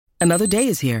Another day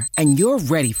is here, and you're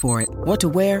ready for it. What to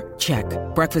wear? Check.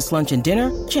 Breakfast, lunch, and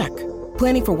dinner? Check.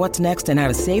 Planning for what's next and how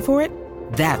to save for it?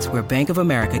 That's where Bank of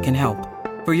America can help.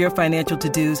 For your financial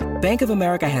to-dos, Bank of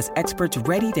America has experts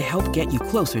ready to help get you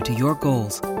closer to your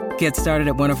goals. Get started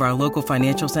at one of our local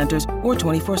financial centers or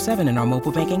 24/7 in our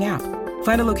mobile banking app.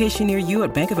 Find a location near you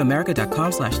at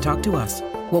bankofamerica.com/talktous.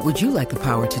 What would you like the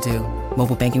power to do?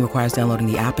 Mobile banking requires downloading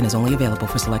the app and is only available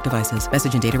for select devices.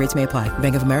 Message and data rates may apply.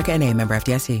 Bank of America N.A., member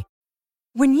FDIC.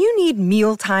 When you need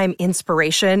mealtime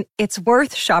inspiration, it's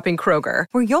worth shopping Kroger,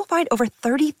 where you'll find over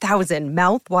 30,000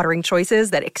 mouth-watering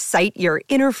choices that excite your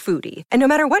inner foodie. And no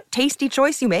matter what tasty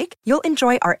choice you make, you'll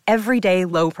enjoy our everyday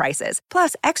low prices,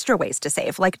 plus extra ways to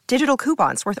save, like digital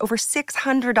coupons worth over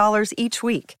 $600 each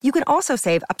week. You can also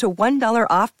save up to $1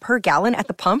 off per gallon at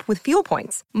the pump with fuel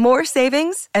points. More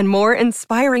savings and more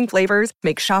inspiring flavors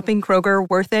make shopping Kroger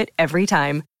worth it every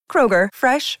time. Kroger,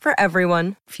 fresh for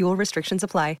everyone. Fuel restrictions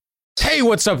apply. Hey,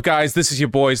 what's up, guys? This is your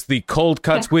boys, the Cold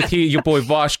Cuts, with your boy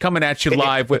Vaush, coming at you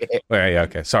live with... yeah,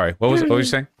 okay, sorry. What were you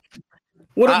saying?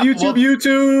 What up,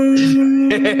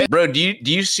 YouTube? Bro, do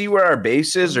you see where our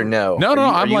base is or no? No,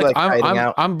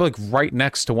 I'm like right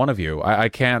next to one of you. I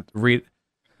can't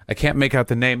make out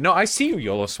the name. No, I see you,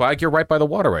 YOLO Swag. You're right by the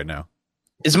water right now.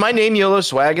 Is my name YOLO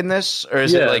Swag in this, or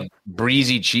is it like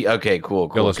Breezy Cheat? Okay,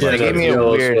 cool. YOLO Swag. They gave me a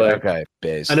weird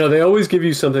base. I know they always give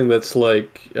you something that's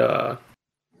like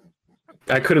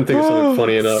I couldn't think of something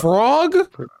funny enough. Frog?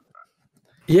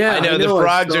 Yeah, I know the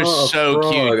frogs are so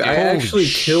cute. I actually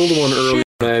killed one earlier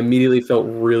and I immediately felt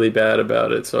really bad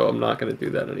about it, so I'm not going to do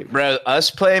that anymore. Bro,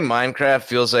 us playing Minecraft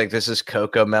feels like this is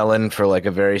Coco Melon for like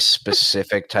a very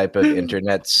specific type of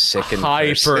internet sickened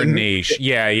hyper niche.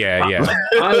 Yeah.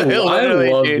 I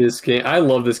love this game. I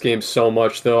love this game so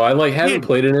much, though. I haven't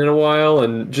played it in a while,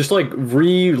 and just like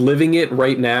reliving it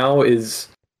right now is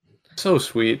so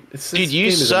sweet. Dude, you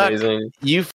suck.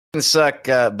 You fucking suck.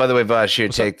 By the way, Vaush, here,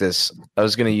 take this. I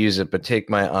was going to use it, but take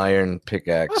my iron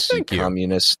pickaxe. Oh, thank you.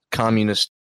 Communist.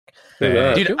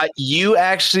 Dude, you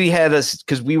actually had us,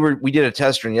 because we did a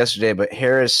test run yesterday, but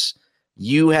Harris,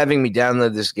 you having me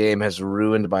download this game has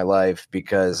ruined my life,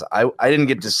 because I didn't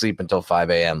get to sleep until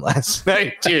 5 a.m. last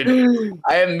night, dude.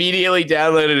 I immediately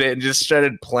downloaded it and just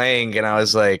started playing, and I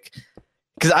was like...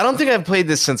 Because I don't think I've played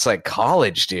this since like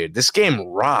college, dude. This game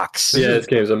rocks. Yeah, this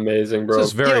game's amazing, bro. This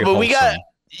is very but wholesome.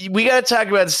 we got to talk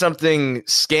about something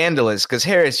scandalous. Because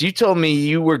Harris, you told me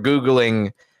you were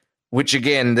Googling, which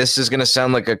again, this is going to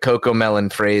sound like a Coco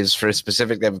Melon phrase for a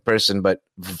specific type of person, but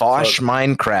Vaush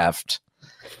Minecraft.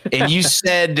 And you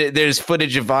said there's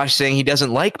footage of Vaush saying he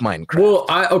doesn't like Minecraft. Well,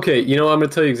 I'm going to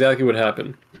tell you exactly what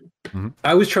happened. Mm-hmm.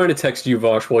 I was trying to text you,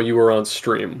 Vaush, while you were on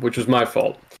stream, which was my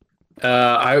fault.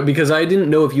 Because I didn't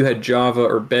know if you had Java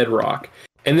or Bedrock,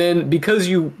 and then because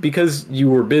you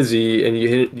were busy and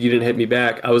you didn't hit me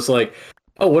back, I was like,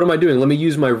 oh, what am I doing? Let me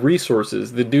use my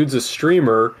resources. The dude's a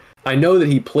streamer. I know that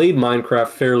he played Minecraft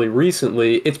fairly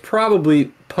recently. It's probably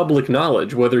public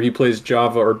knowledge whether he plays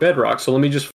Java or Bedrock. So let me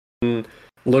just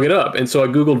look it up. And so I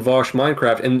googled Vaush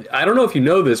Minecraft, and I don't know if you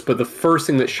know this, but the first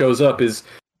thing that shows up is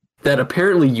that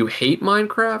apparently you hate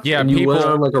Minecraft. Yeah, and you went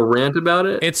on like a rant about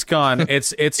it. It's gone.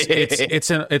 It's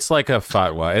like a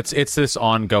fatwa. It's this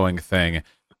ongoing thing.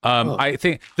 I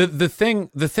think the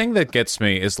thing that gets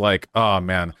me is like, oh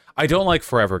man, I don't like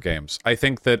forever games. I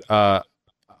think that I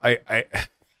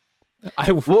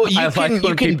like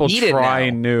when people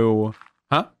try new.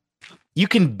 You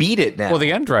can beat it now. Well,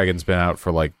 the End Dragon's been out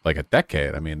for like a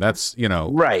decade. I mean, that's,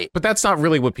 right. But that's not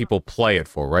really what people play it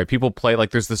for, right? People play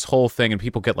like there's this whole thing, and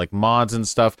people get like mods and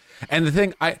stuff. And the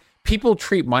thing, people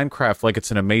treat Minecraft like it's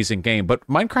an amazing game, but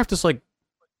Minecraft is like,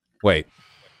 wait,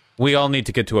 we all need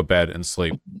to get to a bed and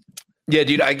sleep. Yeah,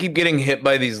 dude, I keep getting hit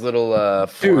by these little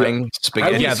flying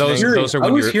spaghetti. Yeah, those are when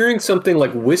I was hearing something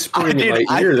like whispering in my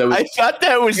ear. I thought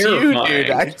that was you,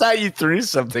 dude. I thought you threw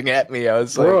something at me. I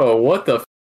was like, bro, what the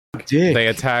dick? They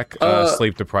attack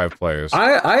sleep-deprived players.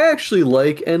 I actually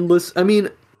like endless. I mean,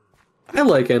 I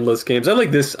like endless games. I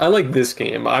like this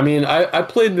game. I mean, I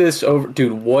played this over.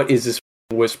 Dude, what is this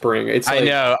whispering? It's like, I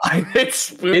know. It's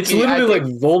spooky. It's literally like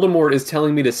Voldemort is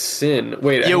telling me to sin.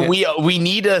 Wait, yeah, we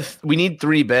need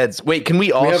 3 beds. Wait, can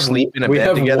we all sleep in a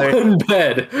bed together? We have one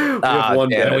bed. We have one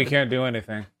bed. We can't do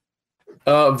anything.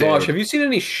 Vaush, have you seen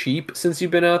any sheep since you've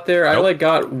been out there? Nope. I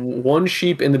got 1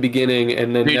 sheep in the beginning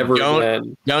and then never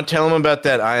again. Don't tell them about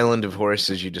that island of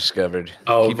horses you discovered.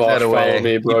 Oh, Keep Vaush, follow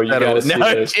me, bro. You gotta see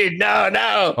this. Dude,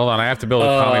 no. Hold on, I have to build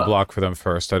a commie block for them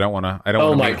first. I don't want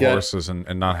to make horses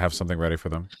and not have something ready for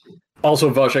them.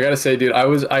 Also, Vaush, I gotta say, dude,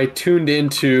 I tuned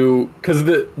into because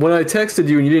when I texted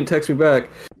you and you didn't text me back,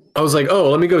 I was like, oh,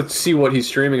 let me go see what he's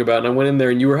streaming about. And I went in there,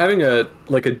 and you were having a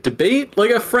debate,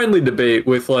 like a friendly debate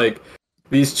with like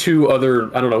these two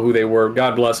other, I don't know who they were,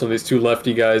 God bless them, these two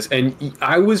lefty guys. And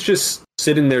I was just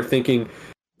sitting there thinking,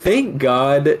 thank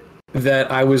God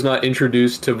that I was not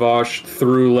introduced to Vaush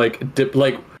through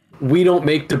like we don't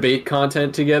make debate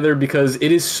content together, because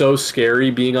it is so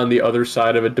scary being on the other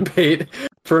side of a debate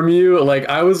from you. Like,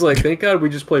 I was like, thank God we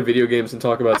just play video games and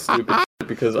talk about stupid shit,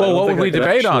 because well, what would we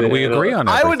debate on? We agree on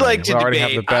everything. I would like to debate.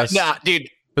 Have the best dude.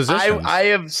 positions. I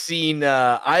have seen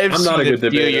a few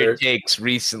of your takes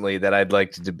recently that I'd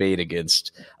like to debate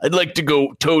against. I'd like to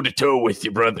go toe to toe with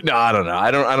you, brother. No, I don't know.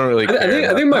 I don't really.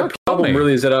 I think my problem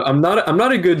really is that I'm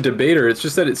not a good debater. It's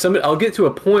just that I'll get to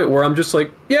a point where I'm just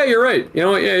like, yeah, you're right. You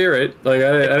know what? Yeah, you're right. Like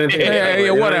I didn't think.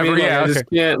 Yeah, whatever. I mean? I just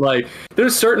can't, like.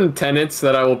 There's certain tenets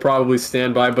that I will probably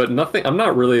stand by, but nothing. I'm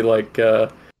not really like.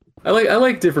 I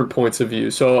like different points of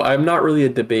view, so I'm not really a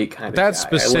debate kind of guy. That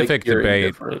specific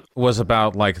debate was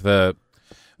about like the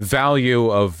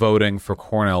value of voting for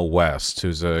Cornel West,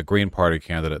 who's a Green Party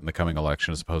candidate in the coming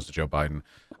election as opposed to Joe Biden.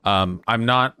 I'm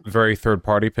not very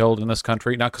third-party pilled in this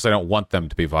country, not because I don't want them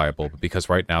to be viable, but because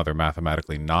right now they're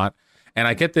mathematically not. And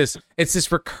I get this. It's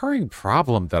this recurring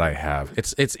problem that I have.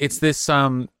 It's this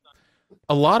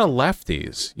a lot of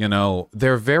lefties, you know,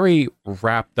 they're very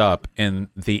wrapped up in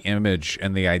the image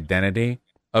and the identity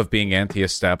of being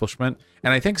anti-establishment.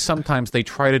 And I think sometimes they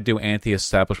try to do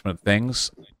anti-establishment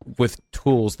things with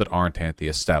tools that aren't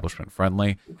anti-establishment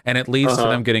friendly. And it leads to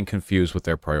them getting confused with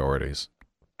their priorities.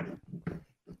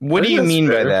 What do you mean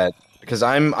by that? Because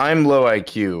I'm low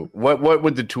IQ. What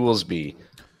would the tools be?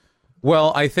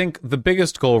 Well, I think the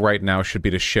biggest goal right now should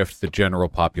be to shift the general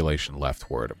population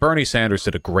leftward. Bernie Sanders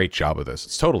did a great job of this.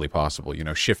 It's totally possible, you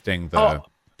know, shifting the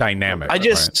dynamic. I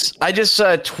just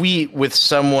saw a tweet with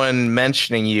someone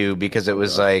mentioning you because it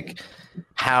was like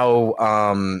how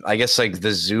I guess like the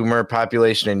Zoomer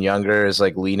population and younger is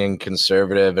like leaning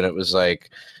conservative, and it was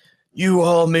like, you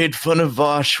all made fun of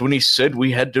Vaush when he said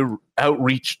we had to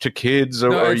outreach to kids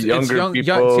or younger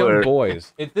people. Young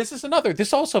boys.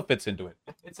 This also fits into it.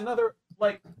 It's another,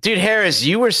 like... Dude, Harris,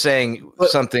 you were saying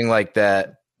something like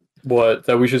that. What?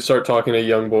 That we should start talking to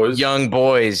young boys? Young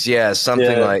boys, yeah.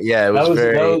 Something like... Yeah, it was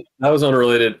very... That was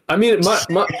unrelated. I mean,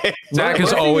 Zach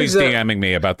is always DMing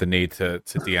me about the need to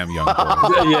DM young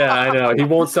boys. Yeah, I know. He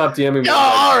won't stop DMing me. Oh,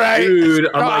 all right. Dude,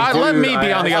 let me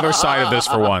be on the other side of this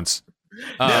for once.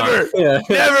 Never.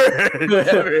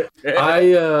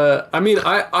 I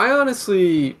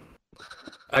honestly,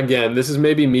 again, this is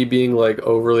maybe me being like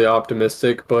overly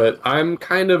optimistic, but I'm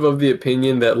kind of the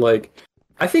opinion that like,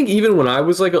 I think even when I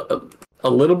was like a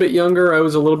little bit younger, I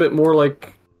was a little bit more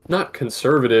like, not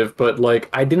conservative, but like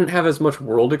I didn't have as much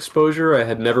world exposure. I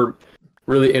had never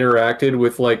really interacted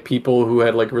with like people who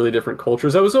had like really different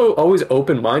cultures. I was always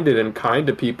open-minded and kind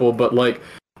to people, but like,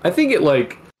 I think it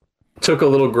like took a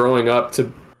little growing up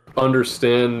to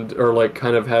understand or like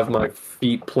kind of have my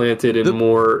feet planted in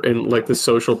more in like the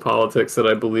social politics that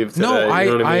I believe today. No, you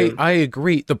know what I mean? I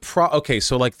agree. Okay,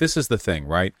 so like this is the thing,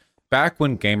 right? Back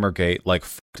when Gamergate like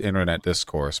f***ed internet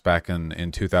discourse back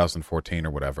in 2014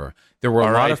 or whatever, there were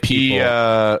a lot of people.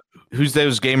 Who's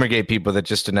those Gamergate people that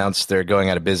just announced they're going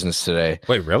out of business today?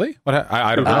 Wait, really? What?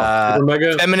 I don't know.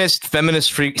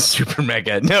 Super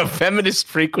Mega? Feminist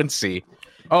Frequency.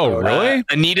 Oh, really?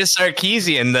 Anita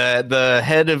Sarkeesian, the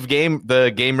head of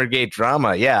the Gamergate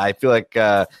drama. Yeah, I feel like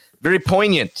very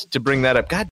poignant to bring that up.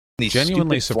 God, these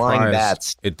genuinely flying surprised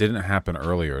bats. It didn't happen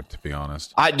earlier, to be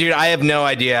honest. Dude, I have no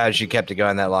idea how she kept it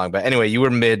going that long. But anyway, you were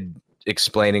mid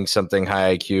explaining something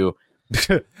high IQ.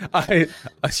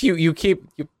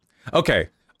 Okay.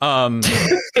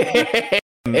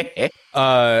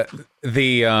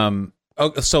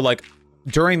 So like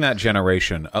during that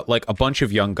generation, like a bunch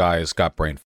of young guys got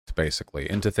brain fucked basically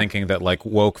into thinking that like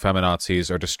woke feminazis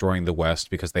are destroying the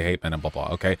West because they hate men and blah blah.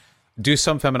 Okay, do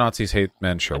some feminazis hate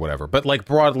men? Sure, whatever. But like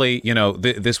broadly, you know,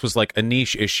 this was like a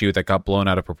niche issue that got blown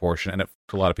out of proportion, and it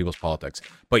fucked a lot of people's politics.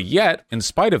 But yet, in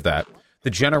spite of that, the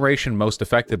generation most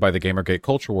affected by the Gamergate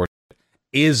culture war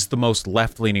is the most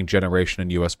left-leaning generation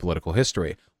in U.S. political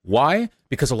history. Why?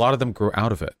 Because a lot of them grew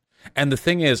out of it. And the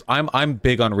thing is, I'm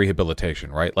big on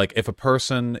rehabilitation, right? Like, if a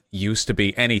person used to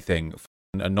be anything,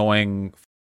 annoying,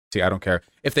 I don't care.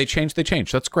 If they change, they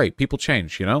change. That's great. People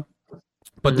change, you know?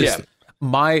 But this,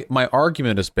 my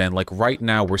argument has been, like, right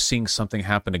now we're seeing something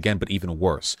happen again, but even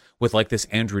worse, with, like, this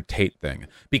Andrew Tate thing.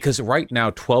 Because right now,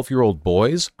 12-year-old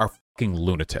boys are fucking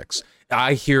lunatics.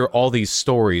 I hear all these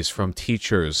stories from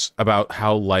teachers about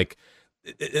how, like,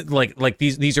 like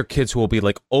these are kids who will be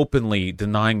like openly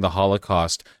denying the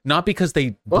Holocaust, not because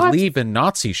they believe in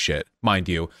Nazi shit, mind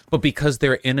you, but because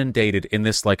they're inundated in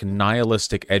this like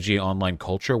nihilistic, edgy online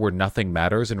culture where nothing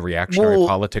matters and reactionary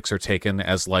politics are taken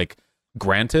as like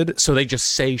granted. So they just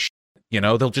say shit,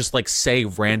 they'll just like say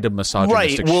random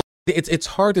misogynistic shit. It's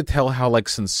hard to tell how like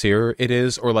sincere it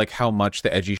is or like how much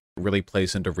the edgy shit really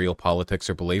plays into real politics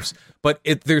or beliefs, but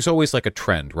there's always like a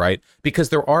trend, right? Because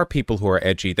there are people who are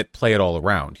edgy that play it all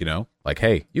around, like,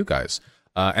 hey, you guys,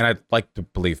 and I'd like to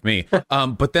believe me,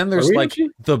 but then there's like edgy?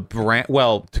 The brand,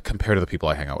 well, to compare to the people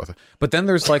I hang out with, but then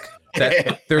there's like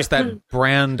there's that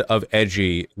brand of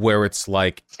edgy where it's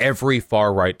like every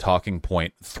far right talking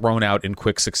point thrown out in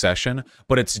quick succession,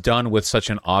 but it's done with such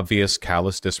an obvious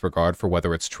callous disregard for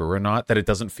whether it's true or not that it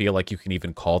doesn't feel like you can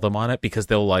even call them on it because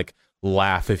they'll like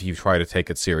laugh if you try to take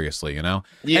it seriously,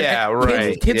 Yeah,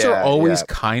 right. Kids are always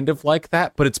kind of like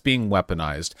that, but it's being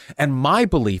weaponized. And my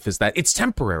belief is that it's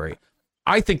temporary.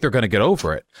 I think they're going to get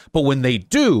over it. But when they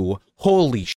do,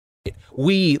 holy shit,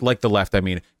 we, like the left,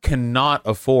 cannot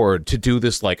afford to do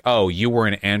this like, oh, you were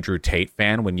an Andrew Tate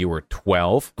fan when you were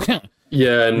 12.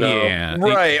 Yeah, no. Yeah.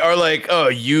 Right. Or like, oh,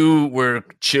 you were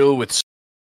chill with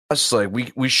us. Like,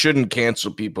 we shouldn't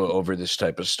cancel people over this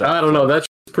type of stuff. I don't know. That's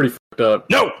pretty fucked up.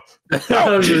 No.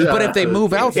 But if they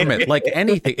move out from it, like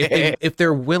anything, if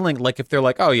they're willing, like if they're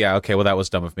like, oh yeah, okay, well that was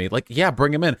dumb of me, like yeah,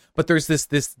 bring them in. But there's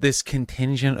this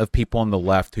contingent of people on the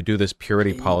left who do this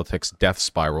purity politics death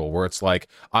spiral where it's like,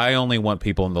 I only want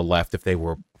people on the left if they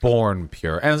were born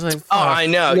pure. And it's like, fuck. Oh, I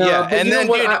know, no, yeah. And then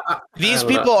dude, these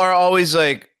people are always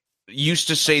like used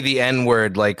to say the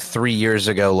N-word like 3 years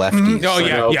ago, lefties. Oh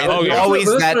yeah, yeah. Oh yeah. Always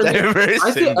that diverse.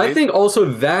 I think also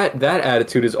that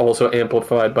attitude is also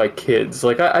amplified by kids.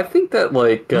 Like I think that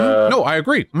like no, I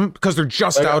agree because they're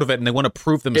just out of it and they want to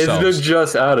prove themselves. They're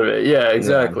just out of it. Yeah,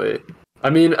 exactly. Yeah. I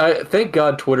mean, I thank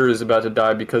God Twitter is about to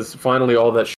die because finally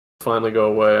all that shit finally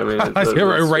go away. I mean,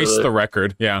 erase the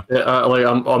record. Yeah. Like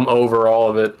I'm over all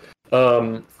of it.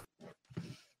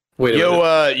 Wait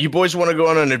you boys want to go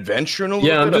on an adventure in a little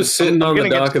bit? Yeah, I'm just sitting on the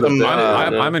dock of the bed.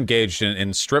 I'm engaged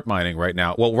in strip mining right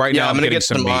now. Well, now I'm going to get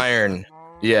some iron.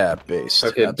 Yeah, base.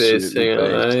 Okay, base. Hang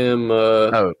on. I am...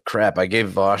 Oh, crap. I gave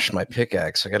Vaush my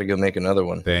pickaxe. I got to go make another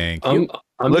one. Thank you.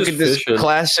 I'm Look at this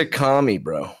classic commie,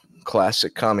 bro.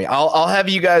 Classic commie. I'll have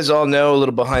you guys all know a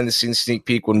little behind-the-scenes sneak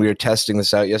peek when we were testing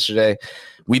this out yesterday.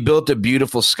 We built a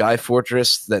beautiful sky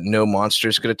fortress that no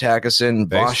monsters could attack us in.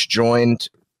 Vaush joined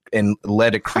and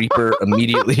led a creeper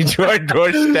immediately to our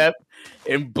doorstep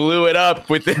and blew it up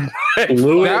within.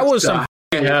 That was some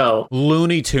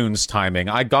Looney Tunes timing.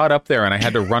 I got up there and I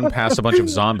had to run past a bunch of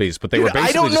zombies, but they were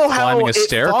basically just climbing a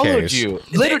staircase.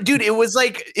 Literally, dude, it was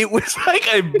like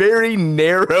a very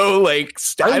narrow like.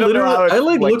 I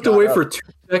looked away for 2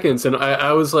 seconds and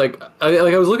I was like,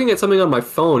 I was looking at something on my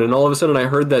phone and all of a sudden I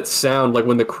heard that sound like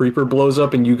when the creeper blows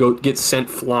up and you get sent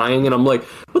flying and I'm like,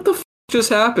 what the just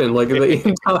happened? Like the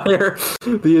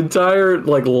entire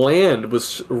like land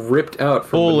was ripped out.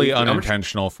 Fully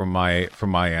unintentional from my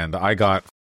end. I got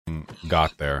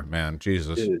there, man.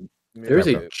 Jesus. Dude, there's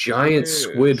a giant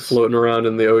squid floating around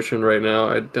in the ocean right now.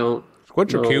 I don't.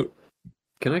 Squids are cute.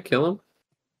 Can I kill him?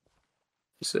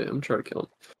 Let's see, I'm trying to kill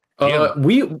him.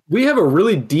 We have a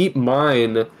really deep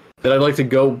mine that I'd like to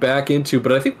go back into,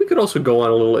 but I think we could also go on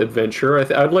a little adventure.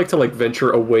 I'd like to like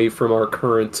venture away from our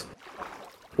current.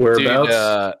 Whereabouts? Dude,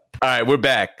 all right, we're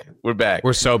back. We're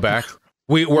so back.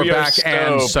 We're back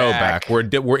and so back.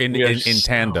 We're in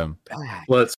tandem.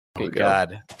 Let's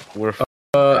God. We're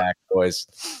back, boys.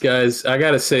 Guys, I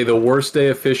gotta say, the worst day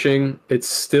of fishing, it's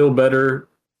still better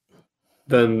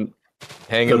than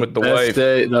hanging with the wife.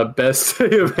 The best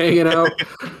day of hanging out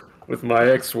with my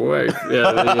ex-wife.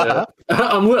 Yeah.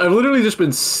 I've literally just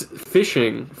been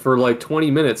fishing for like 20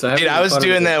 minutes. I was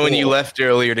doing that when you left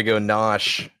earlier to go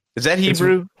nosh. Is that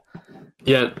Hebrew?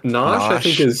 Yeah, Nosh. I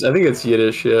think it's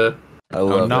Yiddish. Yeah, I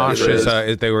love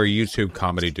Nosh. They were a YouTube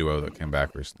comedy duo that came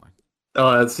back recently.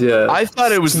 Oh, that's I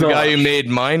thought it was the guy who made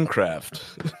Minecraft.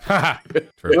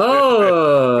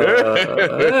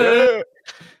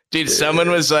 Dude, someone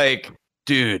was like,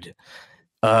 "Dude,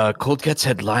 Cold Cuts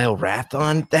had Lyle Rath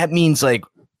on. That means like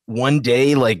one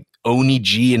day, like Oni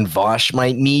G and Vaush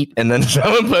might meet." And then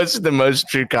someone posted the most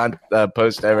true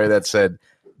post ever that said,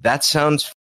 "That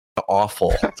sounds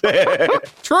awful."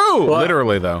 True. What?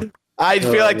 Literally though. I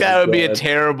feel like that would be a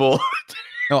terrible.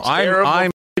 No,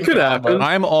 it could happen.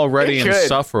 I'm already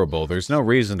insufferable. There's no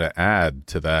reason to add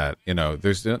to that.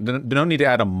 There's no need to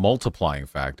add a multiplying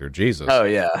factor. Jesus. Oh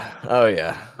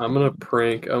yeah. I'm gonna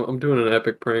prank. I'm doing an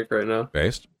epic prank right now.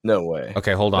 Based. No way.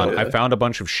 Okay, hold on. I found a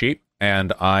bunch of sheep,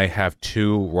 and I have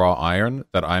 2 raw iron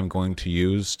that I'm going to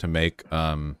use to make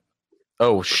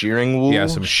shearing wool. Yeah,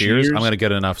 some shears. I'm gonna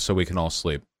get enough so we can all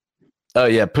sleep. Oh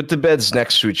yeah, put the beds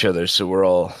next to each other so we're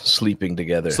all sleeping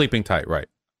together. Sleeping tight, right?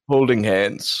 Holding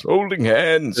hands.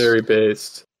 Very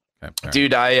based. Okay, right.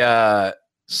 Dude,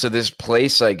 so this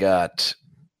place I got,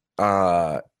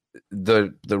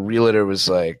 the realtor was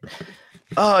like,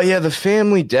 oh yeah, the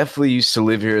family definitely used to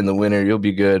live here in the winter. You'll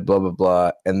be good, blah blah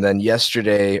blah. And then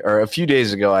yesterday or a few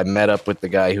days ago, I met up with the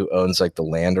guy who owns like the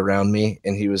land around me,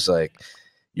 and he was like,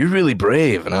 "You're really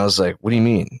brave." And I was like, "What do you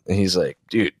mean?" And he's like,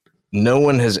 "Dude, no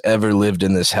one has ever lived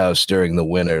in this house during the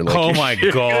winter." Like, oh my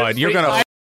god, you're gonna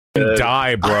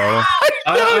die, bro.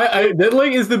 That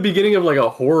like is the beginning of like a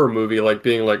horror movie, like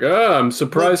being like, "Oh, I'm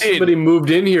surprised somebody moved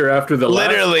in here after the last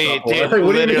couple." Dude, like,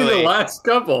 what do you mean the last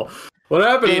couple? What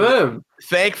happened to them?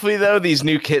 Thankfully, though, these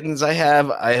new kittens I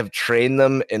have trained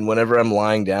them, and whenever I'm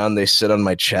lying down, they sit on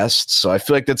my chest. So I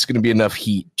feel like that's going to be enough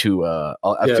heat to. I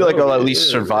feel like I'll at least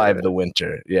survive the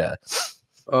winter. Yeah.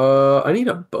 I need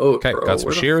a boat. Okay, bro. got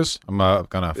some shears. I'm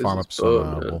gonna farm up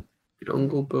some.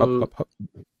 Jungle boat.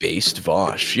 Based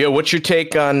Vaush. Yo, what's your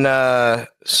take on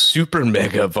Super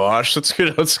Mega Vaush?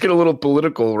 Let's get a little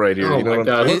political right here. Oh you know my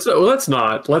god! Let's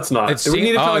not. Do we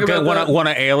need to talk about want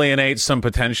to alienate some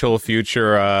potential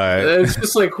future? It's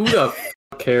just like who the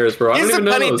cares, bro? I don't even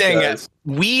know those guys.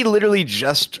 We literally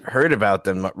just heard about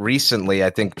them recently.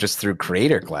 I think just through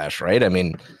Creator Clash, right? I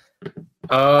mean.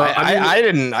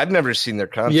 I'd never seen their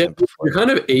content before. You're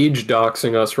kind of age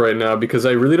doxing us right now because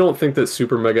I really don't think that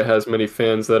Super Mega has many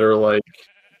fans that are like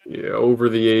over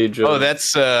the age of. Oh,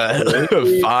 that's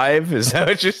 5. Is that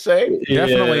what you're saying?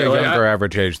 Definitely a younger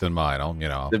average age than mine.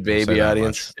 The baby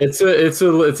audience. It's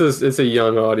a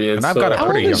young audience. And I've got How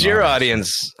old is your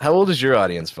audience? How old is your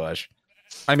audience, Vaush?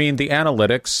 I mean, the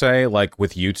analytics say like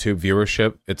with YouTube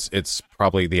viewership, it's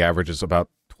probably the average is about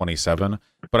 27,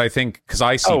 but I think because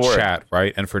I see chat,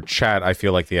 right, and for chat I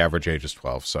feel like the average age is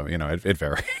 12, so it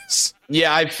varies.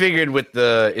 Yeah, I figured with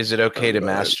the is it okay to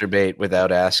masturbate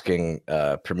without asking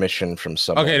permission from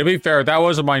someone. Okay, to be fair, that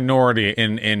was a minority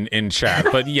in chat,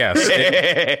 but yes,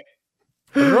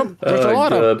 there's a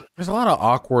lot of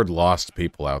awkward lost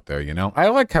people out there. I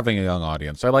like having a young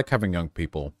audience. I like having young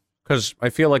people because I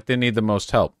feel like they need the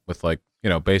most help with like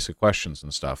basic questions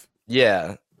and stuff.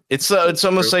 Yeah. It's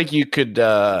almost like you could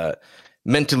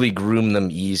mentally groom them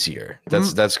easier.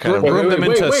 That's kind of groom them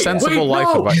into a sensible life.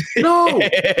 No.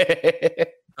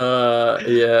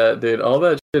 Yeah, dude, all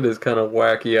that shit is kind of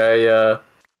wacky.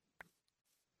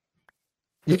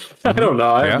 I don't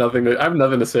know. I have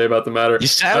nothing to say about the matter. You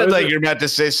sounded like you're about to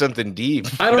say something deep.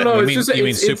 I don't know. You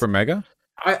mean Super Mega?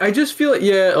 I just feel like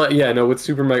no, with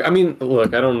Super Mega. I mean,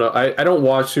 look, I don't know. I don't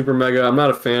watch Super Mega. I'm not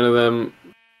a fan of them.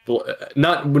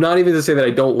 Not even to say that I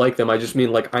don't like them. I just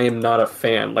mean like I am not a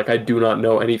fan. Like I do not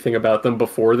know anything about them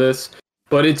before this.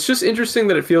 But it's just interesting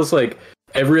that it feels like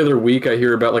every other week I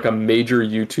hear about like a major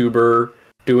YouTuber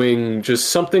doing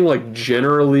just something like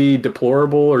generally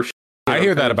deplorable or. I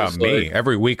hear that about me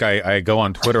every week. I go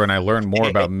on Twitter and I learn more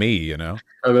about me.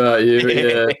 About you,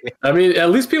 yeah. I mean,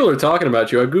 at least people are talking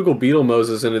about you. I Google Beetle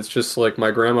Moses and it's just like my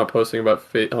grandma posting about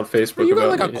on Facebook. You got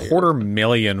like a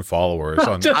 250,000 followers.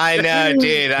 On I know,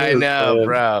 dude. I know,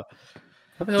 bro.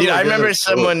 Dude, I remember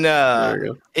someone.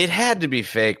 It had to be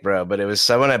fake, bro. But it was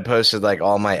someone had posted like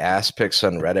all my ass pics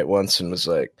on Reddit once and was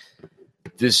like,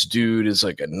 "This dude is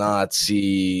like a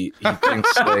Nazi. He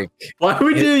thinks like." Why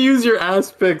would you use your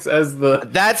ass pics as the?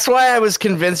 That's why I was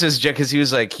convinced as because he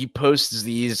was like he posts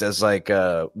these as like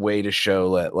a way to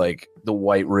show that like the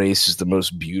white race is the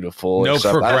most beautiful. No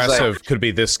progressive could be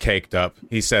this caked up.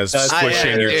 He says,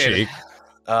 squishing your cheek.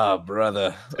 Oh,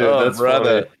 brother! Dude, oh,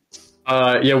 brother!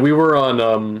 Yeah, we were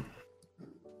on.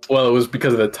 Well, it was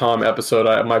because of the Tom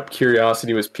episode. My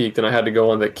curiosity was piqued, and I had to go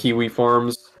on the Kiwi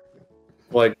Farms,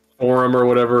 like. Forum or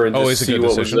whatever and just see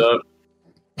what was up.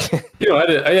 I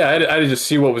had to just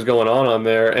see what was going on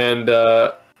there, and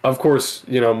of course,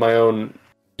 my own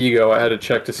ego. I had to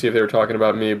check to see if they were talking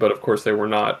about me, but of course they were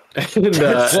not. And,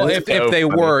 well, if they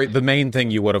were, the main thing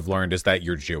you would have learned is that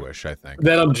you're Jewish. I think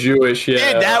that I'm Jewish.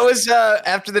 Yeah, dude, that was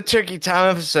after the Turkey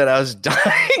Tom episode. I was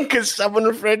dying because someone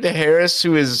referred to Harris,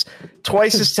 who is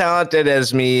twice as talented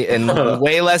as me and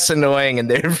way less annoying, and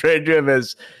they referred to him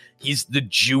as. He's the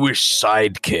Jewish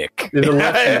sidekick.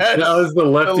 That was the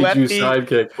lefty Jew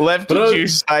sidekick. Jew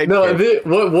sidekick.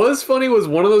 What was funny was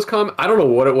one of those comments. I don't know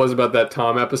what it was about that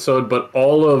Tom episode, but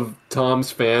all of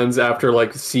Tom's fans, after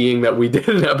like seeing that we did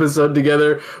an episode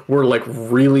together, were like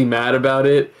really mad about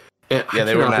it. Yeah,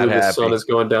 they were not happy. The sun is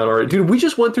going down already, dude. We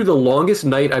just went through the longest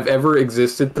night I've ever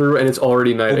existed through, and it's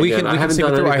already night again. I haven't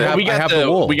done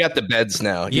anything. We got the beds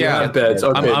now. Yeah, beds.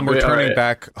 Okay, I'm returning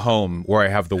back home where I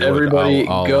have the wood. Everybody,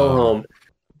 go home.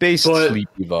 Sleepy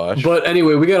Vaush. But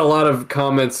anyway, we got a lot of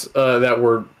comments that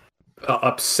were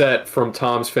upset from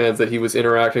Tom's fans that he was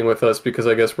interacting with us because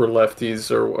I guess we're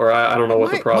lefties or I don't know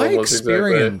what the problem was exactly. My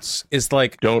experience is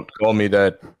like, don't call me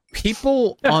that.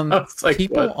 People on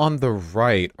on the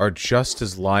right are just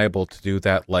as liable to do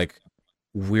that, like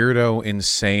weirdo,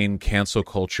 insane cancel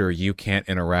culture, you can't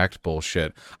interact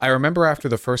bullshit. I remember after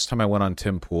the first time I went on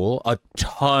Tim Pool, a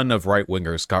ton of right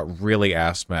wingers got really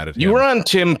ass mad at him. You were on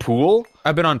Tim Pool?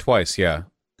 I've been on twice, yeah.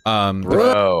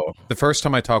 Bro. The first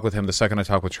time I talked with him, the second I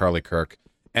talked with Charlie Kirk.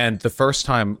 And the first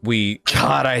time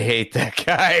God, I hate that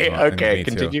guy. Okay,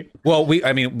 continue. Well, we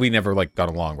never like got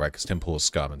along, right? Because Tim Pool is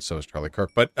scum, and so is Charlie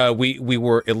Kirk. But we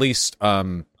were at least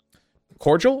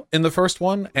cordial in the first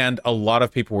one, and a lot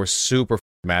of people were super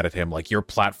mad at him. Like, you're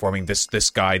platforming this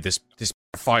guy, this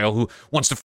file who wants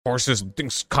to force this,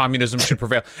 thinks communism should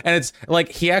prevail. And it's like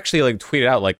he actually like tweeted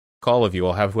out like, all of you,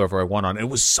 I'll have whoever I want on. It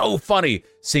was so funny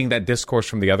seeing that discourse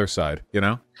from the other side, you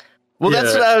know? Well,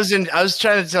 that's what I was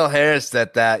trying to tell Harris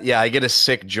that I get a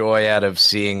sick joy out of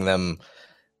seeing them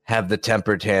have the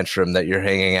temper tantrum that you're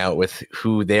hanging out with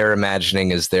who they're imagining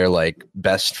is their like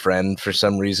best friend for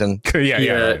some reason.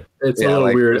 Yeah. It's a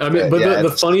little weird. I mean, but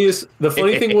the funny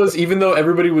thing was, even though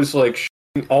everybody was like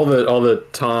all the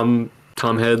Tom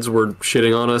heads were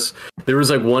shitting on us, there was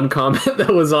like one comment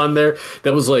that was on there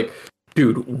that was like,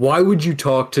 dude, why would you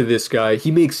talk to this guy?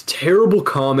 He makes terrible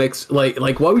comics. Like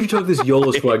why would you talk to this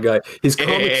YOLO Squad guy? His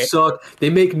comics suck. They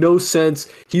make no sense.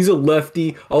 He's a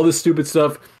lefty. All this stupid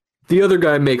stuff. The other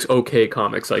guy makes okay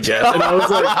comics, I guess. And I was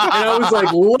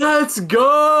like, let's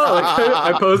go. Like,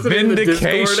 I posted it in the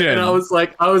Discord, and I was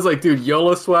like, dude,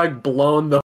 YOLO Swag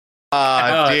blown the.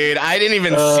 Dude, I didn't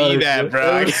even see that,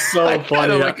 bro. It was so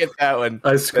funny. Look at that one.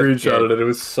 I screenshotted it. It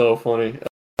was so funny.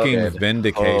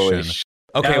 Vindication.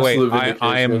 Okay, wait.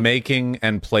 I am making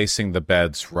and placing the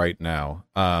beds right now.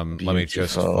 Let me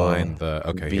just find the.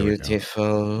 Okay,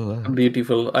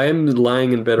 beautiful. I am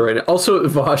lying in bed right now. Also,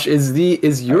 Vaush,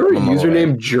 is your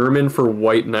username German for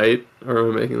White Knight? Or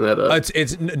am I making that up?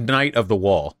 It's Knight of the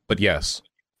Wall, but yes,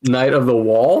 Knight of the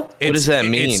Wall. What does that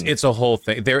mean? It's a whole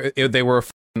thing. They were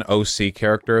an OC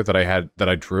character that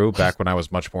I drew back when I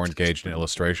was much more engaged in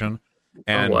illustration,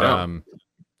 and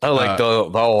I like the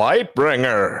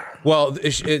Lightbringer. Well,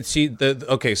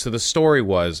 so the story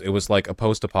was like a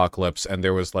post-apocalypse, and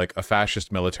there was like a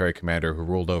fascist military commander who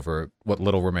ruled over what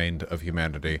little remained of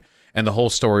humanity, and the whole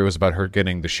story was about her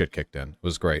getting the shit kicked in. It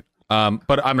was great.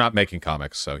 But I'm not making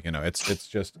comics, so it's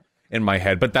just in my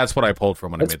head. But that's what I pulled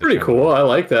from when I made the pretty cool. I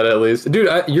like that at least, dude.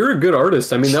 You're a good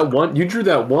artist. I mean, you drew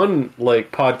that one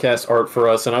like podcast art for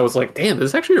us, and I was like, damn, this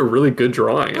is actually a really good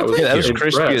drawing. That was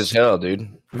crispy as hell, dude.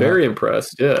 Very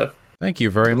impressed, yeah. Thank you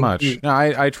very much. No,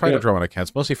 I try to draw when I can.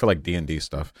 It's mostly for like D&D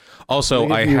stuff. Also,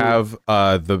 I have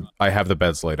the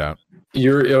beds laid out.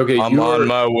 You're okay. I'm on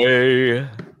my way.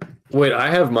 Wait, I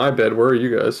have my bed. Where are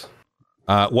you guys?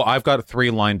 Well, I've got 3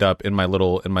 lined up in my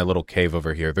little cave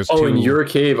over here. There's 2. In your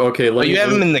cave. Okay, you have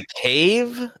them in the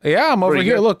cave? Yeah, I'm over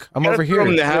here. Look, I'm over here.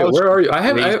 In the house. Where are you?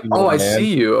 I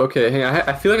see you. Okay, hang on.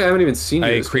 I feel like I haven't even seen you.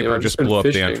 A creeper just blew up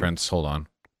the entrance. Hold on.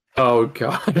 Oh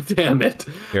god, damn it!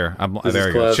 Here, there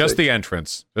you go. Just the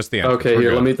entrance. Okay,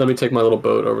 here. Let me take my little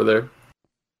boat over there.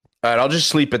 All right, I'll just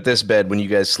sleep at this bed when you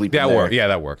guys sleep. Yeah,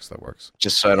 that works.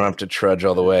 Just so I don't have to trudge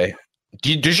all the way.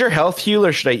 Does your health heal,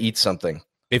 or should I eat something?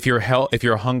 If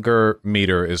your hunger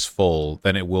meter is full,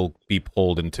 then it will be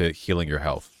pulled into healing your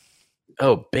health.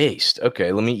 Oh, based.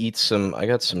 Okay, let me eat some. I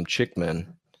got some chick men.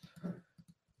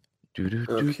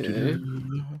 Okay.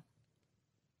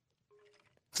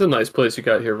 It's a nice place you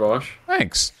got here, Vaush.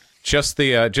 Thanks. Just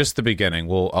the beginning.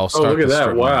 I'll start. Oh, look at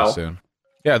that! Wow. Soon.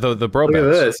 Yeah, the bro bed.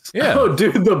 Look at this. Yeah. Oh,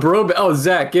 dude, the bro bed. Oh,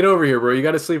 Zach, get over here, bro. You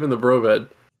got to sleep in the bro bed.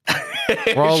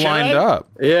 We're all lined up.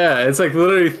 Yeah, it's like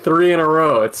literally 3 in a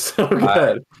row. It's so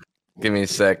good. Give me a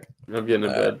sec. I'm getting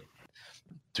in bed.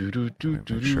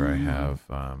 I'm sure I have.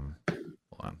 Hold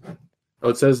on. Oh,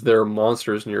 it says there are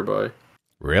monsters nearby.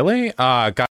 Really?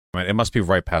 God. It must be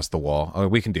right past the wall. Oh,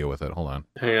 we can deal with it. Hold on.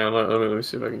 Hang on. Let me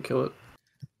see if I can kill it.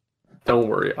 Don't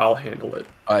worry. I'll handle it.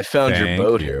 I found your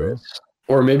boat here.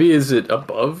 Or maybe is it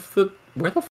above the...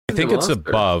 Where the f*** I think it's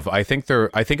above. I think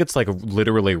it's like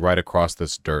literally right across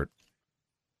this dirt.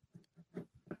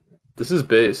 This is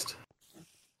based.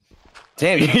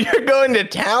 Damn, you're going to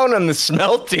town on the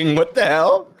smelting. What the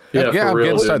hell? Yeah, I'm real,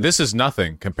 getting started. dude. This is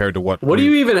nothing compared to what do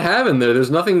you even have in there?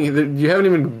 There's nothing. You haven't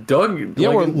even dug. Yeah,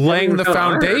 we're laying the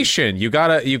foundation. You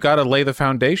gotta lay the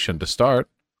foundation to start.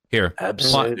 Here,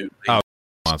 Absolutely.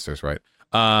 Monsters, right?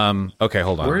 Okay,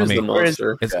 hold on. Where is the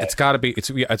monster? It's got to be.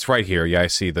 It's right here. Yeah, I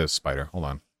see the spider. Hold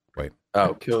on. Wait.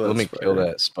 Oh, let me kill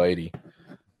that Spidey.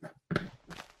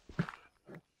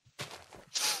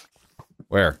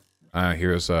 Where?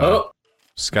 Here's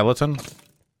skeleton.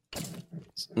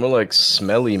 It's more like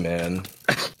Smelly Man.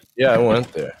 Yeah, I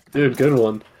went there. Dude, good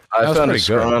one. I found a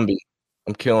Scromby.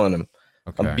 I'm killing him.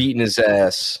 Okay. I'm beating his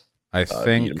ass. I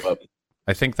think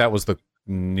that was the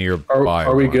nearby.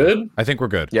 Are we one. Good? I think we're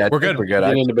good. Yeah, we're good. We're good.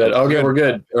 Get into bed. Okay, we're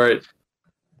good. All right.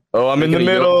 Oh, I'm in the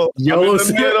middle. Yellow I'm in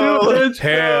the middle.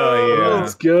 Hell yeah.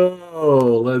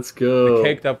 Let's go. The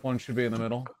caked up one should be in the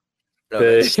middle.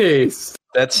 Based.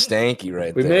 That's stanky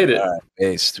right there. We made it. All right,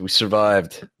 based. We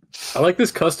survived. I like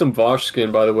this custom Vaush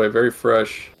skin, by the way. Very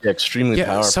fresh. Yeah, extremely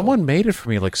powerful. Someone made it for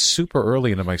me like super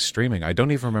early into my streaming. I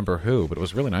don't even remember who, but it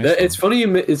was really nice. It's funny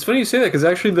you say that because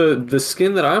actually the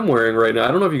skin that I'm wearing right now,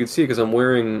 I don't know if you can see it because I'm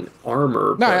wearing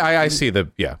armor. No, I see the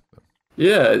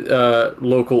Yeah,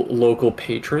 local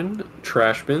patron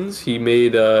Trash Bins. He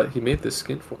made this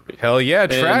skin for me. Hell yeah,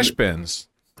 Trash Bins.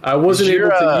 I wasn't able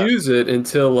to use it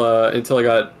until I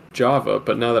got Java,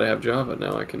 but now that I have Java,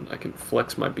 now I can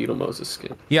flex my Beetle Moses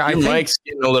skin. Yeah, I think Mike's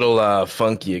getting a little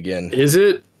funky again. Is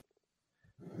it?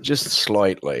 Just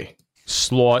slightly.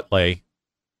 Slightly.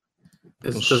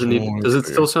 Does it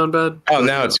still sound bad? Oh,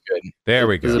 now it's good. There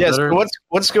we go. Yes. So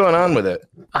what's going on with it?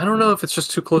 I don't know if it's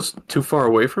just too far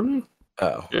away from me.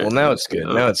 Oh, well, now it's good.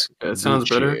 Now it's it sounds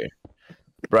better.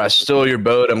 Bro, I stole your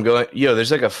boat. I'm going. Yo,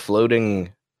 there's like a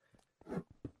floating.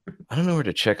 I don't know where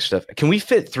to check stuff. Can we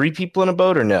fit 3 people in a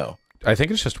boat or no? I think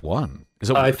it's just one. Is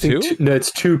it I two? think no,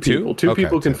 it's 2 people. Two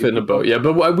people can fit in a boat. Yeah,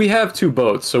 but we have 2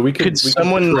 boats, so we can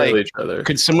control each other.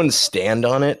 Could someone stand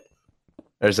on it?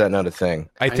 Or is that not a thing?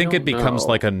 I think it becomes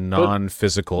like a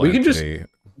non-physical we can entity.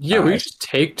 we can just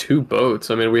take 2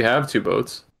 boats. I mean, we have 2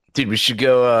 boats. Dude, we should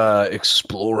go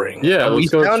exploring. Yeah, we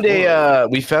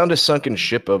found a sunken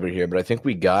ship over here, but I think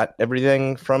we got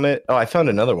everything from it. Oh, I found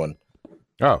another one.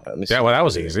 Oh, yeah. Well, that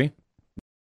was easy.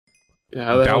 Yeah,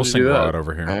 how the hell did you do that? Rod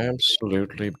over here.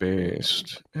 Absolutely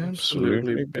based.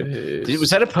 Absolutely based. Was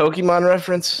that a Pokemon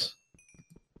reference?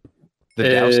 The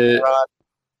dowsing rod?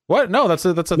 What? No, that's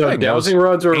a thing. Dowsing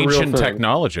rods are ancient a real thing.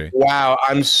 technology. Wow,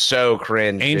 I'm so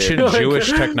cringe. Ancient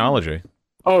Jewish technoloally.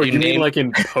 Oh, you mean like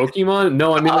in Pokemon?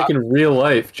 No, I mean like in real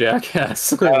life,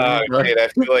 jackass. Dude, I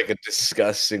feel like a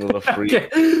disgusting little freak. Okay.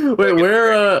 Wait,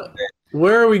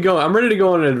 where are we going? I'm ready to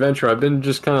go on an adventure. I've been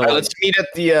just kind of. Let's meet at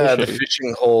the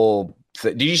fishing hole.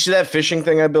 Did you see that fishing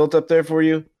thing I built up there for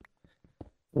you?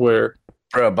 Where?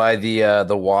 Bro, by the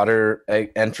water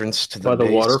entrance to the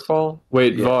base. Waterfall.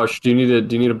 Wait, yeah. Vaush, do you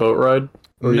need a boat ride?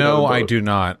 No, I do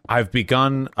not. I've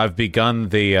begun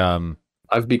the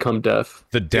I've become deaf.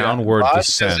 The downward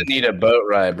descent. Doesn't need a boat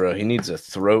ride, bro. He needs a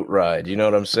throat ride. You know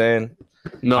what I'm saying?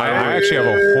 No, I actually have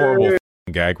a horrible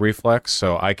gag reflex,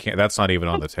 so I can't. That's not even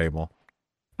on the table.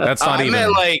 That's not even.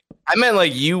 I meant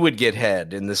like you would get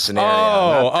head in this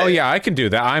scenario. Oh, yeah, I can do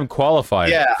that. I'm qualified.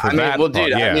 Yeah, for that well, dude,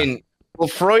 yeah. I mean, well,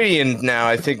 Freudian now.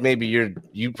 I think maybe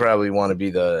you probably want to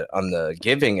be on the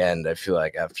giving end. I feel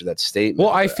like after that statement. Well,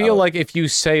 I feel like if you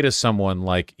say to someone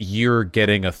like you're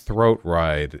getting a throat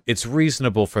ride, it's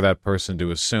reasonable for that person to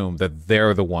assume that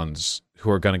they're the ones who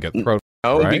are going to get throat.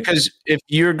 Oh, right? Because if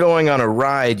you're going on a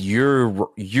ride, you're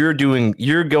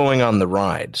going on the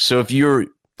ride. So if you're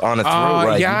on a throat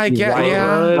ride, yeah, I get,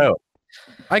 yeah.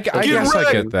 I guess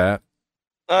I get that.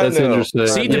 That's interesting.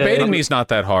 See, debating me is not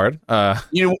that hard.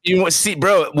 You see,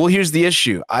 bro. Well, here's the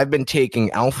issue. I've been taking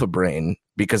Alpha Brain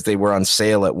because they were on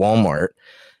sale at Walmart,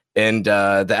 and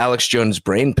the Alex Jones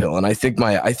brain pill. And I think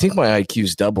my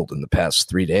IQ's doubled in the past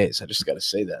 3 days. I just got to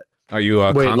say that. Are you?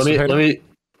 Wait, let me.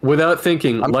 Without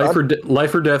thinking, life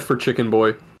or death for Chicken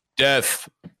Boy. Death.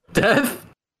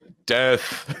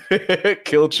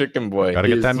 Kill Chicken Boy. Gotta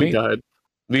get that meat.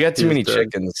 We got too many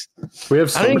chickens. We have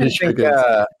so many chickens.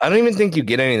 I don't even think you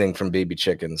get anything from baby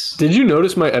chickens. Did you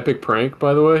notice my epic prank,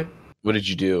 by the way? What did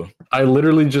you do? I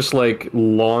literally just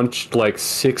launched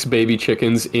 6 baby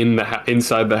chickens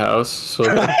inside the house. So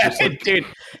dude,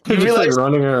 you realize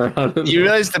running around. You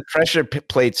realize the pressure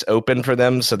plate's open for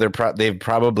them, so they've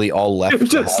probably all left. They've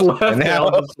just left. They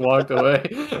all just walked away.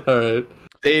 All right.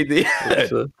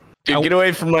 Dude, get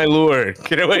away from my lure.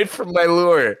 Get away from my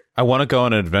lure. I want to go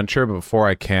on an adventure, but before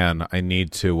I can, I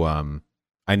need to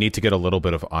get a little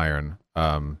bit of iron.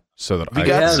 so that we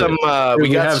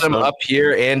got some up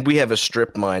here, and we have a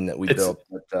strip mine that we built.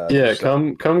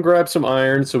 Come grab some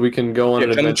iron so we can go on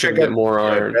an adventure and get more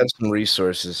iron. Grab some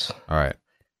resources. All right,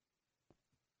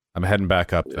 I'm heading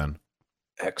back up then.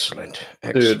 Excellent.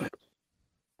 Dude,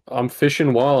 I'm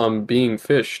fishing while I'm being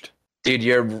fished. Dude,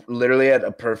 you're literally at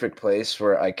a perfect place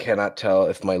where I cannot tell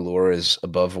if my lure is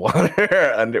above water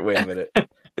or under. Wait a minute.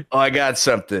 Oh, I got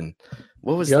something.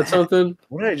 What was that? Got something?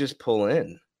 What did I just pull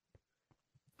in?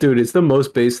 Dude, it's the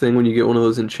most base thing when you get one of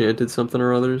those enchanted something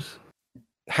or others.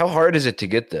 How hard is it to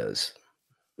get those?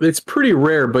 It's pretty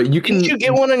rare, but you can. Didn't you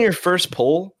get one on your first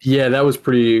pull? Yeah, that was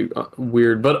pretty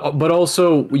weird. But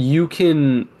also, you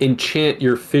can enchant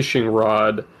your fishing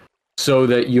rod so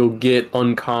that you'll get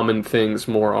uncommon things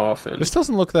more often. This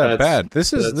doesn't look that bad.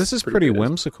 This is pretty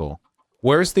whimsical.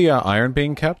 Where's the iron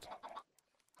being kept?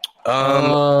 Here,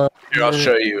 I'll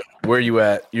show you. Where are you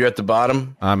at? You're at the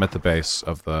bottom? I'm at the base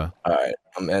of the... All right,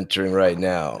 I'm entering right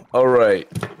now. All right.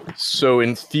 So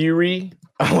in theory...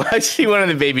 Oh, I see one of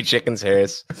the baby chickens,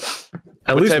 Harris.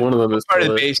 At least one of them is... What part of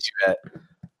the base you at?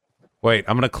 Wait,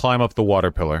 I'm going to climb up the water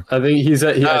pillar. I think he's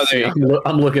at...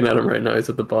 I'm looking at him right now. He's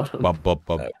at the bottom.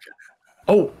 Okay.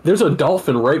 Oh, there's a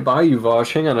dolphin right by you,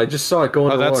 Vaush. Hang on, I just saw it go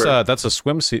in the water. That's a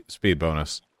swim speed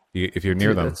bonus if you're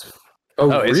near them.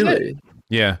 Oh, really?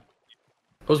 Yeah.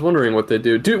 I was wondering what they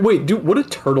do. Dude, what do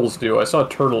turtles do? I saw a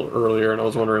turtle earlier, and I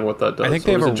was wondering what that does. I think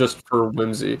they have just for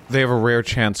whimsy. They have a rare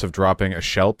chance of dropping a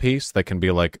shell piece that can be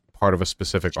like part of a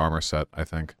specific armor set, I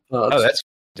think. That's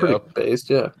pretty dope. based,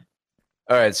 yeah.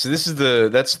 All right, so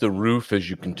that's the roof, as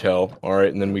you can tell. All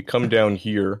right, and then we come down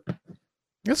here.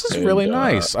 This is really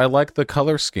nice. I like the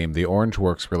color scheme. The orange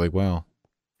works really well.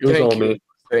 It was all me.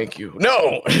 Thank you.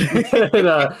 No! And,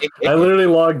 I literally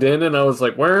logged in and I was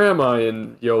like, where am I?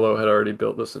 And YOLO had already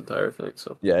built this entire thing.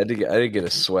 So yeah, I did get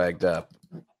it swagged up.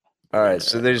 All right,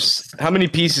 so there's... How many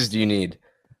pieces do you need?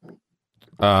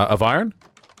 Of iron?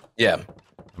 Yeah.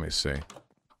 Let me see.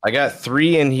 I got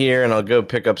 3 in here, and I'll go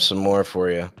pick up some more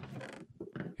for you.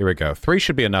 Here we go. 3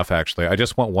 should be enough, actually. I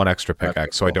just want 1 extra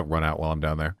pickaxe so I don't run out while I'm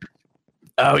down there.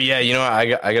 Oh, yeah, you know what? I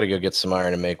got to go get some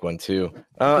iron and make one, too.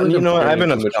 You know what? I have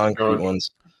enough concrete ones.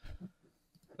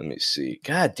 Let me see.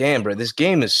 God damn, bro. This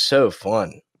game is so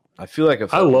fun. I feel like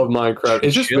I love Minecraft.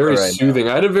 It's just very soothing.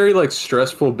 I had a very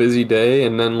stressful, busy day,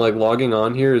 and then logging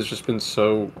on here has just been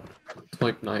so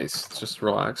nice. It's just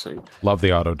relaxing. Love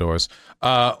the auto doors.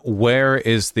 Where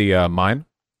is the mine?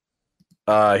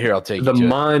 Here, I'll take you. The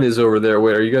mine is over there.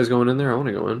 Wait, are you guys going in there? I want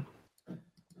to go in.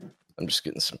 I'm just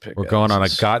getting some pickaxes. We're going on a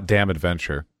goddamn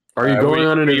adventure. Are you going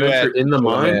on an adventure in the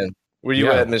mine? Where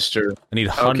you at, Mister? I need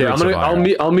hundreds of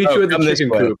iron. I'll meet you at the chicken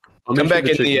coop. Come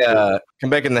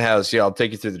back in the house. Yeah, I'll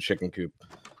take you through the chicken coop.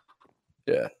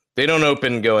 Yeah, they don't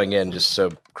open going in, just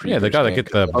so. Yeah, they gotta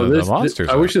get the monsters.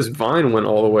 I wish this vine went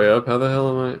all the way up. How the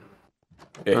hell am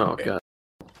I? Oh god.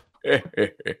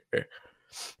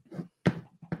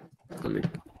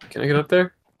 Can I get up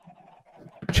there?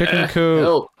 Chicken coop.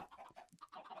 Help.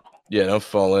 Yeah, don't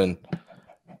fall in.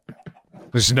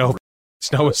 There's no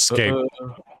escape.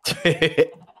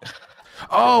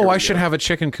 Oh, I should have a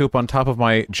chicken coop on top of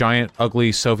my giant,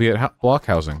 ugly Soviet block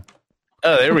housing.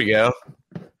 Oh, there we go.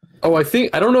 Oh, I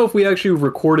don't know if we actually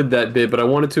recorded that bit, but I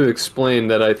wanted to explain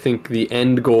that I think the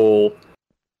end goal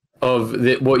of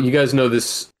what you guys know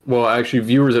well, actually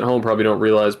viewers at home probably don't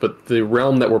realize, but the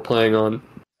realm that we're playing on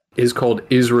is called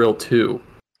Israel 2.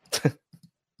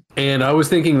 And I was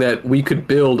thinking that we could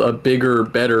build a bigger,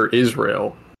 better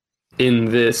Israel in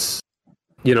this,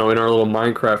 in our little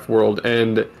Minecraft world.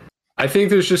 And I think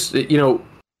there's just, I don't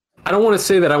want to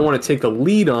say that I want to take the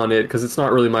lead on it because it's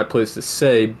not really my place to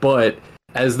say, but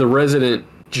as the resident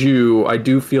Jew, I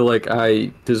do feel like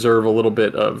I deserve a little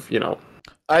bit of,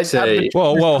 I say.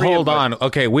 Whoa, hold on.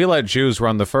 Okay, we let Jews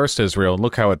run the first Israel, and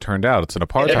look how it turned out. It's an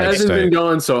apartheid state. It hasn't been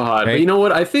going so hot. Hey, but you know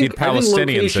what? I think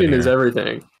location is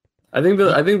everything. I think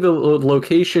the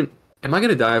location. Am I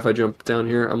gonna die if I jump down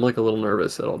here? I'm a little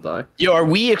nervous that I'll die. Yo, are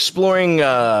we exploring?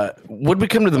 What did we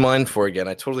come to the mine for again?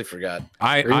 I totally forgot.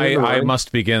 I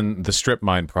must begin the strip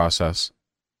mine process.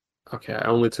 Okay, I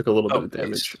only took a little bit of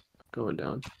damage going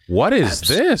down. What is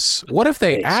this? What have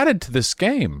they added to this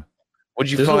game? What'd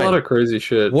you There's find? A lot of crazy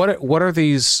shit. What are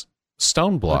these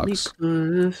stone blocks?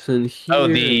 The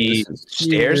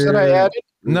stairs that I added?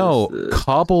 No,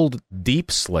 cobbled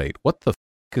deep slate. What the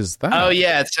is that? Oh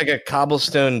yeah, it's like a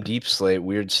cobblestone deep slate,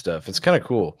 weird stuff. It's kind of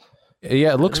cool.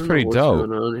 Yeah, it looks pretty dope.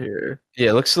 Going on here? Yeah,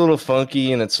 it looks a little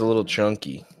funky and it's a little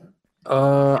chunky.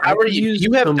 How are you?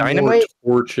 You have dynamite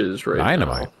torches right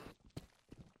dynamite.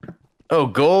 now. Oh,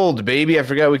 gold, baby! I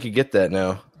forgot we could get that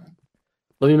now.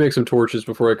 Let me make some torches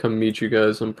before I come meet you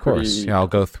guys. Of course, yeah, I'll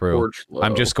go through.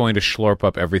 I'm just going to slurp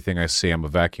up everything I see. I'm a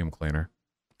vacuum cleaner.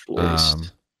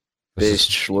 Based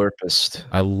slurpist.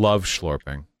 I love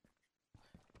slurping.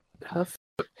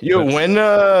 Yo, when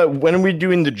are we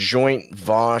doing the joint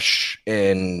Vaush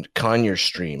and Conyer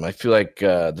stream? I feel like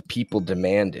the people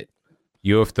demand it.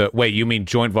 You have to wait. You mean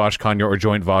joint Vaush Conyer or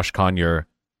joint Vaush Conyer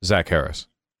Zach Harris?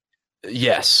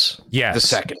 Yes. Yes. The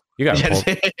second. You got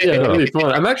it. Yeah, that'd be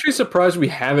fun. I'm actually surprised we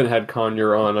haven't had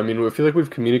Conyer on. I mean, I feel like we've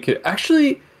communicated.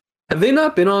 Actually, have they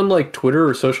not been on like Twitter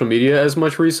or social media as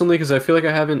much recently? Because I feel like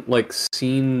I haven't like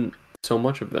seen so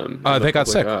much of them. They got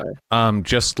sick.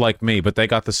 Just like me, but they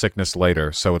got the sickness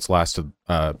later, so it's lasted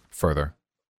further.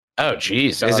 Oh,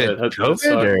 geez. Is it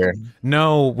COVID or?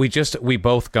 No, we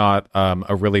both got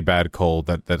a really bad cold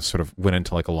that sort of went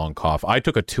into like a long cough. I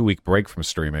took a 2-week break from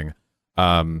streaming.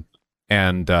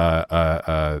 And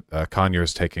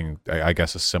Conyers taking, I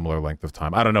guess, a similar length of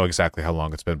time. I don't know exactly how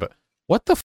long it's been, but what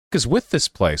the is with this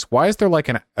place? Why is there like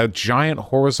a giant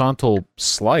horizontal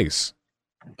slice?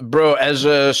 Bro, as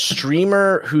a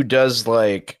streamer who does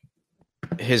like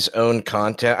his own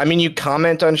content, I mean, you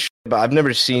comment on shit, but I've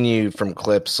never seen you from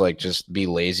clips like just be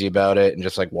lazy about it and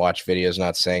just like watch videos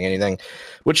not saying anything.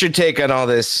 What's your take on all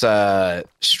this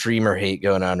streamer hate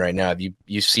going on right now? Have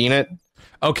you seen it?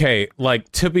 Okay,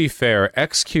 like, to be fair,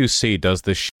 XQC does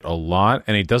this shit a lot,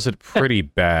 and he does it pretty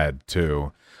bad,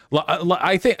 too.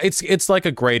 I think it's like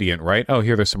a gradient, right? Oh,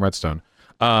 here, there's some redstone.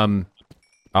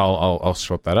 I'll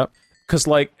strip that up. Because,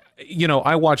 like, you know,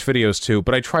 I watch videos, too,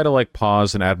 but I try to, like,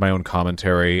 pause and add my own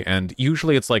commentary, and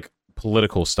usually it's, like,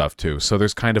 political stuff, too. So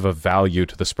there's kind of a value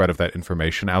to the spread of that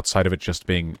information outside of it just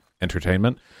being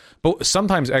entertainment. But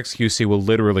sometimes XQC will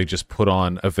literally just put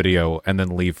on a video and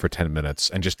then leave for 10 minutes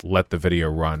and just let the video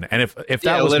run. And if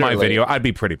that was literally my video, I'd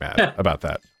be pretty mad about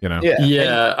that, you know?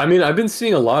 Yeah. I mean, I've been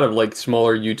seeing a lot of like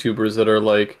smaller YouTubers that are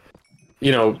like,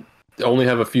 you know, only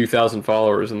have a few thousand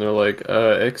followers, and they're like,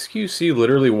 XQC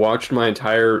literally watched my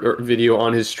entire video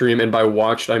on his stream, and by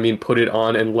watched, I mean put it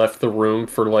on and left the room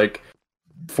for like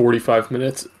 45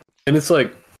 minutes. And it's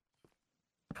like,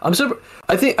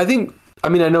 I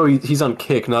mean, I know he's on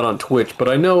Kick, not on Twitch, but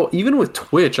I know even with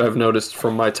Twitch, I've noticed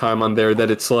from my time on there that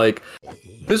it's like,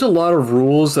 there's a lot of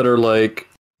rules that are like,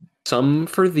 some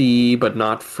for thee, but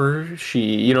not for she.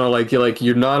 You know, like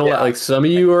you're not allowed. Like some of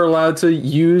you are allowed to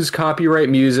use copyright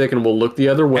music, and will look the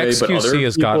other way. XQC but other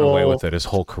has people gotten away with it his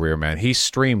whole career, man. He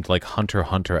streamed like Hunter x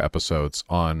Hunter episodes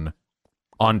on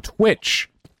Twitch,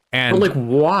 and but like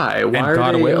why? Why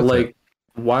are they like?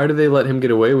 Why do they let him get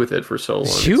away with it for so long?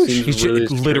 It's huge. He's really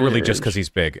literally just because he's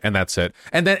big, and that's it.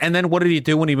 And then what did he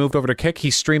do when he moved over to Kick? He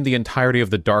streamed the entirety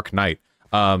of the Dark Knight.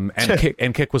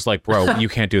 And Kick was like, "Bro, you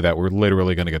can't do that. We're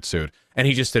literally going to get sued." And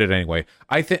he just did it anyway.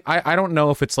 I don't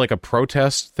know if it's like a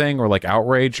protest thing or like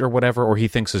outrage or whatever, or he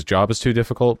thinks his job is too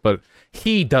difficult, but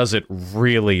he does it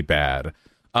really bad.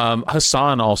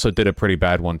 Hassan also did a pretty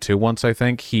bad one too. Once I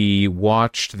think he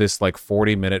watched this like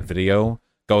 40-minute video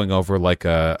going over like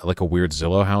a weird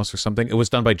Zillow house or something. It was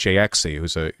done by JXE,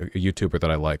 who's a YouTuber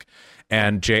that I like.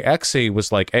 And JXE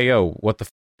was like, "Hey, yo, what the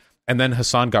f-? And then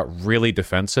Hassan got really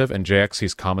defensive, and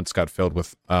JXE's comments got filled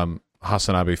with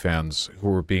Hasanabi fans who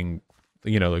were being,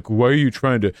 you know, like, "Why are you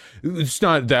trying to, it's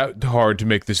not that hard to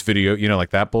make this video," you know, like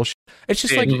that bullshit. It's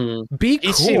just like, be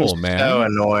cool, man. So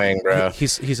annoying, bro.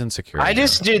 He's insecure.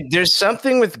 Dude, there's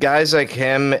something with guys like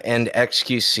him and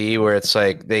XQC where it's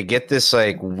like, they get this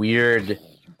like weird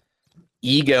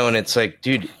ego, and it's like,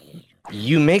 dude,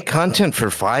 you make content for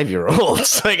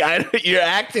 5-year-olds. Like, you're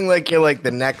acting like you're like the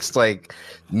next like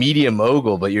media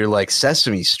mogul, but you're like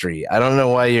Sesame Street. I don't know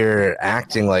why you're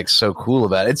acting like so cool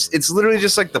about it. It's literally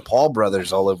just like the Paul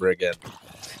brothers all over again.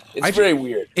 It's very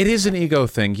weird. It is an ego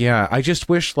thing, yeah. I just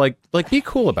wish like be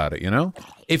cool about it, you know?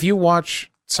 If you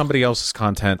watch somebody else's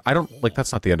content, I don't like,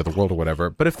 that's not the end of the world or whatever,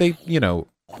 but if they, you know,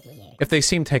 if they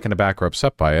seem taken aback or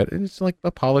upset by it, it's like,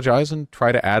 apologize and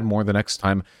try to add more the next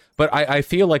time. But I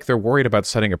feel like they're worried about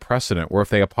setting a precedent where if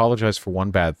they apologize for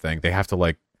one bad thing, they have to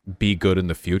like be good in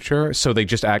the future. So they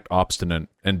just act obstinate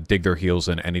and dig their heels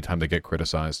in anytime they get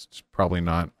criticized. It's probably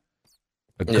not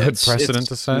a good precedent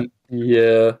to set.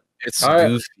 Yeah. It's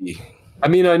goofy. I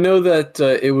mean, I know that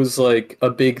it was like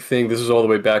a big thing. This was all the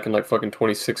way back in like fucking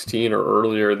 2016 or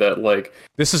earlier that like...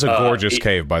 This is a gorgeous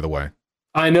cave, by the way.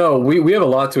 I know. We have a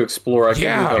lot to explore. I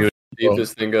can't believe how deep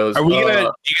this thing goes. Are we gonna?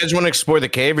 Do you guys want to explore the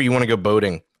cave, or you want to go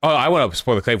boating? Oh, I want to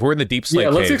explore the cave. We're in the deep slate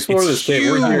cave. Yeah, let's explore this cave.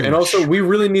 We're here, and also we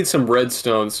really need some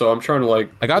redstone. So I'm trying to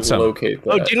like I got some. locate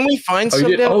that. Oh, didn't we find some?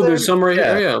 There's some right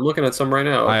here. Yeah, I'm looking at some right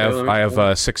now. Okay, I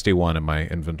have 61 in my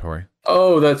inventory.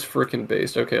 Oh, that's freaking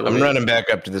based. Okay, I'm running back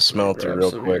up to the smelter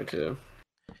real quick.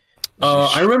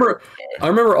 I remember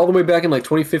all the way back in like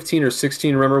 2015 or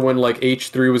 16. Remember when like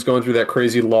H3 was going through that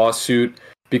crazy lawsuit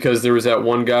because there was that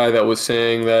one guy that was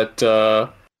saying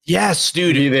that yes,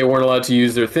 dude, they weren't allowed to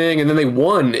use their thing, and then they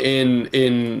won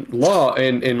in law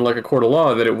in like a court of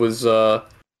law that it was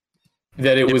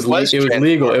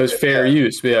legal, it was fair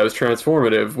use. But yeah, it was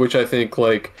transformative, which I think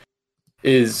like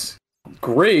is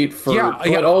great for,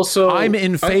 but also I'm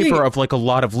in favor of like a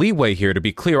lot of leeway here, to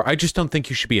be clear. I just don't think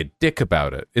you should be a dick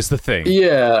about it, is the thing.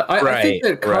 Yeah, I think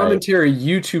that commentary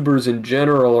YouTubers in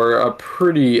general are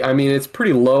it's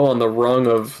pretty low on the rung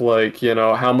of like, you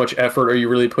know, how much effort are you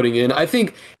really putting in. I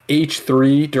think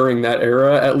H3 during that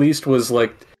era at least was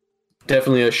like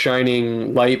definitely a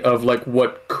shining light of like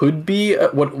what could be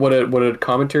what a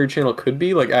commentary channel could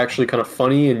be, like actually kind of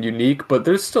funny and unique, but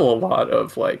there's still a lot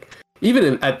of like,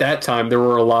 even at that time, there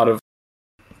were a lot of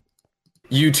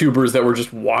YouTubers that were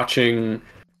just watching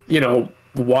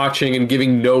and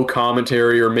giving no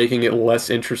commentary or making it less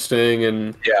interesting.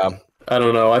 And I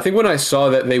don't know. I think when I saw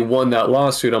that they won that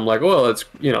lawsuit, I'm like, well, it's,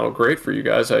 you know, great for you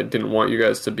guys. I didn't want you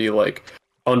guys to be like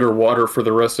underwater for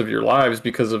the rest of your lives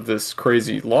because of this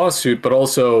crazy lawsuit, but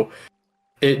also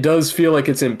it does feel like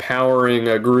it's empowering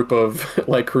a group of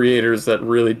like creators that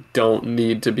really don't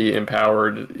need to be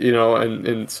empowered, you know, and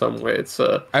in some way it's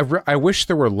I wish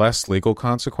there were less legal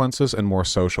consequences and more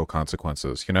social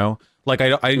consequences, you know? Like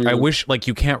I wish like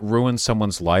you can't ruin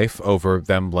someone's life over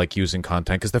them like using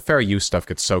content, because the fair use stuff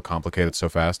gets so complicated so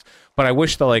fast. But I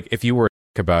wish that like if you were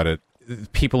about it,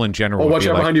 people in general would watch be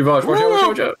out like, behind you, Vaush.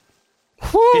 Watch out.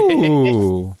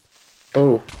 Whoo!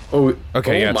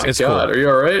 Okay, yeah, it's God. cool. Are you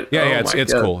all right? Yeah,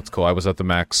 it's cool. It's cool. I was at the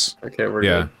max. Okay, we're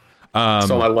good.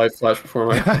 Saw my life flash before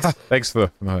my eyes. Thanks for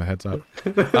the heads up.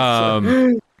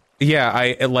 Yeah,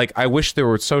 I wish there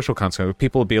were social consequences.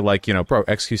 People would be like, you know, bro,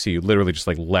 XQC, you literally just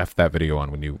like left that video on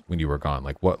when you were gone.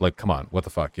 Like what? Like come on, what the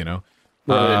fuck, you know?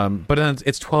 Right. But then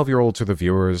it's 12-year-olds are the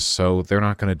viewers, so they're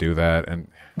not going to do that. And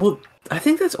well, I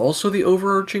think that's also the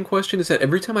overarching question, is that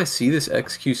every time I see this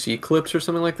XQC clips or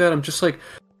something like that, I'm just like,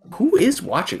 who is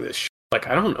watching this shit? Like,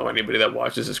 I don't know anybody that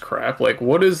watches this crap. Like,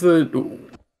 what is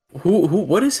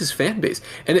what is his fan base?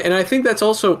 And I think that's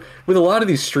also with a lot of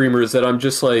these streamers that I'm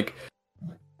just like,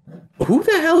 who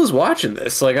the hell is watching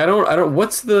this? Like, I don't,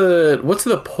 what's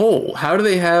the pull? How do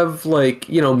they have like,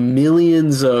 you know,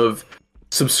 millions of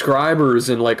subscribers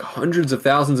and like hundreds of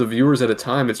thousands of viewers at a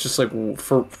time? It's just like,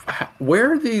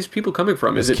 where are these people coming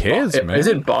from? Is it kids, man? Is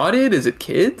it botted? Is it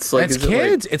kids? Like, it's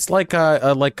kids. It's like Kai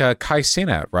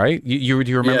Cenat, right? Do you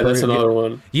remember? Yeah, that's another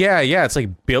one. Yeah. It's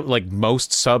like built like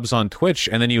most subs on Twitch,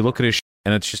 and then you look at his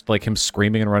and it's just like him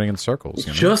screaming and running in circles.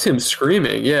 You know? Just him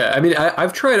screaming. Yeah, I mean,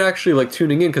 I've tried actually like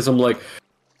tuning in because I'm like,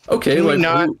 okay, can like we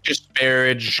not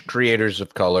disparage creators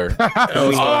of color.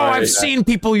 I've seen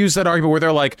people use that argument where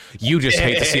they're like, "You just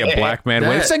hate to see a black man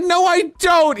win." It's like, no, I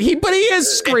don't. But he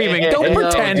is screaming. Don't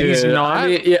pretend he's not. I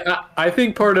mean, I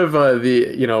think part of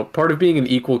part of being an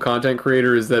equal content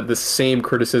creator is that the same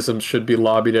criticisms should be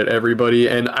lobbied at everybody.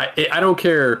 And I don't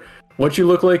care what you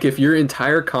look like. If your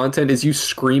entire content is you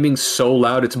screaming so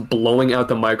loud it's blowing out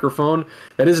the microphone,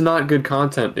 that is not good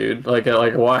content, dude. Like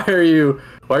why are you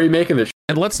making this?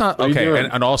 And let's not, okay,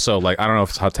 and also, like, I don't know if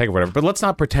it's hot take or whatever, but let's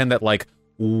not pretend that, like,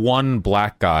 one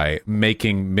black guy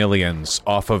making millions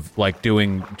off of, like,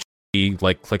 doing,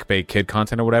 like, clickbait kid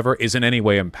content or whatever is in any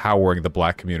way empowering the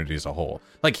black community as a whole.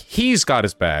 Like, he's got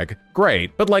his bag,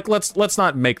 great, but, like, let's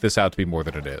not make this out to be more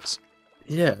than it is.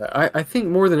 Yeah, I think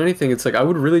more than anything, it's like, I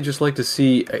would really just like to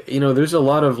see, you know, there's a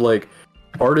lot of, like,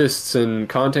 artists and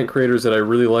content creators that I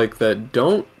really like that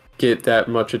don't get that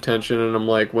much attention, and I'm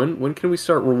like, when can we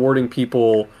start rewarding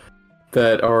people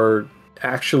that are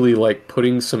actually like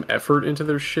putting some effort into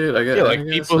their shit? I guess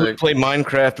people who play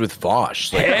Minecraft with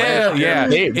Vaush. Like, hell yeah!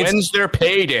 When's their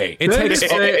payday?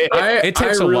 It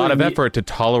takes a lot of effort to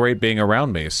tolerate being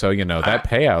around me, so you know that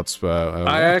payout's.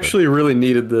 I actually really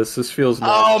needed this. This feels.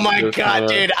 Oh my god,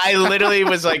 dude! I literally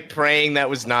was like praying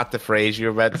that was not the phrase you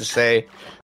were about to say.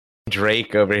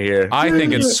 Drake over here. I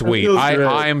think it's sweet.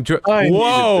 I'm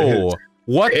whoa!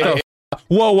 What the?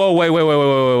 Whoa! Wait!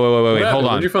 Hold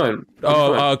on. What'd you find?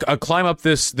 Climb up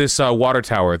this water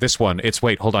tower. This one.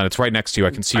 Hold on. It's right next to you. I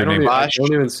can see your name. I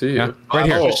don't even see you. Yeah, right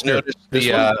here. Just noticed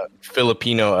the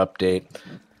Filipino update.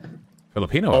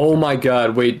 Filipino. Oh my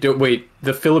god! Wait.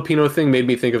 The Filipino thing made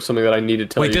me think of something that I need to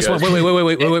tell you. Wait, this guys. one.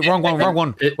 Wait. Wrong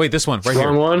one. Wait, this one right here.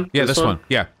 Wrong one. Yeah, this one.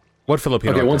 Yeah. What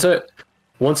Filipino? Okay,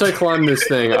 once I climb this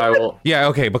thing, I will. Yeah,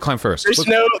 okay, but climb first. There's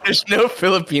no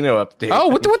Filipino update. Oh,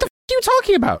 what the fuck are you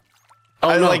talking about?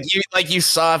 Oh, no. Like you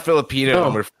saw Filipino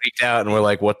and we're freaked out and we're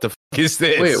like, what the fuck is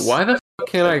this? Wait, why the fuck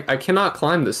can't I cannot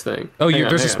climb this thing? Oh,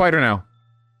 there's a spider now.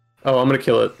 Oh, I'm gonna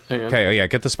kill it. Hang on. Okay, oh yeah,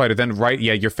 get the spider. Then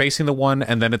you're facing the one,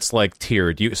 and then it's like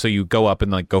tiered. So you go up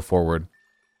and like go forward.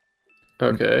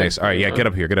 Okay. Nice. All right, yeah, get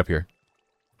up here.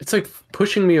 It's like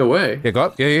pushing me away. Yeah, go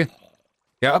up. Yeah,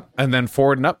 up, and then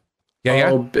forward and up.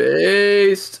 Yeah. Oh,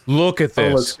 based. Look at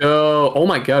this. Oh, let's go. Oh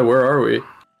my god, where are we?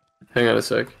 Hang on a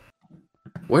sec.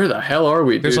 Where the hell are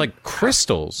we, dude? There's like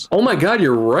crystals. Oh my god,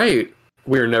 you're right.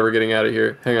 We are never getting out of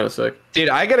here. Hang on a sec. Dude,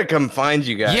 I gotta come find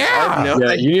you guys. Yeah. I have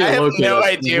no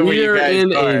idea where you guys are.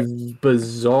 We're in a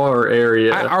bizarre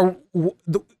area.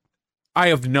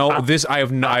 I've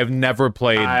never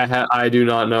played. I do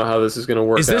not know how this is going to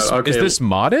work. Is this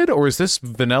modded or is this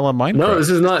vanilla Minecraft? No, this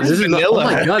is not. This is vanilla.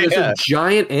 Not, oh my god, there's a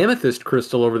giant amethyst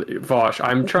crystal over there. Vaush,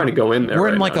 I'm trying to go in there.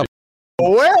 We're in like a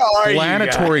where are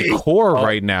planetary core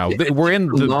right now. We're in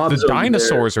the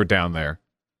dinosaurs are down there.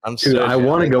 Dude, I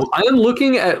want to go. I am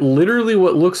looking at literally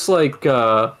what looks like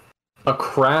a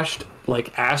crashed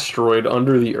like asteroid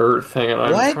under the earth. Hang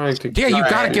on, I'm trying to. Yeah, you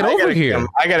gotta get over here.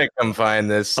 I gotta come find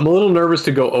this. I'm a little nervous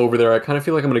to go over there. I kind of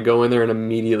feel like I'm gonna go in there and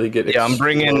immediately get. Yeah, I'm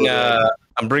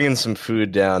bringing some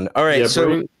food down. All right,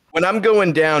 when I'm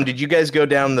going down, did you guys go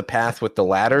down the path with the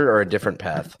ladder or a different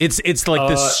path? It's like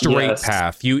this straight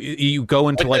path. You go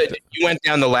into you went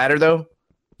down the ladder though.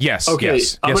 Yes. Okay.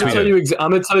 Yes. I'm gonna tell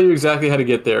you exactly how to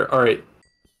get there. All right,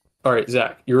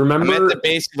 Zach. You remember? I'm at the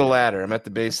base of the ladder.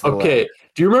 Okay.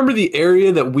 Do you remember the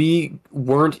area that we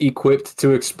weren't equipped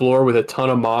to explore with a ton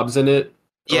of mobs in it?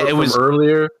 Yeah, it was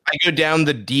earlier. I go down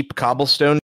the deep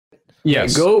cobblestone. Yeah,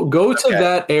 yes. go to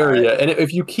that area, and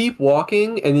if you keep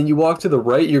walking and then you walk to the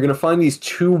right, you're gonna find these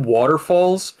two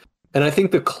waterfalls. And I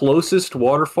think the closest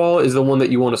waterfall is the one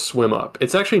that you want to swim up.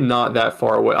 It's actually not that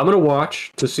far away. I'm gonna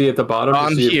watch to see at the bottom.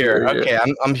 I'm here. Okay,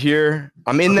 I'm here.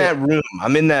 I'm in that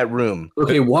room.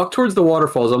 Okay, walk towards the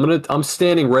waterfalls. I'm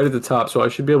standing right at the top, so I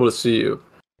should be able to see you.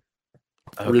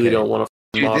 I really don't want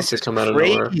this to is come out of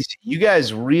crazy. nowhere. You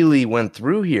guys really went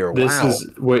through here. This is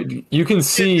what you can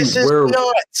see. This is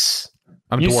nuts.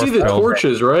 You see the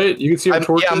torches, right? You can see the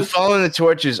torches. Yeah, I'm following the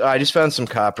torches. I just found some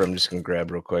copper. I'm just gonna grab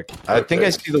real quick. I think I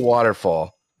see the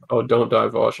waterfall. Oh, don't die,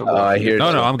 Vaush. I hear.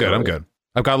 No, I'm good. I'm good.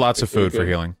 I've got lots of food for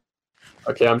healing.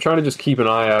 Okay, I'm trying to just keep an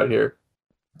eye out here.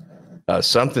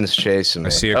 Something's chasing me. I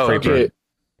see a creeper. Okay.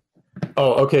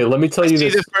 Oh, okay. Let me tell you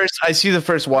this. I see the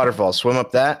first waterfall. Swim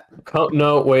up that.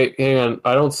 No, wait. Hang on.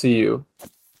 I don't see you.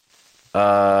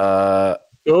 Go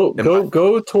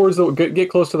towards the. Get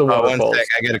close to the waterfalls. 1 sec.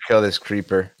 I gotta kill this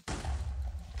creeper.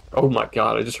 Oh my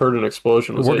god! I just heard an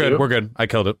explosion. We're good. We're good. I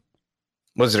killed it.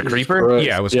 Was it a creeper?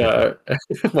 Yeah, it was. Yeah. Oh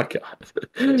my god!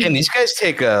 Damn, these guys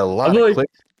take a lot of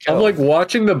clicks. I'm like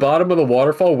watching the bottom of the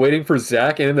waterfall, waiting for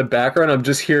Zach, and in the background, I'm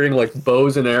just hearing like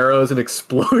bows and arrows and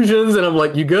explosions, and I'm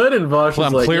like, "You good?" And Vaush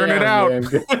is like, clearing it out.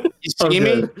 You see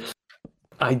me?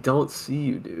 I don't see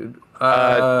you, dude.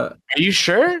 Are you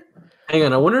sure? Hang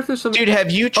on, I wonder if there's some. Dude, have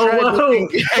you tried?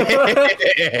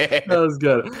 That was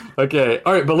good. Okay,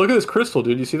 all right, but look at this crystal,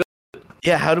 dude. You see that?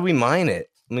 Yeah. How do we mine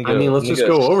it? Let's just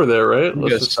go over there, right?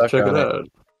 Let's just check it out.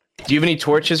 Do you have any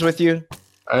torches with you?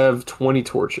 I have 20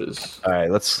 torches. All right,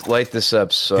 let's light this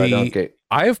up so I don't get.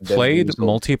 I have played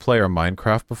multiplayer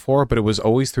Minecraft before, but it was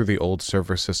always through the old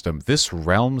server system. This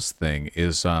Realms thing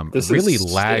is really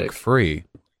lag free.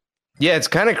 Yeah, it's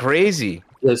kind of crazy.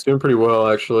 Yeah, it's doing pretty well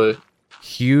actually.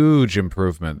 Huge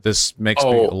improvement. This makes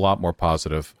me a lot more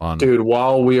positive on. Dude,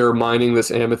 while we are mining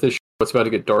this amethyst, it's about to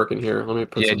get dark in here. Let me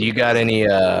put. Yeah, do you got any?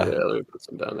 Let me put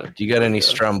some down there. Do you got any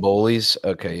Strombolis?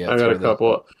 Okay, yeah. I got a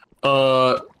couple.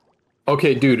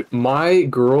 Okay, dude, my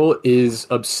girl is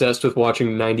obsessed with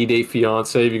watching 90 Day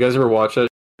Fiancé. Have you guys ever watched that?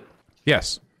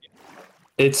 Yes.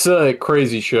 It's a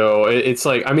crazy show. It's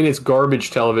like, I mean, it's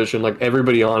garbage television. Like,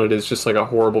 everybody on it is just like a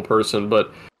horrible person,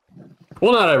 but...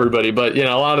 Well, not everybody, but, you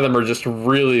know, a lot of them are just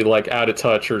really, like, out of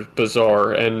touch or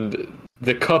bizarre, and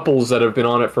the couples that have been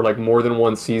on it for, like, more than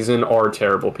one season are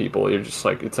terrible people. You're just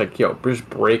like, it's like, yo, just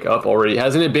break up already.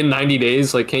 Hasn't it been 90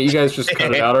 days? Like, can't you guys just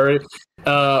cut it out already?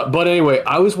 But anyway,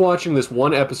 I was watching this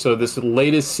one episode, this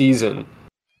latest season,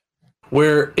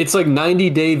 where it's like 90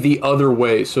 Day the other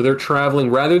way. So they're traveling,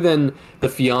 rather than the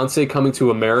fiance coming to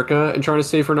America and trying to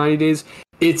stay for 90 days,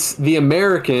 it's the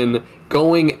American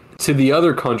going to the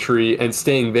other country and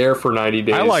staying there for 90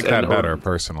 days. I like that better,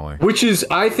 personally. Which is,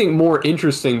 I think, more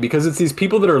interesting, because it's these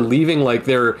people that are leaving, like,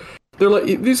 they're like,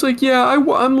 he's like, yeah,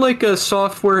 I'm like a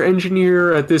software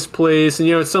engineer at this place, and,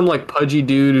 you know, it's some like pudgy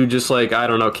dude who just, like, I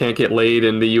don't know, can't get laid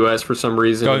in the U.S. for some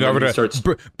reason. Going over to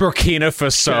Burkina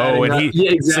Faso, and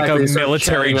it's like a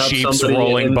military jeeps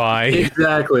rolling by.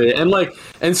 Exactly,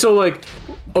 and so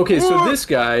okay, so this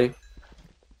guy,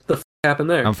 the f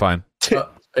happened there? I'm fine. Yeah.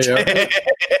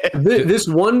 This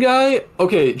one guy,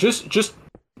 okay, just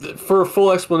for a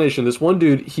full explanation, this one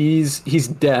dude, he's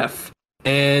deaf,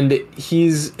 and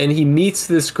he meets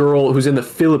this girl who's in the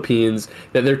Philippines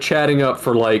that they're chatting up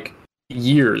for like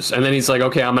years, and then he's like,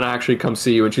 okay, I'm gonna actually come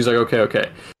see you, and she's like, okay.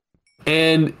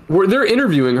 And they're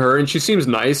interviewing her, and she seems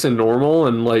nice and normal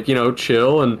and like, you know,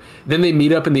 chill. And then they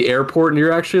meet up in the airport, and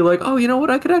you're actually like, oh, you know what?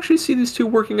 I could actually see these two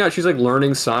working out. She's like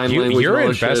learning sign language. You're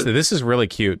invested. This is really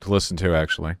cute to listen to,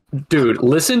 actually. Dude,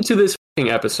 listen to this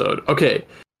episode. Okay,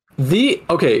 they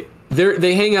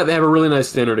hang out. They have a really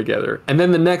nice dinner together, and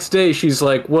then the next day, she's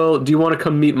like, well, do you want to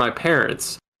come meet my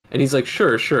parents? And he's like,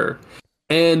 sure.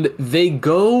 And they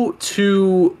go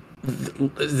to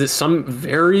some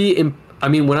very I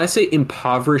mean, when I say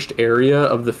impoverished area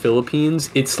of the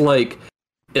Philippines, it's like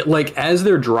as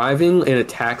they're driving in a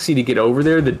taxi to get over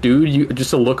there, the dude,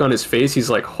 just a look on his face,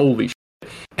 he's like, holy shit.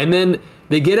 And then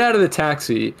they get out of the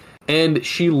taxi, and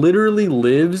she literally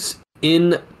lives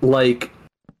in like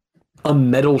a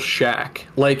metal shack.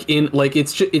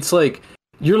 It's like,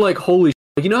 you're like, holy shit.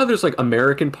 Like, you know how there's like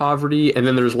American poverty and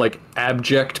then there's like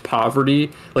abject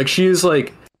poverty? Like, she is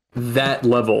like that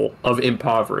level of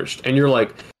impoverished. And you're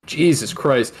like, Jesus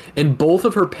Christ. And both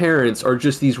of her parents are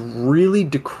just these really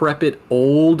decrepit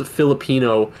old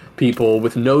Filipino people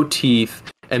with no teeth,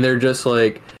 and they're just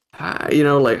like, hi, you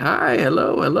know, like, hi,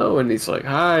 hello, and he's like,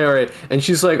 hi, all right. And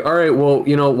she's like, all right, well,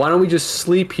 you know, why don't we just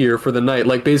sleep here for the night?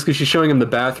 Like, basically she's showing him the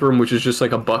bathroom, which is just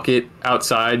like a bucket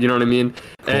outside, you know what I mean?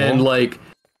 Cool. And like,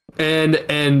 and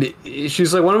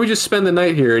she's like, why don't we just spend the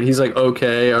night here? And he's like,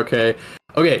 okay.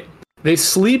 They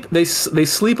sleep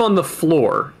on the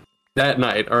floor that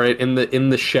night, all right, in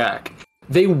the shack.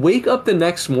 They wake up the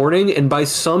next morning, and by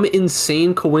some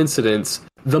insane coincidence,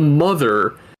 the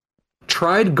mother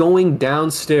tried going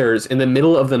downstairs in the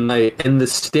middle of the night, and the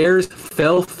stairs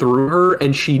fell through her,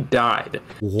 and she died.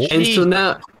 What? And so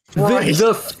now,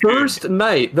 the first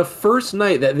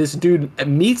night that this dude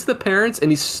meets the parents,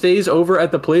 and he stays over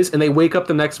at the place, and they wake up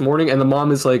the next morning, and the mom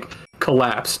is like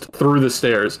collapsed through the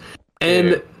stairs,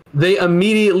 and they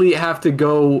immediately have to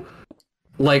go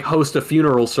like host a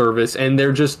funeral service, and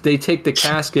they take the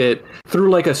casket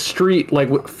through like a street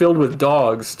like filled with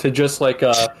dogs to just like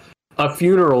a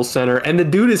funeral center, and the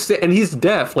dude and he's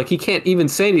deaf, like he can't even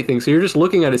say anything, so you're just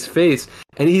looking at his face,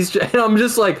 and I'm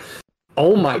just like,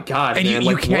 oh my god, and man.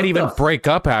 you can't even break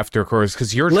up after, of course,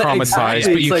 because you're traumatized.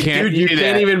 Exactly. But you like, can't. Dude, you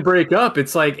can't even break up.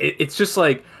 It's like it's just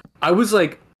like it was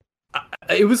like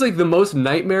the most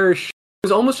nightmarish. It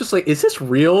was almost just like, is this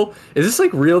real? Is this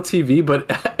like real TV? But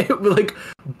it blew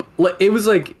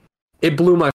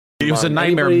my. It was a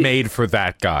nightmare made for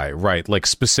that guy, right? Like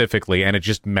specifically, and it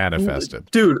just manifested.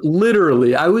 Dude,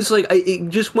 literally, I was like, it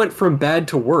just went from bad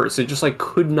to worse. It just like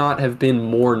could not have been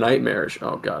more nightmarish.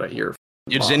 Oh god, I hear.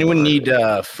 Does anyone need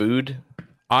food?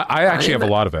 I actually have a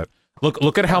lot of it.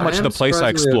 Look at how much of the place I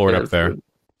explored up there. Food.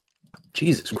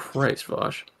 Jesus Christ,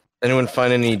 Vaush. Anyone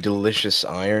find any delicious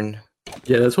iron?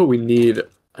 Yeah, that's what we need.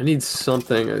 I need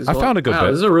something. I found a good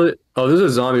bit. There's a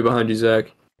zombie behind you,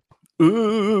 Zach.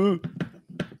 Ooh.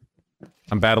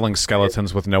 I'm battling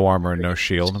skeletons with no armor and no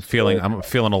shield. I'm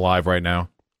feeling alive right now.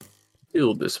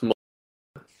 Feel this.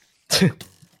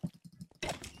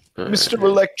 Mr.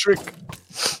 Electric.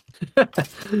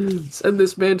 Send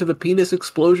this man to the penis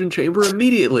explosion chamber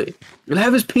immediately. And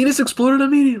have his penis exploded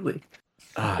immediately.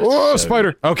 Oh,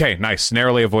 spider. Okay, nice.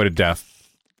 Narrowly avoided death.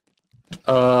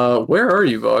 Where are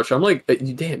you, Vaush? I'm like,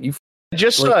 damn, you. I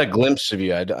just saw a glimpse of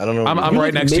you. I don't know. I'm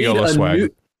right next to Yolo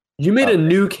Swag. You made a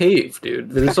new cave,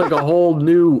 dude. There's like a whole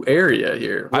new area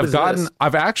here.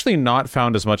 I've actually not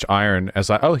found as much iron as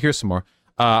oh, here's some more.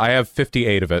 I have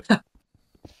 58 of it.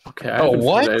 Okay.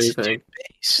 Anything.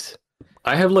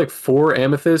 I have like 4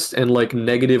 amethysts and like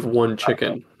 -1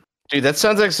 chicken. Dude, that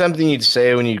sounds like something you'd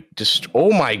say when you just.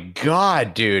 Oh my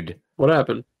god, dude! What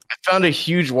happened? I found a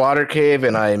huge water cave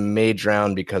and I may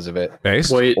drown because of it.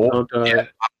 Based? Wait, don't die. Yeah,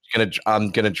 I'm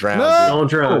gonna drown. No!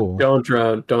 Don't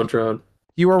drown.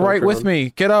 You were right with me.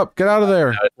 Get up. Get out of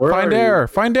there. Find air.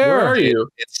 Where are you?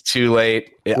 It's too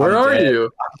late. Where are you?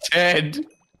 I'm dead.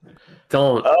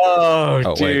 Don't.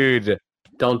 Oh, dude. Wait.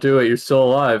 Don't do it. You're still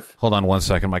alive. Hold on 1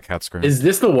 second. My cat's screaming. Is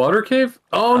this the water cave?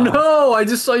 Oh no! I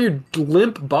just saw your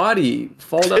limp body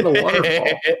fall down the waterfall.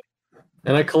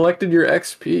 And I collected your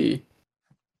XP.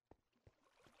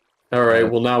 All right.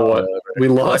 Well, now what? We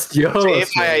lost Yolo.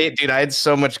 Dude, I had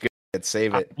so much good.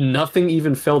 Save it. Nothing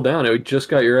even fell down. It just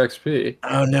got your XP.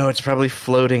 Oh no, it's probably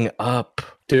floating up.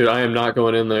 Dude, I am not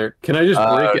going in there. Can I just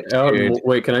break it out?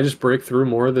 Wait, can I just break through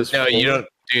more of this? No, you don't.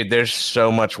 Dude, there's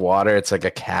so much water. It's like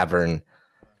a cavern.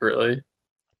 Really?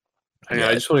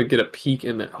 I just want to get a peek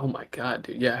in there. Oh my god,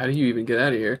 dude. Yeah, how do you even get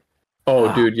out of here? Oh,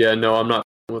 wow. Dude, yeah, no, I'm not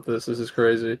with this. This is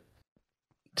crazy.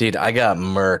 Dude, I got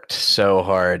murked so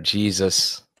hard.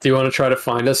 Jesus. Do you want to try to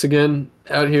find us again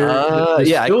out here?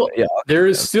 Yeah. There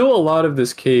is still a lot of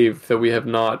this cave that we have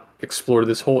not explored.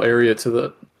 This whole area to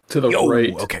the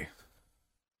right. Okay.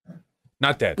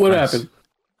 Not dead. What happened?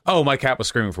 Oh, my cat was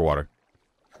screaming for water.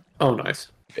 Oh, nice.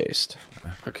 Based.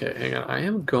 Okay, hang on. I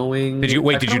am going. Did you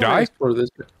die? This.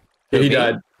 Yeah, he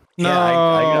died. No. Yeah,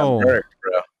 I got murked,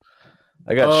 bro.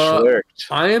 I got slurked.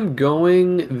 I am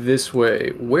going this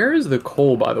way. Where is the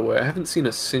coal, by the way? I haven't seen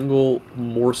a single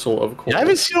morsel of coal. I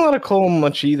haven't seen a lot of coal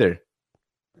much either.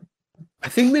 I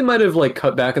think they might have like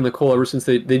cut back on the coal ever since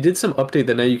they did some update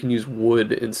that now you can use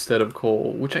wood instead of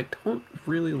coal, which I don't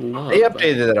really love. They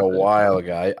updated that a while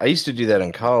ago. I used to do that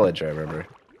in college, I remember.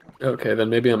 Okay, then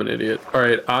maybe I'm an idiot. All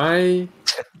right, I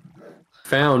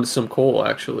found some coal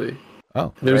actually.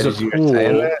 Oh, there's a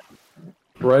pool.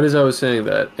 Right as I was saying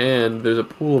that, and there's a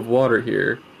pool of water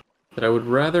here that I would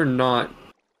rather not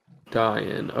die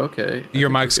in. Okay. Your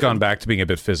mic's gone back to being a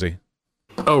bit fizzy.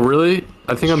 Oh, really?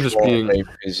 I think I'm just being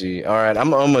fizzy. All right,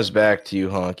 I'm almost back to you,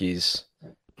 honkies.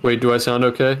 Wait, do I sound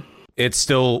okay? It's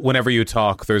still, whenever you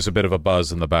talk, there's a bit of a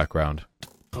buzz in the background.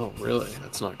 Oh, really?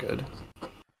 That's not good.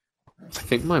 I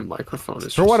think my microphone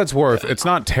is. For what it's worth, it's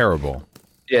not terrible.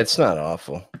 Yeah, it's not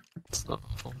awful. It's not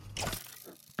awful.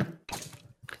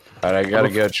 All right, I gotta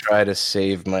go try to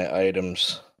save my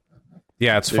items.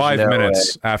 Yeah, it's 5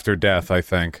 minutes after death, I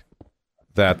think,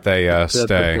 that they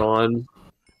stay. Gone.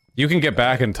 You can get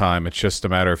back in time. It's just a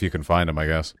matter if you can find them, I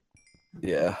guess.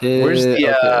 Yeah. Where's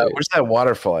that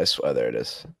waterfall? I swear, there it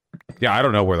is. Yeah, I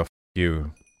don't know where the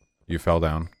you fell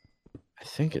down. I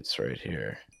think it's right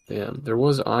here. Damn, there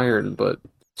was iron, but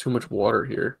too much water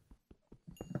here.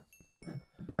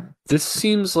 This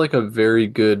seems like a very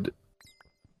good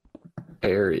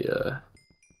area.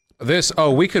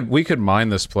 We could mine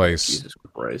this place Jesus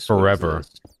Christ, forever.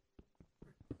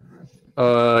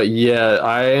 Yeah,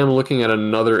 I am looking at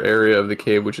another area of the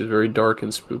cave which is very dark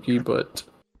and spooky, but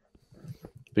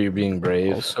you're being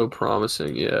brave. Also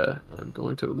promising, yeah. I'm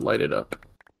going to light it up.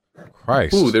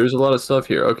 Christ. Ooh, there's a lot of stuff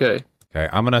here. Okay. Okay,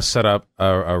 I'm gonna set up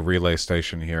a relay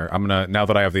station here. Now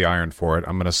that I have the iron for it,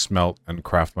 I'm gonna smelt and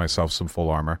craft myself some full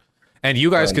armor. And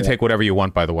you guys can take whatever you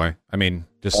want, by the way. I mean,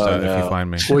 just if you find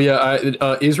me. Well,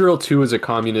 yeah, Israel too is a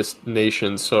communist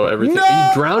nation, so everything. No! Are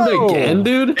you drowned again,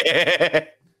 dude?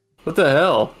 What the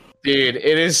hell? Dude,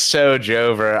 it is so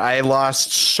Jover. I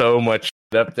lost so much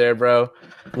up there, bro.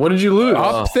 What did you lose?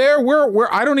 Up there?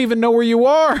 Where? I don't even know where you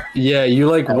are. Yeah, you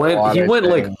like went. He went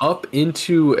like up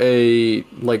into a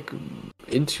lake.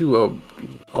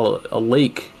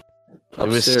 It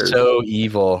was so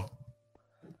evil.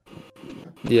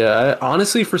 Yeah,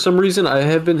 honestly, for some reason, I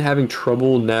have been having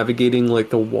trouble navigating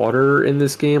like the water in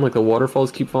this game. Like the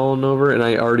waterfalls keep falling over, and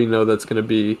I already know that's going to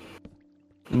be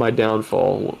my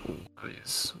downfall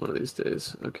one of these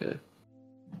days. Okay.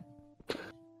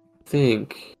 I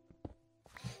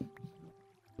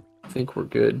think we're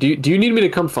good. Do you need me to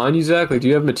come find you, Zach? Like, do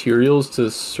you have materials to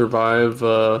survive?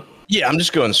 Yeah, I'm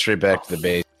just going straight back to the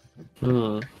base.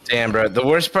 Damn, bro. The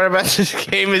worst part about this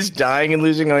game is dying and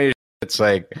losing all your. It's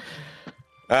like.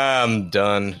 I'm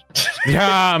done.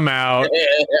 Yeah, I'm out.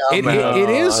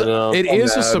 It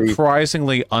is a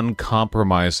surprisingly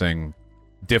uncompromising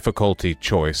difficulty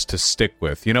choice to stick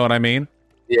with. You know what I mean?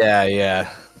 Yeah.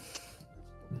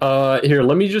 Here,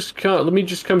 let me just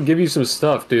come give you some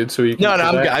stuff, dude. So you can. No,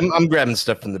 I'm grabbing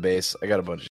stuff from the base. I got a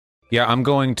bunch. Yeah, I'm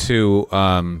going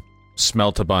to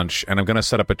smelt a bunch, and I'm going to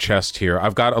set up a chest here.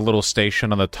 I've got a little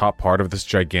station on the top part of this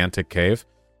gigantic cave.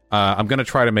 I'm going to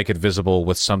try to make it visible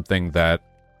with something that.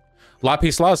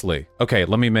 Lapis lazuli. Okay,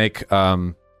 let me make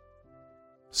some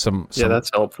yeah,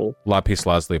 that's helpful. Lapis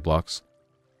lazuli blocks.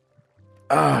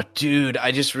 Oh, dude,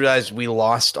 I just realized we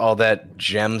lost all that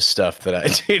gem stuff that I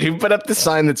did. You put up the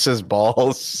sign that says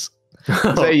balls. Is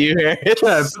that you, Harris?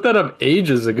 Yeah, I put that up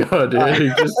ages ago, dude.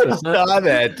 I saw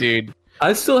that, dude.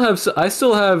 I still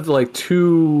have like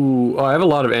two. Oh, I have a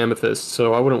lot of amethyst,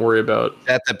 so I wouldn't worry about. Is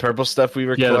that the purple stuff we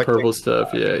were collecting? Yeah, the purple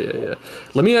stuff. Yeah.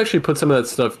 Let me actually put some of that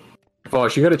stuff.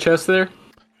 Vaush, you got a chest there?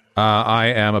 I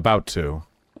am about to.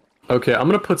 Okay, I'm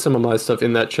gonna put some of my stuff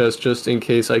in that chest just in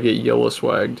case I get yellow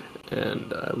swagged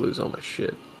and I lose all my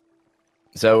shit.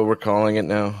 Is that what we're calling it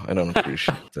now? I don't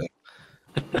appreciate that.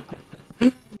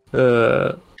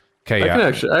 Okay,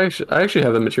 yeah. I actually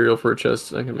have the material for a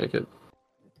chest. I can make it.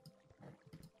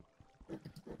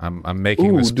 I'm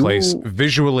making this place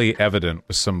visually evident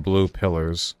with some blue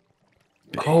pillars.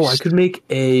 Oh, I could make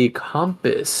a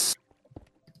compass.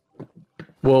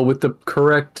 Well, with the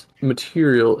correct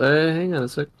material. Hang on a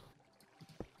sec.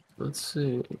 Let's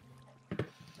see.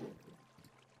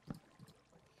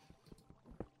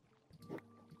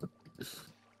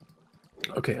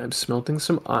 Okay, I'm smelting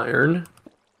some iron.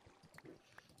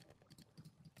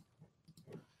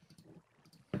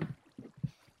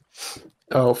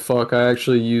 Oh fuck, I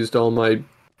actually used all my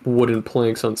wooden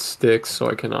planks on sticks, so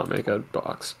I cannot make a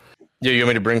box. Yeah, you want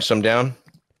me to bring some down?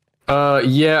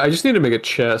 Yeah, I just need to make a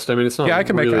chest. I mean, it's not. Yeah, I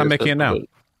can really I'm making it now.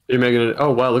 You're making it.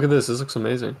 Oh wow, look at this. This looks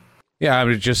amazing. Yeah, I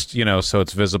mean, just so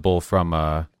it's visible from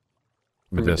a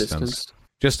distance.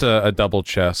 Just a double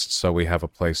chest, so we have a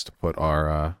place to put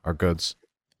our goods.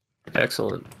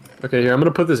 Excellent. Okay, here I'm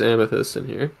gonna put this amethyst in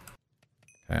here.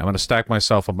 Okay, I'm gonna stack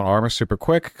myself up on armor super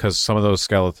quick because some of those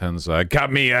skeletons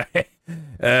got me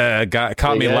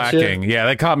caught me lacking. Yeah,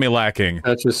 they caught me lacking.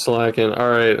 That's just slacking. All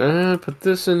right, put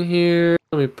this in here.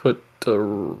 Let me put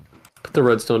the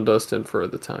redstone dust in for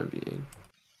the time being.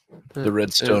 The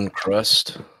redstone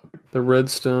crust. The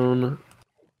redstone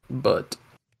butt.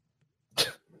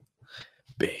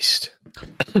 Based.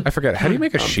 I forget. How do you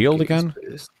make a shield again?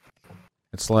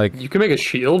 It's like you can make a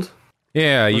shield.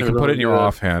 Yeah, you can put it in your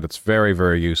offhand. It's very,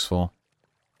 very useful.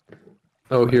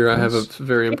 Oh, here I have a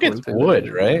very important thing.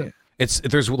 Wood, right?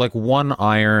 There's like one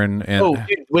iron and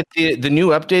dude, with the new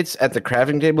updates at the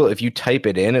crafting table, if you type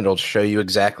it in, it'll show you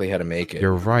exactly how to make it.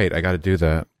 You're right. I got to do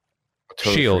that.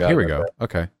 Totally shield. Here we go. That.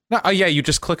 Okay. No, yeah, you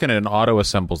just click in it and auto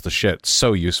assembles the shit. It's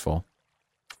so useful.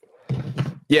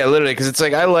 Yeah, literally, because it's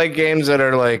like I like games that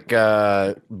are like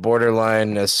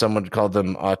borderline, as someone called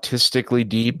them, autistically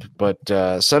deep, but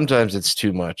sometimes it's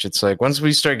too much. It's like once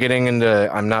we start getting into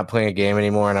I'm not playing a game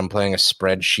anymore and I'm playing a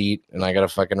spreadsheet and I gotta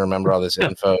fucking remember all this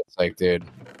info. It's like, dude.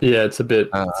 Yeah, it's a bit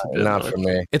not for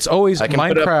me. It's always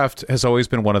Minecraft has always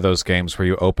been one of those games where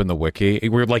you open the wiki,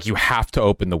 where like you have to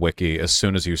open the wiki as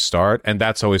soon as you start, and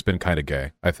that's always been kind of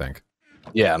gay, I think.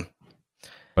 Yeah.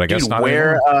 But I guess not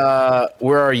where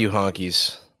are you,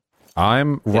 honkies?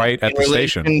 I'm right at the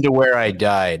station. To where I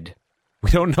died.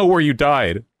 We don't know where you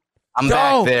died. I'm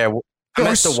back there. I'm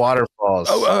at the waterfalls.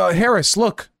 Oh, Harris,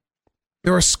 look.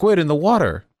 There are squid in the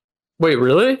water. Wait,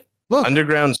 really? Look.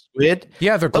 Underground squid?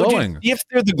 Yeah, they're glowing. Dude, if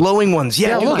they're the glowing ones.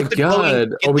 Yeah, oh my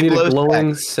god. We need a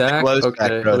glowing sack?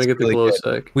 Okay, let me get the glow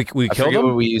sack. We killed them?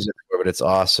 What we use it for, but it's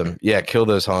awesome. Yeah, kill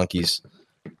those honkies.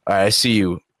 All right, I see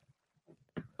you.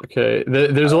 Okay,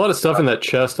 there's a lot of stuff in that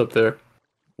chest up there.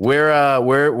 Where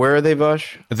are they,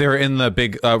 Vaush? They're in the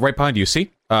big right behind you.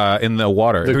 See, in the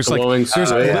water. There's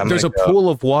a pool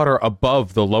of water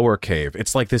above the lower cave.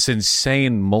 It's like this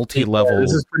insane multi-level. Yeah,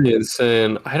 this is pretty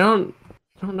insane. I don't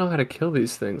know how to kill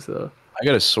these things though. I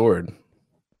got a sword.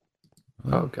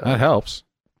 Oh god, that helps.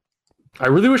 I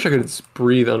really wish I could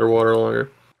breathe underwater longer.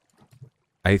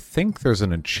 I think there's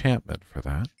an enchantment for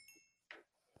that.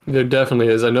 There definitely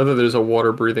is. I know that there's a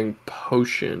water breathing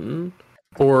potion.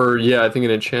 Or, yeah, I think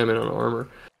an enchantment on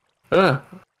armor.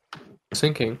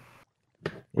 Sinking.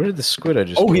 Where did the squid I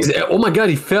just... Oh my god,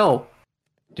 he fell.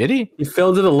 Did he? He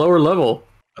fell to the lower level.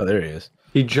 Oh, there he is.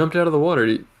 He jumped out of the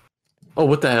water. Oh,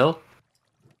 what the hell?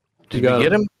 Did you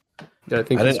get him? Yeah, I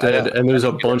think he's dead. And there's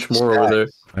a bunch more over there.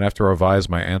 I'd have to revise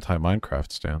my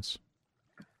anti-Minecraft stance.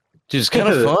 Dude, it's kind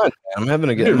of fun. I'm having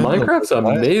a good... Dude, Minecraft's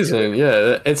amazing.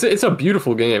 Yeah, it's a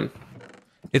beautiful game.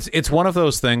 It's one of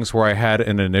those things where I had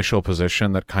an initial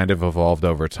position that kind of evolved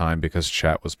over time because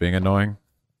chat was being annoying.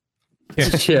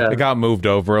 Yeah. It got moved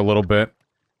over a little bit.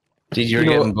 Did you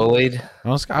get bullied?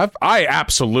 I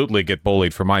absolutely get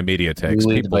bullied for my media takes.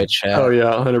 Bullied by chat. Oh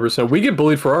yeah, 100%. We get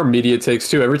bullied for our media takes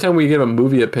too. Every time we give a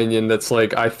movie opinion that's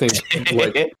like, I think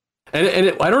like...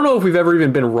 I don't know if we've ever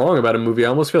even been wrong about a movie. I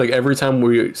almost feel like every time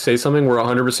we say something, we're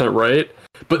 100% right.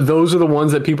 But those are the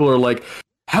ones that people are like,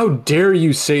 how dare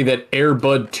you say that Air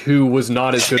Bud 2 was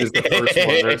not as good as the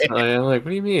first one? I'm like, what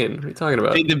do you mean? What are you talking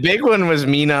about? The big one was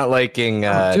me not liking...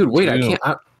 dude, wait, I can't...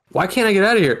 why can't I get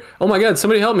out of here? Oh my god,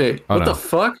 somebody help me. What the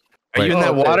fuck? Are you in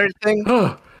that water thing?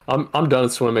 I'm done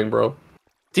swimming, bro.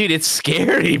 Dude, it's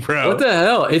scary, bro. What the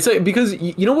hell? It's like, because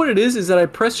you know what it is that I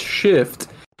press shift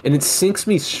and it sinks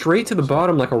me straight to the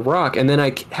bottom like a rock, and then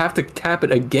I have to tap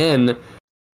it again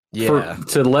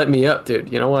to let me up,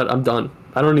 dude. You know what? I'm done.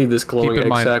 I don't need this glowing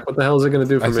egg sack. What the hell is it going to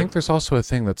do for me? I think there's also a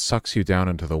thing that sucks you down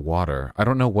into the water. I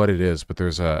don't know what it is, but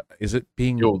there's a... Is it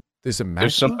magma?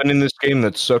 There's something in this game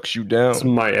that sucks you down. It's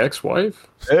my ex-wife?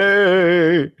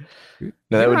 Hey!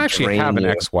 No, you don't actually have an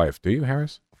ex-wife, do you,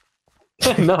 Harris?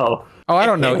 No. Oh, I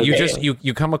don't know. You just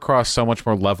you come across so much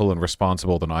more level and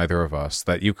responsible than either of us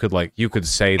that you could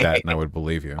say that and I would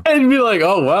believe you. I'd be like,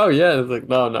 oh wow, yeah. It's like,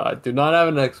 no, I do not have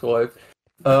an ex-wife.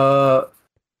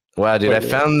 Wow, dude, I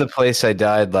found the place I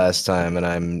died last time, and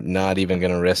I'm not even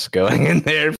gonna risk going in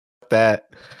there. F that.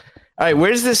 right,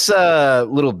 where's this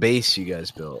little base you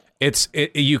guys built?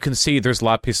 You can see there's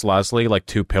lapis lazuli, like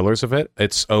 2 pillars of it.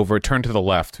 It's over. Turn to the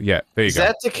left. Yeah, there you go. Is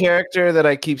that the character that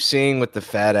I keep seeing with the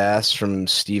fat ass from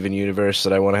Steven Universe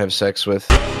that I want to have sex with?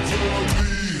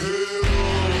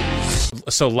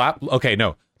 So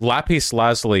lapis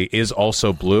lazuli is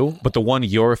also blue, but the one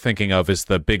you're thinking of is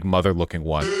the big mother-looking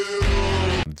one.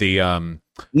 I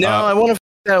want to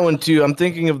that one too. I'm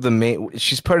thinking of the main.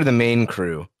 She's part of the main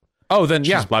crew. Oh, then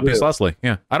yeah, lapis lazuli.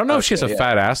 Yeah, I don't know if she has a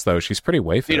fat ass though. She's pretty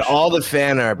wayfish. Dude, all the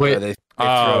fan art, bro. They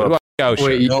throw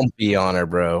wait, don't be on her,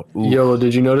 bro. Ooh. Yolo,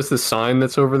 did you notice the sign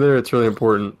that's over there? It's really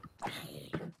important.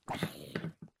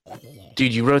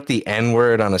 Dude, you wrote the N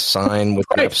word on a sign with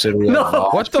the obsidian. No,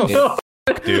 what the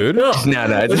fuck, dude? No,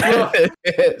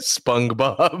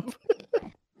 SpongeBob.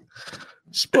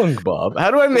 SpongeBob. How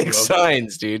do I make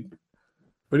signs, dude?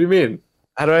 What do you mean?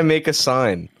 How do I make a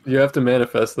sign? You have to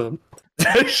manifest them.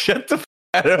 Shut the.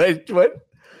 How do I? What?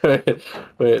 Wait.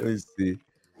 Let me see.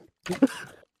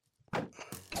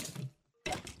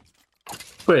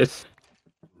 Wait.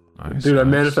 Nice, Dude, I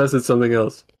manifested something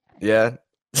else. Yeah.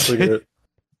 Look at it.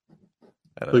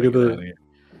 Look at the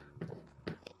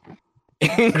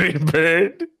Angry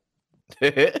Bird.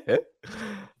 Dude,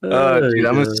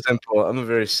 I'm a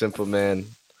very simple man.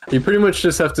 You pretty much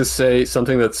just have to say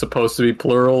something that's supposed to be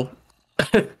plural.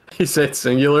 You say it's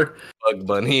singular. Bug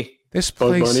Bunny. This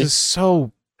place is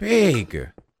so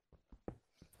big.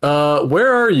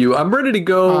 Where are you? I'm ready to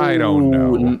go. I don't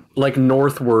know. Like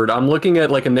northward. I'm looking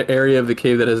at like an area of the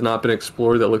cave that has not been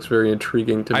explored that looks very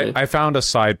intriguing to me. I found a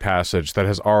side passage that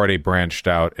has already branched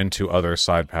out into other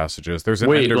side passages. There's an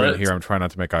Enderman here I'm trying not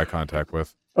to make eye contact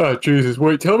with. Oh, Jesus.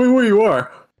 Wait, tell me where you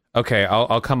are. Okay,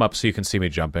 I'll come up so you can see me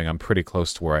jumping. I'm pretty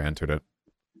close to where I entered it.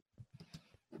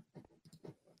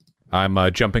 I'm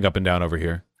jumping up and down over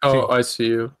here. Oh, I see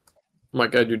you. Oh my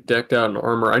god, you're decked out in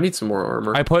armor. I need some more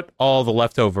armor. I put all the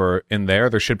leftover in there.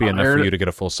 There should be enough for you to get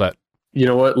a full set. You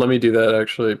know what? Let me do that,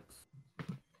 actually.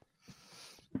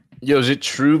 Yo, is it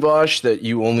true, Vaush, that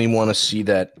you only want to see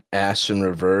that ass in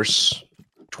reverse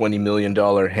 $20 million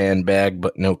handbag,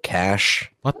 but no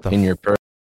cash in your purse?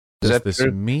 What does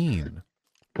this mean?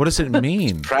 What does it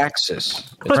mean?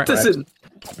 Praxis. What does it...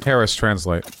 Harris,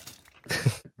 translate.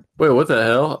 Wait, what the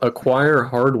hell? Acquire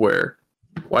hardware.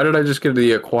 Why did I just get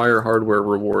the acquire hardware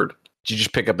reward? Did you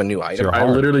just pick up a new item? I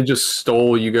literally just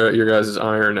stole your guys'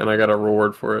 iron, and I got a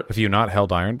reward for it. Have you not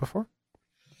held iron before?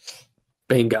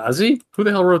 Benghazi? Who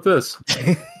the hell wrote this?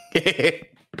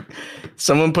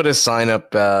 Someone put a sign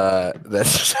up that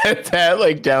said that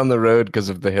like down the road because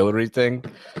of the Hillary thing.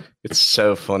 It's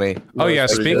so funny. Oh yeah,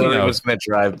 speaking of, I was gonna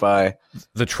drive by.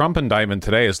 The Trump indictment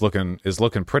today is looking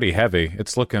pretty heavy.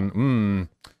 It's looking.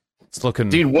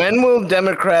 Dude, when will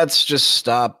Democrats just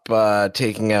stop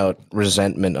taking out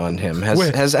resentment on him? Have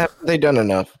they done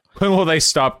enough? When will they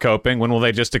stop coping? When will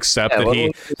they just accept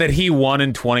that he won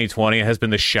in 2020 and has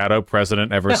been the shadow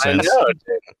president ever since? I know,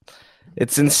 dude.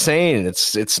 It's insane.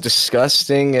 It's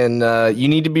disgusting, and you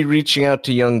need to be reaching out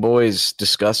to young boys,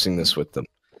 discussing this with them.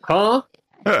 Huh?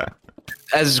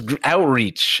 As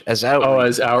outreach. Oh,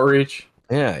 as outreach?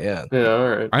 Yeah. Yeah, all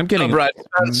right. I'm getting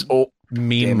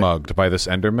mean mugged by this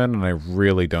Enderman, and I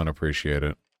really don't appreciate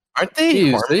it. Aren't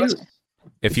they?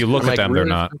 If you look at them, they're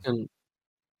not.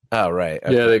 Oh, right.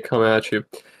 Okay. Yeah, they come at you.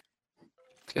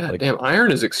 God damn,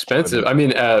 iron is expensive. I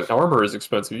mean, armor is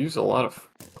expensive. You use a lot of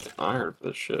iron for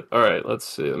this shit. All right, let's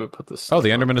see. Let me put this. Oh, the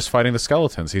Enderman is fighting the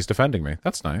skeletons. He's defending me.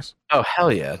 That's nice. Oh, hell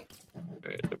yeah.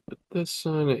 Wait, put this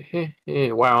on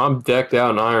it. Wow, I'm decked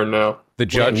out in iron now. The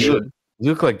judge. You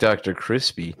look like Dr.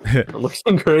 Crispy. I'm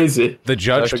looking crazy. The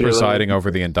judge presiding over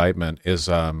the indictment is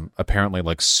apparently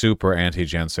like super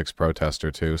anti-Gen 6 protester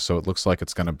too. So it looks like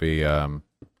it's going to be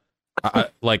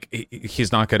like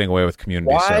he's not getting away with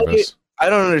community service. I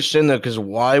don't understand though, because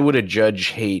why would a judge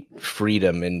hate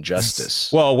freedom and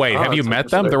justice? Well, wait, have you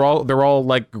met them? They're all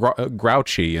like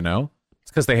grouchy, you know? It's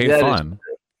because they hate fun.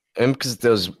 And because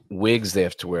those wigs they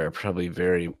have to wear are probably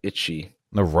very itchy.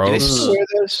 The robes. Do they still wear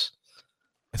those?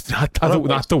 It's not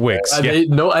the wigs.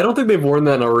 No, I don't think they've worn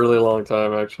that in a really long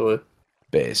time, actually.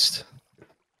 Based.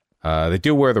 They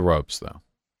do wear the robes, though.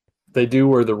 They do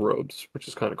wear the robes, which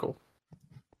is kind of cool.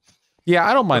 Yeah,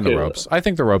 I don't mind the robes. I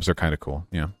think the robes are kind of cool.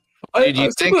 Yeah. Do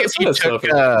you think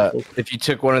if you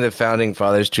took one of the founding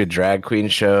fathers to a drag queen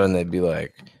show and they'd be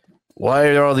like, "Why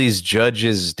are all these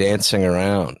judges dancing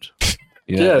around?"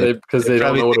 You know, because they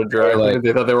don't know what a drag queen is.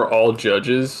 They thought they were all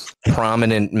judges,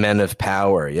 prominent men of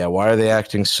power. Yeah, why are they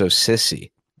acting so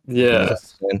sissy? Yeah,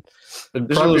 it'd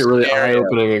probably be a really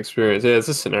eye-opening experience. Yeah, it's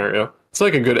a scenario. It's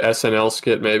like a good SNL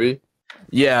skit, maybe.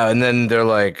 Yeah, and then they're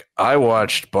like, "I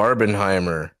watched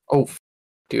Barbenheimer." Oh,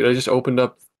 dude, I just opened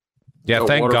up. Yeah,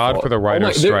 thank God for the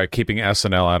writer's strike, keeping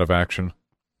SNL out of action.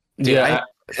 Dude,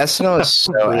 SNL is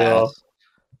so ass.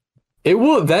 It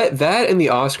will that and the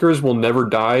Oscars will never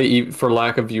die for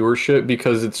lack of viewership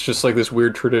because it's just like this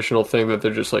weird traditional thing that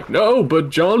they're just like, no, but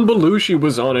John Belushi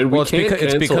was on it. We can't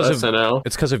cancel SNL.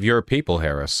 It's because of your people,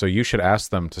 Harris. So you should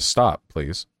ask them to stop,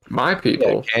 please. My people?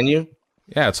 Yeah, can you?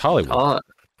 Yeah, it's Hollywood.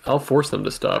 I'll force them to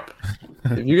stop.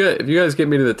 if you guys get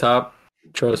me to the top,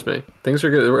 trust me, things are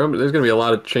good. There's going to be a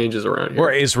lot of changes around here.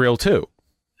 Or Israel too.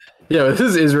 Yeah, this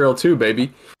is Israel too,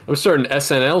 baby. I'm starting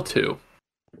SNL too.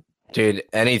 Dude,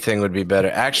 anything would be better.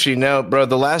 Actually, no, bro.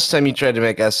 The last time you tried to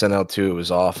make SNL 2, it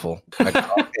was awful.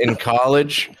 In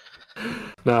college,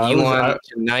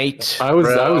 Tonight. I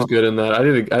was good in that. I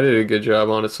did a good job,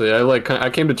 honestly. I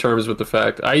came to terms with the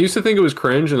fact. I used to think it was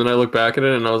cringe, and then I looked back at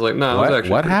it, and I was like, nah, it was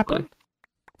actually what happened?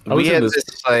 We had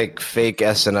this like fake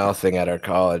SNL thing at our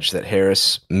college that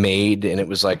Harris made, and it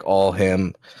was like all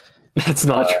him. That's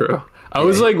not true. I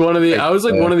was like one of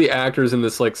the actors in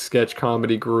this like sketch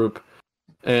comedy group.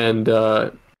 And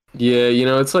yeah, you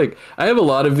know, it's like I have a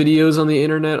lot of videos on the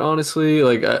internet, honestly.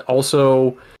 Like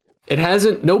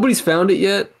nobody's found it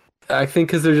yet. I think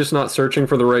because they're just not searching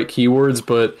for the right keywords.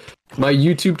 But my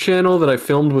YouTube channel that I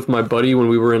filmed with my buddy when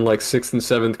we were in like 6th and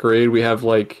 7th grade, we have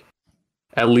like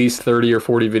at least 30 or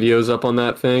 40 videos up on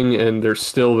that thing, and they're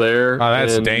still there. Oh,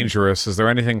 that's dangerous. Is there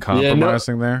anything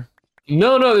compromising there?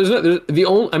 No, there's not.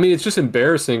 I mean, it's just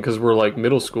embarrassing because we're like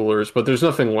middle schoolers, but there's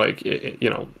nothing like, you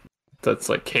know, that's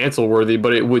like cancel worthy,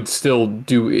 but it would still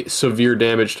do severe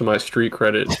damage to my street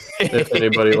credit if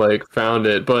anybody like found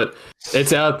it. But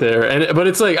it's out there, but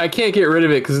it's like I can't get rid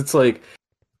of it because it's like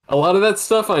a lot of that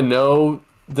stuff. I know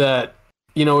that,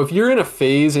 you know, if you're in a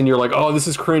phase and you're like, oh, this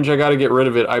is cringe, I got to get rid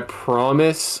of it. I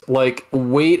promise, like,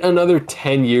 wait another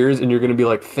 10 years and you're going to be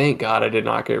like, thank God I did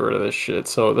not get rid of this shit.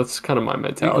 So that's kind of my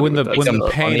mentality. When the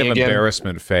pain of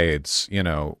embarrassment fades, you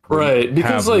know, right?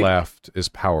 Because like left is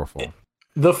powerful.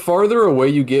 The farther away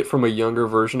you get from a younger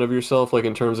version of yourself, like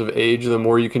in terms of age, the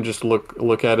more you can just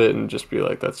look at it and just be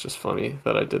like, that's just funny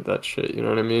that I did that shit. You know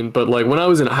what I mean? But like when I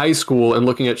was in high school and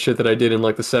looking at shit that I did in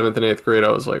like the 7th and 8th grade,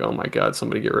 I was like, oh my God,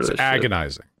 somebody get rid of this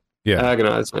agonizing. Shit. Yeah.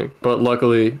 Agonizing. But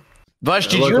luckily, Vaush,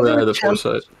 do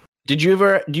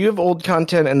you have old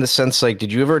content in the sense, like,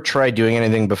 did you ever try doing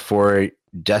anything before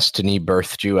Destiny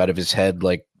birthed you out of his head,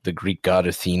 like the Greek god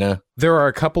Athena? There are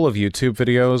a couple of YouTube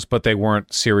videos, but they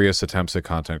weren't serious attempts at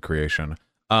content creation.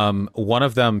 One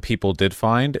of them people did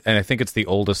find, and I think it's the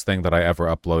oldest thing that I ever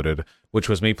uploaded, which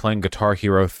was me playing Guitar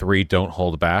Hero 3 Don't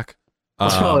Hold Back.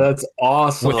 Oh, that's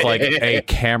awesome. With like a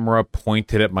camera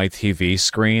pointed at my TV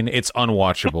screen. It's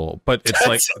unwatchable, but it's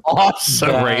like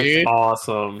awesome. Great.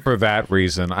 Awesome. For that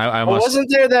reason. Wasn't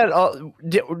there that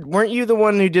weren't you the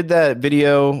one who did that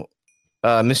video,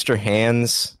 Mr.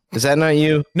 Hands? Is that not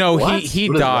you? No, he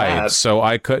died, so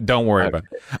I could. Don't worry about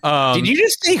it. Did you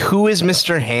just say who is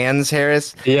Mr. Hands,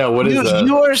 Harris? Yeah, what is that?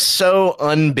 You are so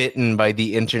unbitten by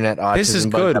the internet autism. This is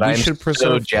good. We should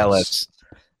preserve. So jealous.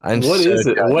 What is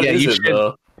it? What is it,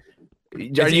 though?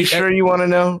 Are you sure you want to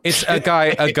know? It's a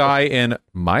guy in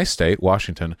my state,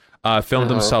 Washington, filmed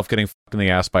himself getting fucked in the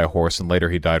ass by a horse, and later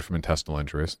he died from intestinal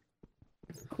injuries.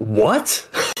 What?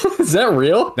 Is that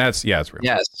real? It's real.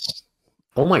 Yes.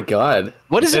 Oh my God!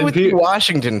 What is it with you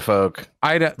Washington folk?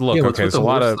 Okay. There's a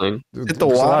lot of the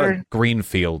water, green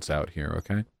fields out here.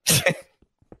 Okay.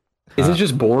 Is it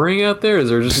just boring out there? Is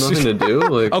there just nothing to do?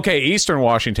 Like, okay, Eastern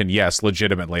Washington, yes,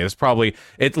 legitimately. It's probably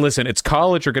Listen, it's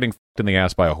college or getting fucked in the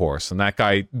ass by a horse, and that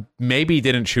guy maybe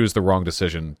didn't choose the wrong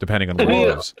decision, depending on where he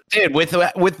lives. Dude, with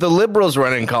the liberals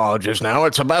running colleges now,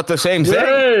 it's about the same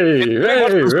thing.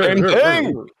 Same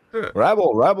thing.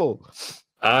 Rebel.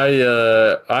 I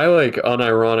like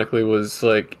unironically was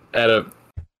like at a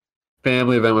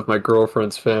family event with my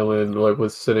girlfriend's family and like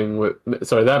was sitting with,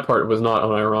 sorry, that part was not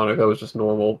unironic, that was just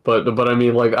normal, but I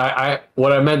mean, like, I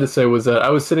what I meant to say was that I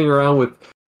was sitting around with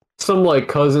some like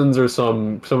cousins or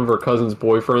some of her cousins'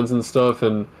 boyfriends and stuff,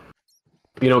 and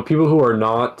you know, people who are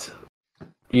not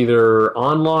either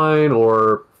online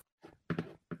or,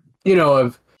 you know,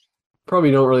 I've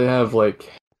probably don't really have like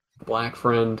a black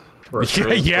friend.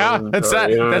 Yeah, that's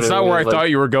not where I thought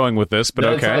you were going with this, but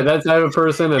okay. That type of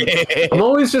person, and I'm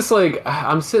always just like,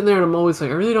 I'm sitting there and I'm always like,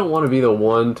 I really don't want to be the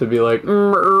one to be like,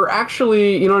 or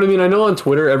actually, you know what I mean? I know on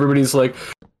Twitter, everybody's like,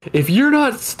 if you're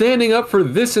not standing up for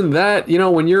this and that, you know,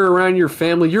 when you're around your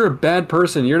family, you're a bad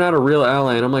person. You're not a real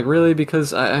ally. And I'm like, really?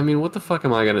 Because I mean, what the fuck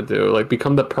am I going to do? Like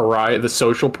become the pariah, the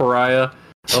social pariah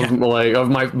of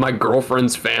my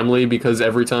girlfriend's family, because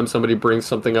every time somebody brings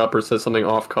something up or says something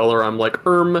off color, I'm like,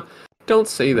 don't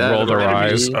say that. Rolled her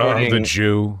eyes. Supporting- The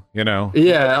Jew, you know.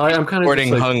 Yeah, I'm kind of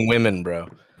Supporting hung women, bro.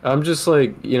 I'm just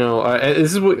like, you know,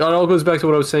 this is what it all goes back to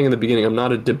what I was saying in the beginning. I'm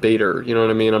not a debater, you know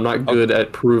what I mean? I'm not good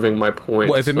at proving my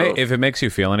point. Well, if it makes you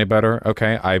feel any better,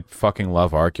 okay, I fucking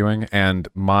love arguing, and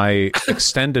my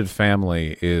extended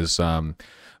family is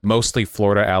mostly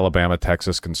Florida, Alabama,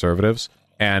 Texas conservatives,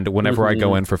 and whenever I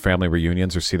go in for family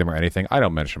reunions or see them or anything, I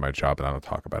don't mention my job and I don't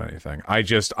talk about anything. I'm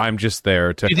just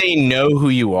there to... Do they know who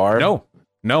you are?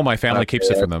 No, my family keeps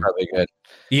it from them. Probably good.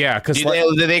 Yeah, because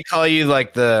do they call you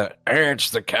like it's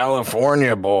the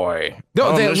California boy?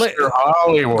 No, Mr.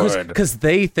 Hollywood. Because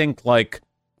they think like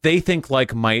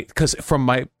because from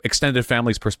my extended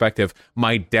family's perspective,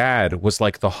 my dad was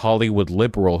like the Hollywood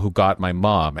liberal who got my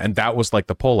mom, and that was like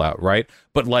the pullout, right?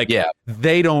 But like,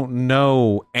 they don't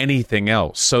know anything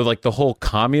else. So like the whole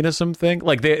communism thing,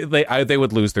 like they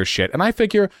would lose their shit, and I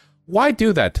figure, why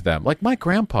do that to them? Like my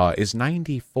grandpa is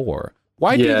 94.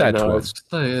 Why do that to him?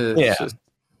 Just,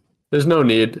 there's no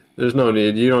need. There's no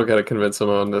need. You don't got to convince them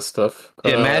on this stuff.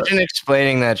 Imagine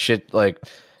explaining that shit like,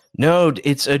 no,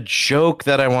 it's a joke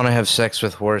that I want to have sex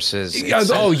with horses.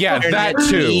 That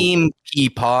too.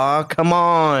 Peepaw, come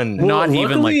on. Not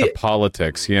even like the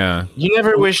politics, yeah. You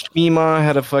never wished Meemaw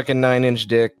had a fucking 9-inch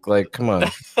dick? Like, come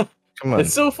on. Come on.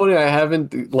 It's so funny. I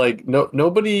haven't, like,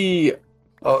 nobody...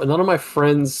 none of my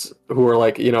friends who are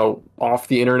like, you know, off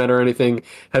the internet or anything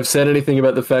have said anything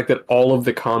about the fact that all of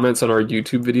the comments on our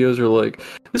YouTube videos are like,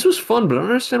 this was fun, but I don't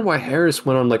understand why Harris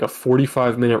went on like a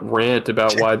 45-minute rant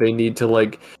about why they need to,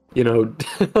 like, you know,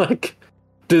 like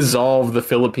dissolve the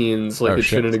Philippines, like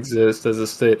shouldn't exist as a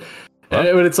state. But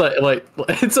it's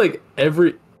like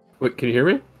every... Wait, can you hear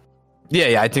me?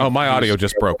 Yeah, I think... Oh, my audio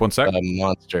just broke. One sec.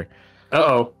 Monster.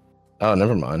 Uh-oh. Oh,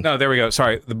 never mind. No, there we go.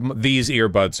 Sorry, these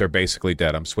earbuds are basically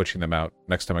dead. I'm switching them out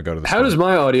next time I go to the store. How does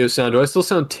my audio sound? Do I still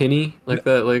sound tinny like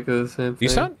that? Like the same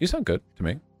thing? You sound good to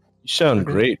me. You sound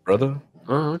great, brother.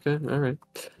 Oh, okay, all right.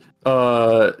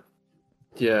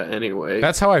 Yeah. Anyway,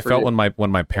 that's how I felt when my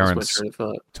parents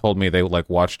told me they like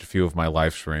watched a few of my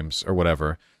live streams or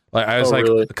whatever. Like I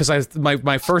was because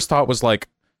my first thought was like,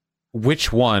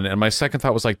 which one? And my second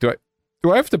thought was like,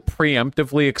 do I have to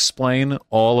preemptively explain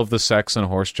all of the sex and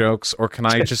horse jokes, or can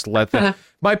I just let them...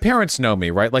 My parents know me,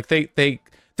 right? Like,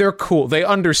 they're cool. They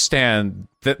understand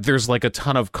that there's, like, a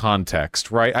ton of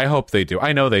context, right? I hope they do.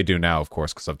 I know they do now, of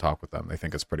course, because I've talked with them. They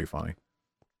think it's pretty funny.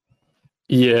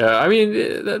 Yeah, I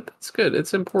mean, that's good.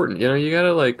 It's important. You know, you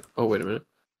gotta, like... Oh, wait a minute.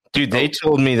 Dude, they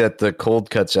told me that the Cold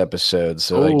Cuts episode,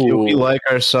 so, like, he'll be like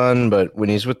our son, but when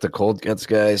he's with the Cold Cuts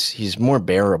guys, he's more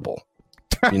bearable.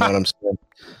 You know what I'm saying?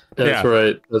 That's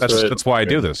right. That's why I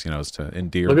do this, you know, is to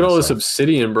endear. Look at all this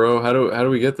obsidian, bro. How do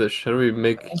we get this? How do we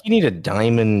make? You need a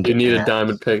diamond. You need a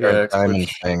diamond pickaxe. Diamond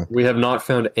thing. We have not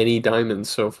found any diamonds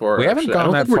so far. We haven't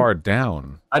gone that far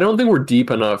down. I don't think we're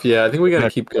deep enough. Yeah, I think we got to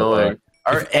keep going.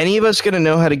 Are any of us gonna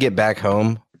know how to get back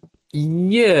home?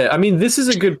 Yeah, I mean, this is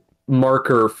a good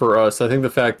marker for us. I think the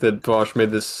fact that Vaush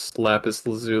made this lapis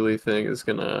lazuli thing is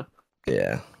gonna.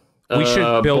 Yeah. We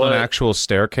should build an actual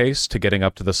staircase to getting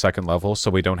up to the second level, so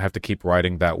we don't have to keep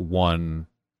riding that one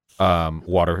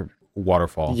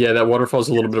waterfall. Yeah, that waterfall's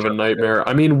a little bit of a nightmare.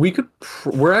 I mean,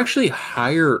 we're actually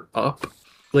higher up.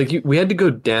 Like, we had to go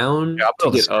down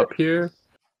to get up here.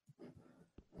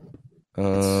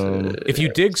 If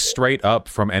you dig straight up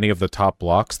from any of the top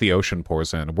blocks, the ocean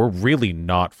pours in. We're really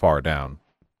not far down.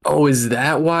 Oh, is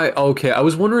that why? Okay, I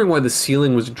was wondering why the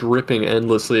ceiling was dripping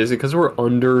endlessly. Is it because we're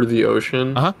under the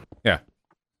ocean? Uh-huh. Yeah.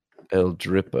 El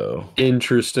Drippo.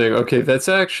 Interesting. Okay, that's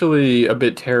actually a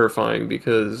bit terrifying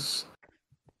because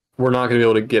we're not going to be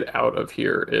able to get out of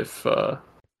here if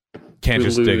can't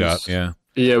just dig up, yeah.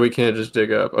 Yeah, we can't just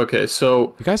dig up. Okay,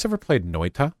 so... You guys ever played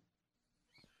Noita?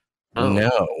 Oh.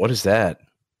 No, what is that?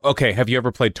 Okay, have you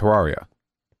ever played Terraria?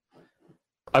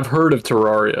 I've heard of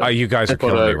Terraria. You guys are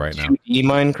killing me right now. 2D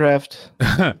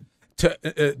Minecraft?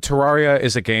 Terraria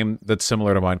is a game that's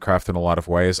similar to Minecraft in a lot of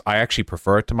ways. I actually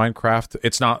prefer it to Minecraft.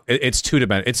 It's not. It's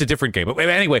two-dimensional. It's a different game. But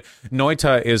anyway,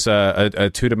 Noita is a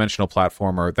two-dimensional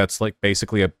platformer that's like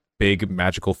basically a big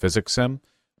magical physics sim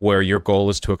where your goal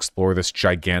is to explore this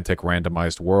gigantic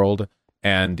randomized world,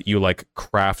 and you like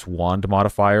craft wand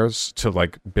modifiers to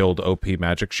like build OP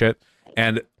magic shit.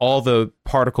 And all the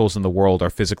particles in the world are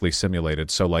physically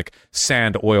simulated. So like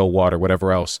sand, oil, water,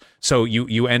 whatever else. So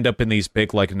you end up in these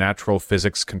big like natural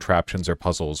physics contraptions or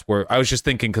puzzles where I was just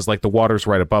thinking, because like the water's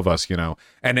right above us, you know,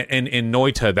 and in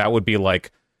Noita, that would be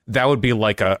like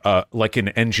a like an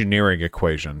engineering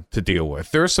equation to deal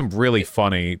with. There are some really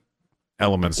funny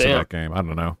elements to that game. I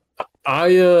don't know.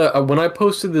 When I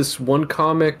posted this one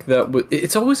comic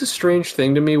it's always a strange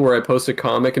thing to me where I post a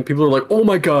comic and people are like, "Oh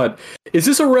my god, is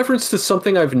this a reference to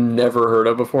something I've never heard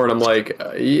of before?" And I'm like,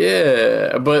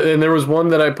 "Yeah." And there was one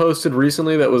that I posted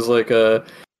recently that was like a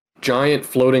giant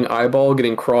floating eyeball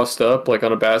getting crossed up like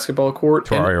on a basketball court.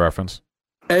 Terraria reference.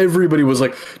 Everybody was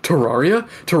like, Terraria?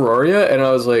 And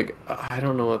I was like, I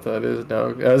don't know what that is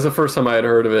now. That was the first time I had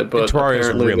heard of it, but Terraria is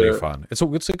really fun. It's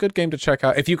a good game to check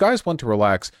out. If you guys want to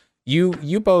relax,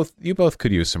 you both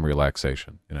could use some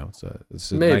relaxation. You know,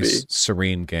 it's a nice,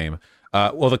 serene game.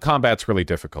 Well, the combat's really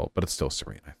difficult, but it's still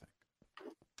serene, I think.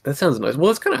 That sounds nice. Well,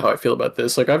 that's kind of how I feel about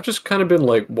this. Like, I've just kind of been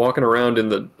like walking around in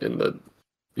the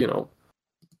you know,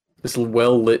 this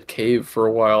well-lit cave for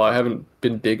a while. I haven't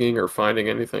been digging or finding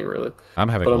anything really. I'm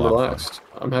relaxed.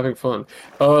 Fun. I'm having fun.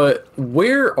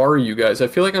 Where are you guys? I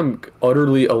feel like I'm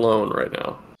utterly alone right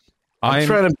now. I'm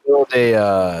trying to build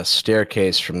a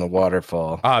staircase from the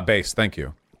waterfall. Base, thank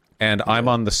you. And I'm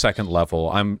on the second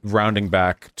level. I'm rounding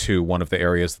back to one of the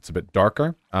areas that's a bit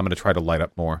darker. I'm going to try to light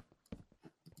up more.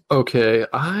 Okay,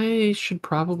 I should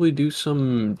probably do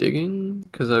some digging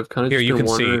because I've kind of here. You can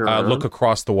see. Look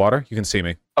across the water. You can see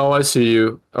me. Oh, I see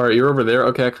you. All right, you're over there.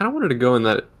 Okay, I kind of wanted to go in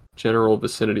that general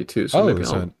vicinity too. So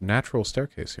there's a natural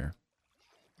staircase here.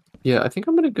 Yeah, I think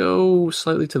I'm gonna go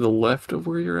slightly to the left of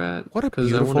where you're at. What a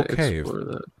beautiful cave!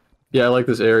 That. Yeah, I like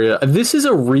this area. This is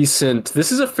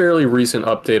a fairly recent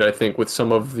update, I think, with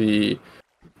some of the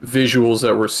visuals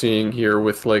that we're seeing here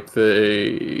with like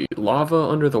the lava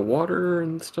under the water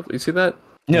and stuff. You see that?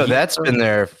 No, that's been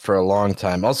there for a long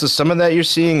time. Also, some of that you're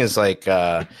seeing is like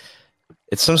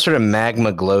it's some sort of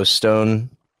magma glowstone.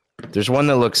 There's one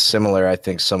that looks similar. I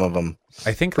think some of them.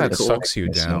 I think that sucks you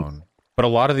down. But a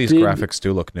lot of these graphics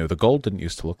do look new. The gold didn't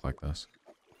used to look like this.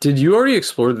 Did you already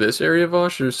explore this area,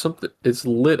 Vaush? There's something. It's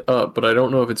lit up, but I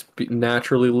don't know if it's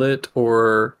naturally lit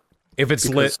or. If it's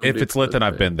lit, then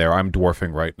I've been there. I'm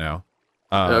dwarfing right now.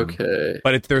 Okay.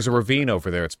 But there's a ravine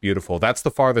over there. It's beautiful. That's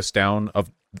the farthest down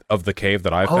of the cave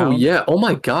that I found. Oh yeah. Oh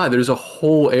my God. There's a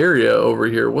whole area over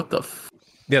here. What the?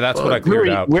 Yeah, that's what I cleared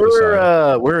out.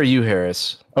 Where are you,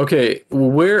 Harris? Okay.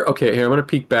 Okay. Here, I'm gonna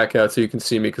peek back out so you can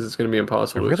see me because it's gonna be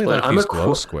impossible to explain. I'm a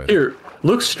glow squid. Here,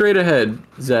 look straight ahead,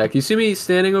 Zach. You see me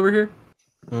standing over here?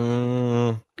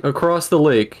 Across the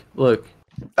lake. Look.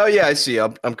 Oh yeah, I see.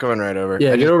 I'm coming right over.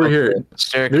 Yeah, get over here.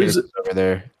 Staircase over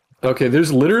there. Okay,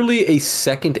 there's literally a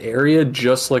second area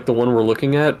just like the one we're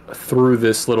looking at through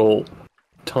this little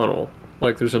tunnel.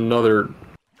 Like there's another.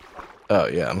 Oh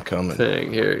yeah, I'm coming.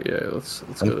 Thing here, yeah. Let's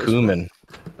I'm coming.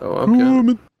 Oh, I'm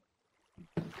coming.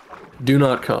 Do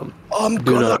not come.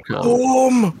 Do not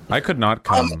come. I could not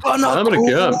come. I'm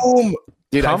gonna come.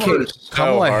 Dude,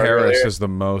 Kamala Harris is the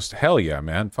most. Hell yeah,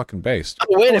 man! Fucking based.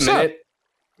 Oh, wait a minute.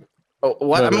 Oh,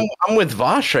 what? I'm with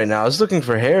Vaush right now. I was looking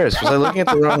for Harris. Was I looking at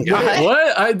the wrong guy?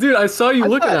 What? I saw you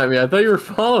looking at me. I thought you were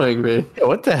following me. Yeah,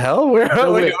 what the hell? Where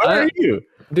are you?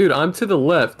 Dude, I'm to the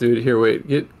left, dude. Here, wait.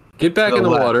 Get back in the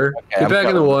water. Okay, Get back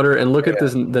in the water and look at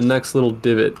the next little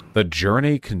divot. The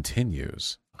journey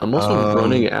continues. I'm also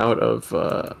running out of.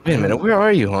 Wait a minute. Where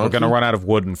are you, huh? We're gonna run out of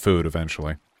wood and food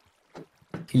eventually.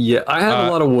 Yeah, I have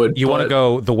a lot of wood. You want to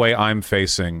go the way I'm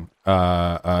facing,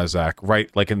 Zach? Right,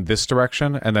 like in this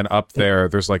direction, and then up there,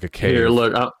 there's like a cave. Here,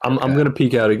 look. I'm gonna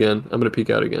peek out again.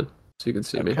 So you can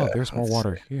see me. Oh, there's more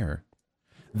water here.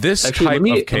 This type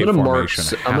of cave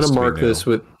formation. I'm gonna mark this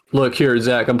with. Look here,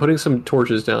 Zach. I'm putting some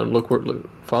torches down. Look,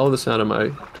 follow the sound of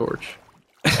my torch.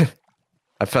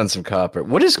 I found some copper.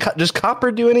 Does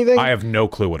copper do anything? I have no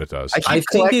clue what it does. I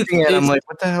think I'm like,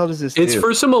 what the hell does this do? It's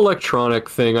for some electronic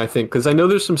thing, I think, because I know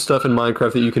there's some stuff in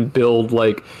Minecraft that you can build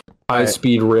like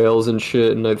high-speed rails and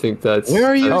shit, and I think that's. Where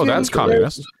are you? Oh, that's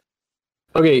communist.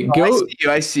 Okay, go.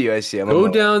 I see you. Go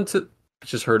down to.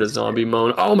 Just heard a zombie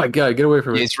moan. Oh my god, get away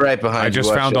from me! It's right behind you. I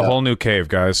just found a whole new cave,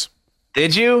 guys.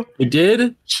 Did you? You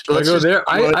did? Let's go there.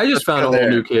 I just found a whole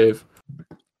new cave.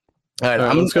 All right,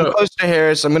 I'm close to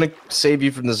Harris. I'm gonna save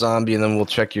you from the zombie, and then we'll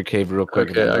check your cave real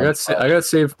quick. Okay, I got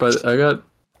saved, but I got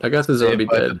the zombie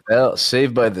dead.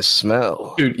 Saved by the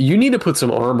smell. Dude, you need to put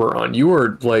some armor on. You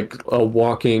are like a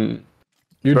walking.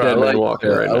 You're dead man walking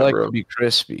right now, bro. I like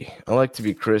to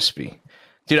be crispy.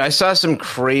 Dude, I saw some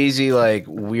crazy like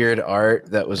weird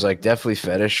art that was like definitely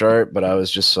fetish art, but I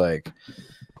was just like,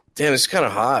 damn, it's kind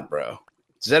of hot, bro.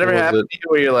 Does that ever happen to you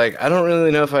where you're like, I don't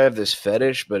really know if I have this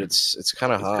fetish, but it's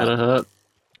kind of hot. Kind of hot.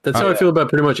 That's how I feel about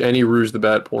pretty much any Rouge the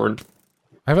Bat porn.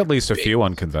 I have at least a few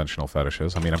unconventional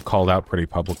fetishes. I mean, I've called out pretty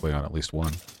publicly on at least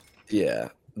one. Yeah.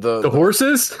 The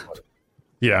horses?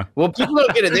 Yeah. Well, people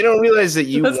don't get it. They don't realize that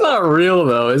you. That's not real,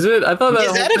 though, is it? I thought that.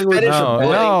 Is that a fetish?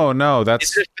 No.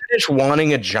 That's Is it a fetish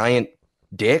wanting a giant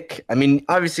dick. I mean,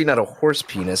 obviously not a horse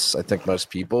penis. I think most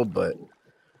people, but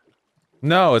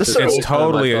no, it's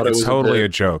totally a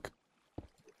joke.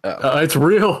 It's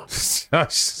real.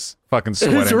 Fucking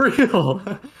sweating. It's real.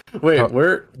 Wait,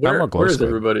 where is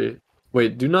everybody?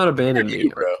 Wait, do not abandon me,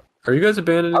 bro. Are you guys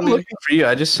abandoning me? I'm looking for you.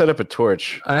 I just set up a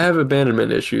torch. I have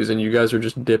abandonment issues, and you guys are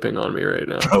just dipping on me right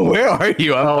now. Bro, where are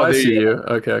you? I see you.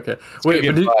 Okay. Wait,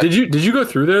 but did you go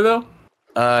through there though?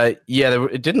 Yeah.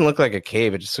 It didn't look like a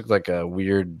cave. It just looked like a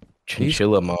weird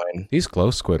chinchilla mine. These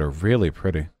glow squid are really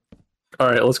pretty. All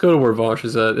right, let's go to where Vaush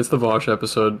is at. It's the Vaush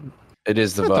episode. It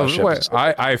is the Vaush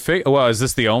episode. Well, is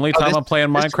this the only time I'm playing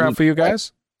Minecraft for you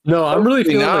guys? No, I'm really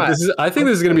feeling like this is. I think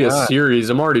this is going to be a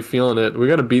series. I'm already feeling it. We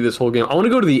got to beat this whole game. I want to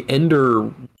go to the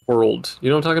Ender world. You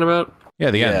know what I'm talking about? Yeah,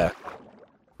 the end.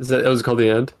 Is that was it called the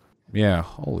end? Yeah.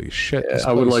 Holy shit! Yeah,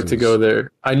 I would like to go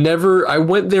there. I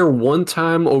went there one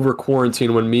time over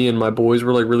quarantine when me and my boys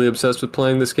were like really obsessed with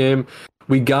playing this game.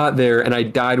 We got there and I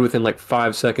died within like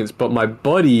 5 seconds, but my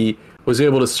buddy was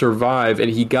able to survive and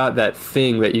he got that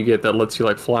thing that you get that lets you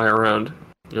like fly around.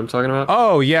 You know what I'm talking about?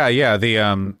 Oh yeah.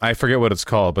 The I forget what it's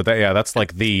called, but that's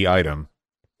like the item.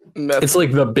 It's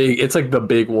like the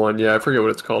big one. Yeah, I forget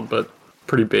what it's called, but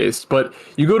pretty based. But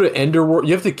you go to Ender World,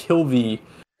 you have to kill the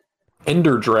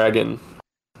Ender Dragon,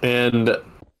 and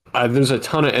there's a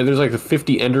ton of, and there's like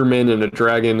 50 Endermen and a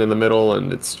dragon in the middle,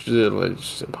 and it's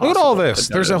just impossible. Look at all this.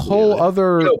 There's a whole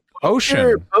other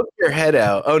ocean. Poke your head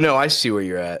out. Oh no, I see where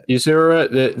you're at. You see where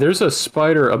we're at? There's a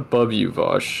spider above you,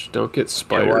 Vaush. Don't get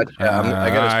spidered.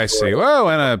 I see. Whoa,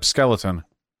 and a skeleton.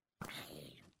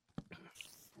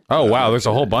 Oh wow, there's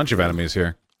a whole bunch of enemies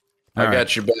here. I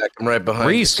got your back. I'm right behind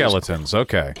you. 3 skeletons.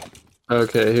 Okay.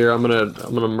 Okay, here I'm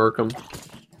gonna murk them.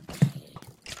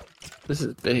 This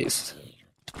is based.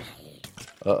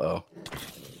 Uh-oh.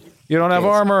 You don't have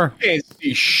armor. Can't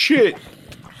see shit.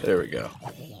 There we go.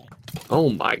 Oh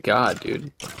my god,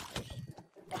 dude.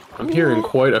 I'm hearing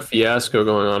quite a fiasco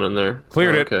going on in there.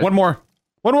 Cleared it. One more.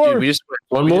 Dude, we just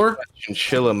One more?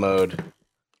 Chinchilla mode.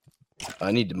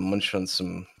 I need to munch on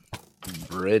some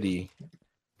bready.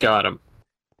 Got him.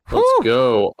 Let's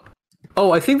go.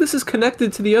 Oh, I think this is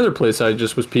connected to the other place I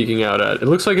just was peeking out at. It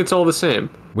looks like it's all the same.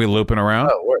 We looping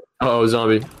around? Oh,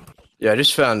 zombie. Yeah, I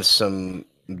just found some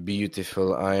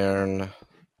beautiful iron.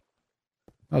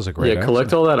 That was a great. Yeah,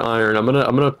 collect all that iron. I'm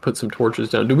gonna put some torches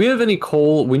down. Do we have any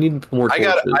coal? We need more torches.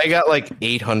 I got like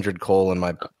 800 coal in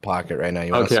my pocket right now.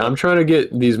 Okay, I'm trying to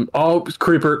get these. Oh,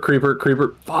 creeper.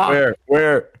 Fuck.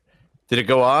 Where? Did it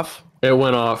go off? It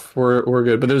went off. We're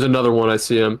good. But there's another one. I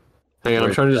see him. Hang on,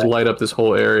 I'm trying to just light up this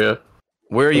whole area.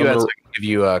 Where are you at? So I can give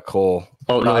you coal.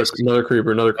 Oh, another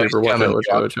creeper. Watch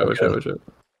out.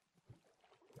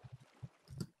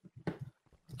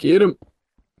 Get him.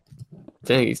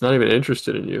 Dang, he's not even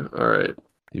interested in you. All right.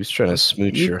 He was trying to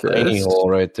smooch your tiny hole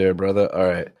right there, brother. All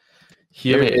right.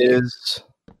 Here is.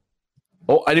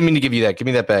 Oh, I didn't mean to give you that. Give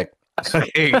me that back.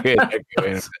 Okay, good.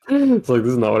 It's like,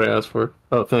 this is not what I asked for.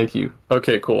 Oh, thank you.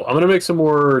 Okay, cool. I'm going to make some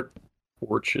more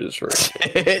torches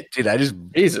right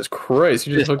Dude, Jesus Christ,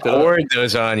 you just hooked it up. Poured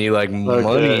those on you like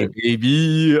money,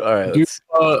 baby. All right.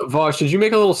 Vaush, did you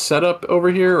make a little setup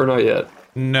over here or not yet?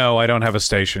 No, I don't have a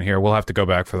station here. We'll have to go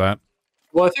back for that.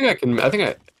 Well, I think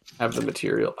I have the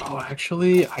material. Oh,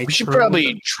 actually, we should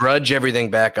probably drudge everything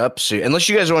back up soon. Unless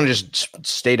you guys want to just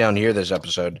stay down here this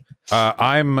episode.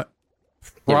 I'm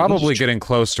probably getting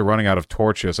close to running out of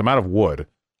torches. I'm out of wood.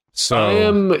 So I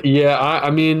am. Yeah, I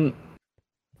mean,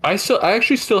 I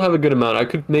actually still have a good amount. I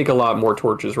could make a lot more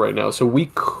torches right now, so we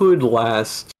could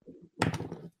last.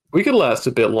 We could last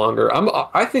a bit longer.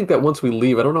 I think that once we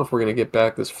leave, I don't know if we're going to get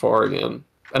back this far again.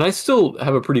 And I still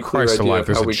have a pretty clear idea of how we got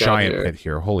here. There's a giant pit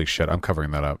here. Holy shit, I'm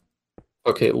covering that up.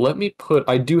 Okay, let me put...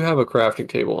 I do have a crafting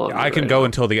table on. I can go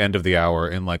until the end of the hour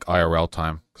in like IRL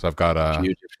time because I've got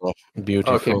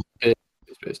Beautiful. Okay.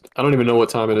 I don't even know what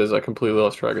time it is. I completely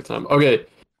lost track of time. Okay,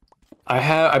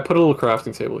 I put a little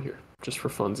crafting table here just for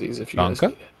funsies if you guys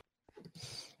need it.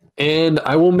 And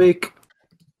I will make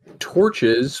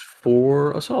torches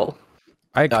for us all.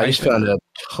 I just found a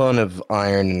ton of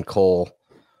iron and coal.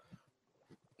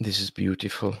 This is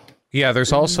beautiful. Yeah,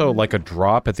 there's also like a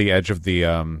drop at the edge of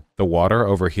the water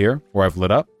over here where I've lit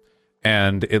up,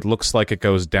 and it looks like it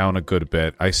goes down a good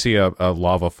bit. I see a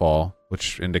lava fall,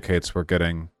 which indicates we're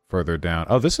getting further down.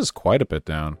 Oh, this is quite a bit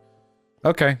down.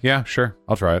 Okay, yeah, sure.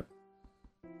 I'll try it.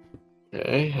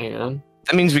 Okay, hang on.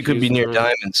 That means we could be near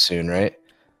diamonds soon, right?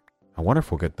 I wonder if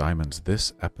we'll get diamonds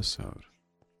this episode.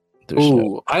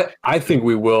 I think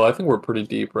we will. I think we're pretty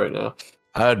deep right now.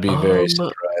 I would be very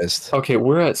surprised. Okay,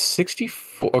 we're at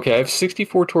 64. Okay, I have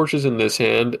 64 torches in this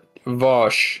hand.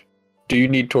 Vaush, do you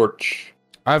need torch?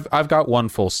 I've got one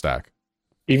full stack.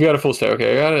 You've got a full stack.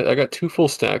 Okay, I got 2 full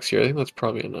stacks here. I think that's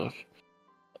probably enough.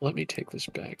 Let me take this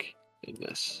back in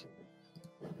this.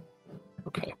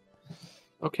 Okay.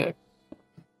 Okay.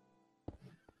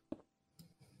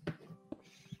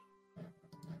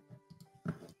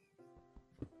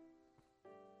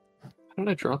 How did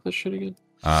I drop this shit again?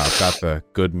 I've got the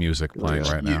good music playing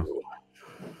right now.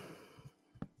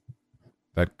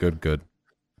 That good.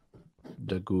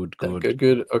 The good.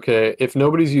 Good. Okay, if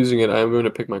nobody's using it, I'm going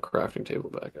to pick my crafting table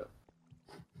back up.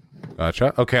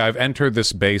 Gotcha. Okay, I've entered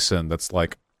this basin that's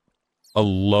like a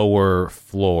lower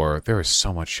floor. There is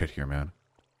so much shit here, man.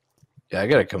 Yeah, I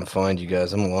gotta come find you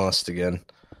guys. I'm lost again.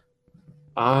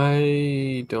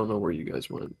 I don't know where you guys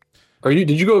went.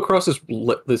 Did you go across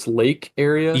this lake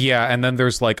area? Yeah, and then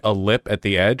there's like a lip at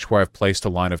the edge where I've placed a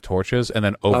line of torches, and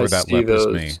then over that lip is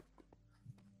me.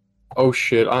 Oh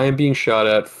shit, I am being shot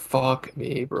at. Fuck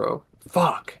me, bro.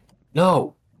 Fuck.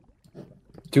 No.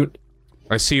 Dude.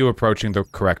 I see you approaching the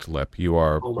correct lip. You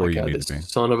are where you need to be.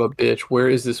 Son of a bitch. Where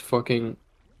is this fucking...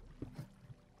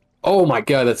 Oh my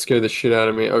god, that scared the shit out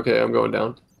of me. Okay, I'm going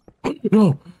down.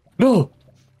 No! No!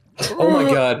 Oh my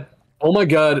god. Oh my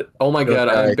god. Oh my god.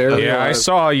 I'm barely alive. I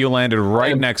saw you landed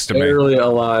right next to me. Barely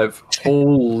alive.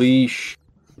 Holy sh...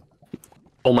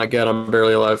 Oh my god, I'm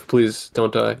barely alive. Please,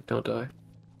 don't die. Don't die.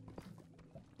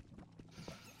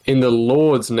 In the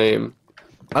Lord's name.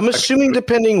 I'm assuming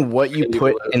depending what you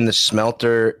put in the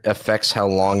smelter affects how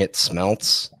long it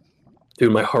smelts.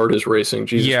 Dude, my heart is racing.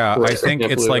 Jesus yeah, Christ, I think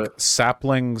it's like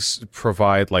saplings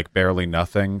provide like barely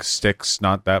nothing. Sticks,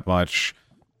 not that much.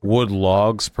 Wood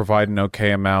logs provide an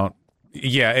okay amount.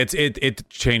 Yeah, it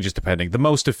changes depending. The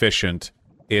most efficient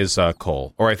is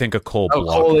coal, or I think a coal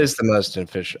block. Coal is the most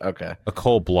efficient. Okay, a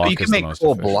coal block is the most efficient. You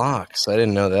can make coal blocks. I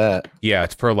didn't know that. Yeah,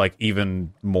 it's for like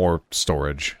even more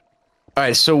storage. All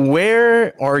right, so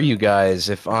where are you guys?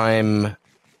 If I'm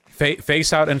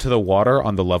face out into the water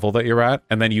on the level that you're at,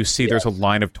 and then you see there's a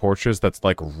line of torches that's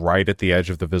like right at the edge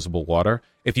of the visible water.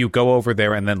 If you go over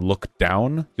there and then look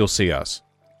down, you'll see us.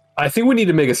 I think we need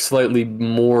to make a slightly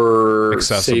more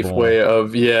accessible, safe way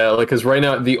of because right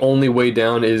now the only way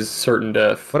down is certain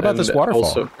death. What about this waterfall?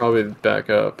 Also, probably back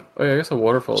up. Oh yeah, I guess a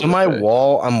waterfall. So I'm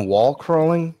wall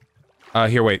crawling.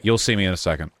 Here, wait. You'll see me in a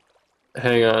second.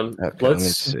 Hang on. Okay,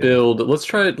 let's build.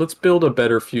 Let's build a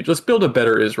better future. Let's build a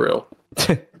better Israel.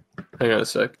 Hang on a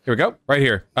sec. Here we go. Right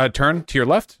here. Turn to your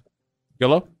left.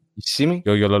 YOLO. You see me?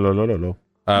 YOLO.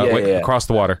 Wait, across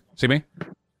the water. See me?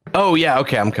 Oh, yeah.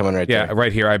 Okay, I'm coming right there. Yeah,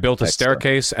 right here. I built a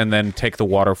staircase and then take the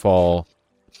waterfall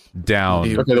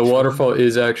down. Okay, the waterfall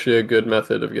is actually a good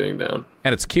method of getting down.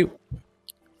 And it's cute.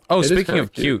 Oh, speaking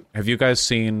of cute, have you guys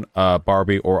seen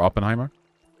Barbie or Oppenheimer?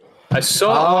 I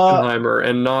saw Oppenheimer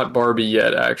and not Barbie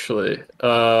yet, actually.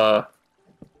 How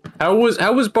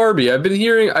was Barbie? I've been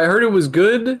hearing. I heard it was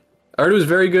good. I heard it was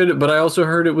very good, but I also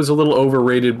heard it was a little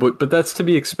overrated. But that's to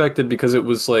be expected because it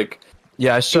was like.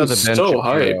 Yeah, I saw the Ben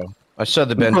Shapiro. I saw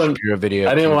the Ben Shapiro video.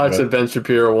 I didn't watch the Ben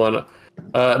Shapiro one.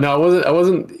 No, I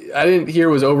wasn't. I didn't hear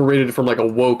it was overrated from like a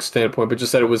woke standpoint, but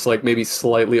just that it was like maybe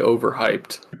slightly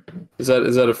overhyped. Is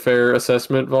that a fair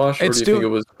assessment, Vaush? Or do you think it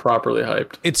was properly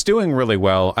hyped? It's doing really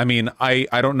well. I mean, I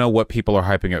don't know what people are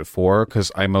hyping it for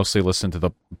because I mostly listen to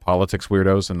the politics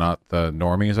weirdos and not the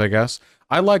normies, I guess.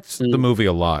 I liked the movie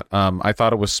a lot. I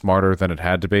thought it was smarter than it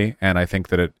had to be, and I think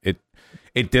that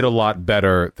it did a lot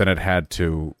better than it had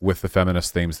to with the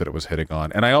feminist themes that it was hitting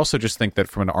on. And I also just think that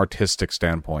from an artistic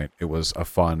standpoint, it was a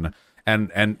fun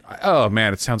and oh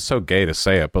man, it sounds so gay to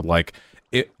say it, but like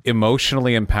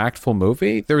emotionally impactful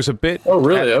movie. There's a bit. Oh,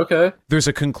 really? Okay. There's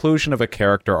a conclusion of a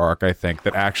character arc, I think,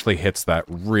 that actually hits that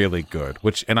really good.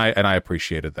 Which and I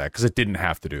appreciated that because it didn't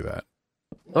have to do that.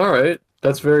 All right,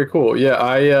 that's very cool. Yeah,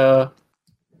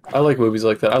 I like movies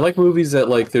like that. I like movies that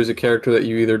like there's a character that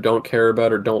you either don't care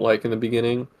about or don't like in the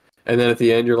beginning, and then at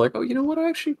the end you're like, oh, you know what?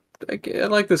 I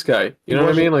like this guy. You know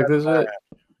what I mean? Like this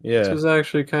is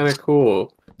actually kind of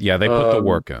cool. Yeah, they put the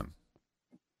work in.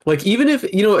 Like even if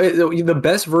the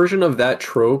best version of that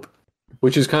trope,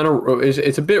 which is kind of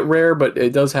it's a bit rare, but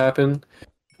it does happen.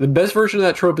 The best version of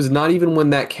that trope is not even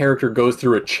when that character goes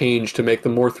through a change to make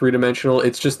them more three-dimensional.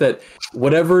 It's just that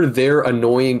whatever their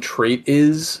annoying trait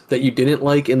is that you didn't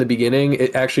like in the beginning,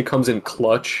 it actually comes in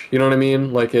clutch. You know what I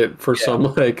mean? Like some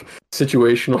like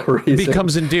situational reason. It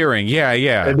becomes endearing. Yeah.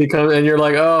 And you're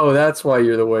like, oh, that's why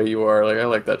you're the way you are. Like, I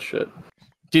like that shit.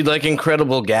 Dude, like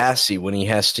Incredible Gassy when he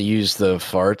has to use the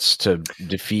farts to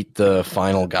defeat the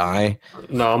final guy.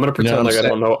 No, I'm gonna pretend like I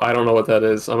don't know. I don't know what that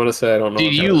is. I'm gonna say I don't know.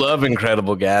 Dude, you love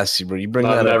Incredible Gassy, bro. You bring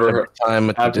that up every time.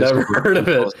 With I've never heard of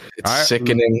it. It's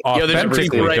sickening. Yo, there's a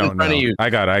prequel right in front of you. I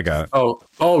got it.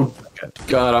 Oh,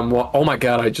 God! Oh my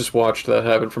God! I just watched that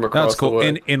happen from across That's cool. the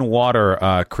way. In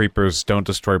water, creepers don't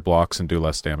destroy blocks and do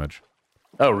less damage.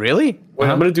 Oh, really? Wait,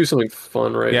 I'm gonna do something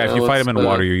fun right now. Yeah, if you fight them in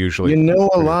water, you usually... You know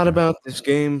a lot about this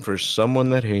game for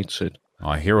someone that hates it. Oh,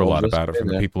 I hear a lot about it from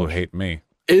the people who hate me.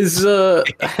 Is do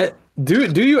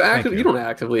you actively... You don't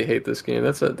actively hate this game.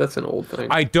 That's an old thing.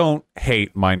 I don't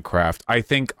hate Minecraft. I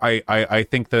think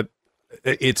that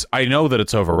it's... I know that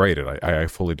it's overrated. I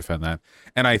fully defend that.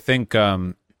 And I think...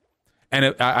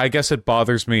 I guess it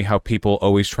bothers me how people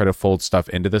always try to fold stuff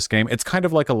into this game. It's kind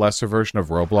of like a lesser version of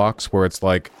Roblox, where it's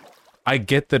like... I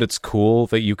get that it's cool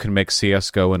that you can make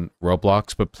CSGO and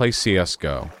Roblox, but play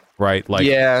CSGO, right? Like,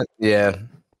 yeah.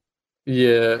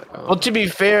 Well, to be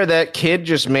fair, that kid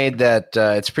just made that.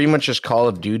 It's pretty much just Call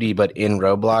of Duty, but in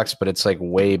Roblox. But it's like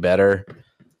way better.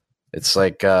 It's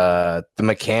like the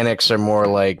mechanics are more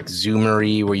like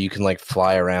zoomery, where you can like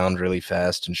fly around really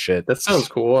fast and shit. That sounds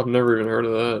cool. I've never even heard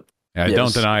of that. Yeah, I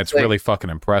don't deny it's really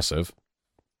fucking impressive.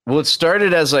 Well, it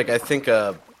started as like I think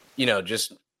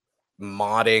just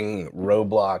modding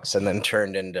Roblox and then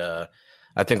turned into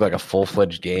I think like a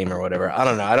full-fledged game or whatever. I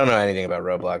don't know anything about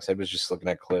Roblox. I was just looking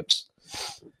at clips.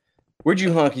 Where'd you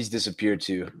honkies disappear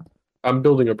to? I'm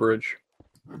building a bridge.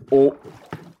 Oh,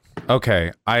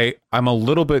 okay. I'm a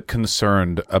little bit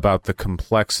concerned about the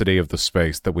complexity of the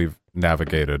space that we've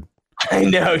navigated. I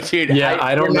know, dude. Yeah,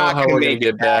 I don't know how we're gonna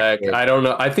get back. I don't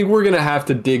know. I think we're gonna have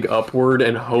to dig upward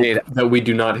and hope that we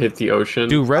do not hit the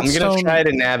ocean. I'm gonna try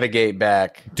to navigate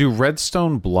back. Do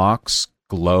redstone blocks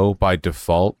glow by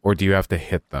default, or do you have to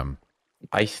hit them?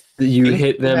 You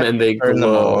hit them and they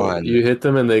glow. You hit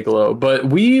them and they glow. But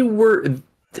we were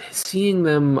seeing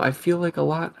them, I feel like, a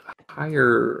lot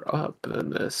higher up than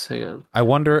this. Hang on. I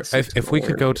wonder if we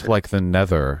could go to like the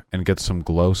Nether and get some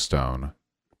glowstone.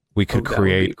 We could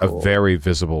create a very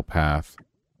visible path.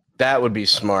 That would be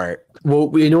smart.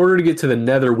 Well, in order to get to the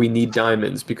Nether, we need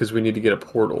diamonds because we need to get a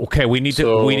portal. Okay, we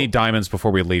need diamonds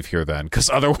before we leave here, then, because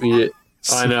otherwise.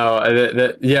 I know.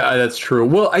 That's true.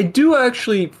 Well, I do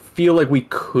actually feel like we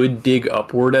could dig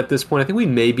upward at this point. I think we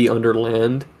may be under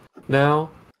land now.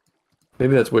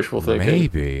 Maybe that's wishful thinking.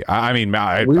 Maybe.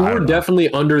 We were definitely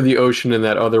under the ocean in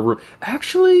that other room.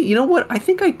 Actually, you know what? I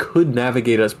think I could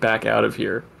navigate us back out of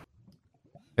here.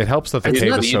 It helps that the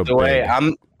cave is so big.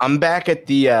 I'm back at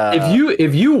the.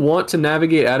 If you want to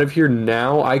navigate out of here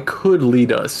now, I could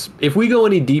lead us. If we go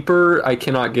any deeper, I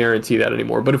cannot guarantee that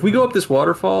anymore. But if we go up this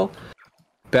waterfall,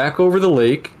 back over the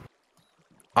lake,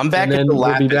 I'm back at the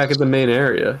Lapis. We'll be back at the main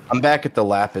area. I'm back at the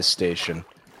Lapis station.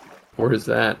 Where is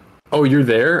that? Oh, you're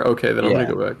there? Okay, then I'm gonna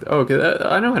go back.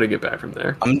 I know how to get back from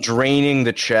there. I'm draining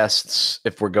the chests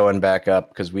if we're going back up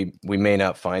because we may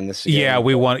not find this again. Yeah,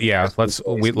 we want. Yeah, let's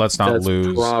not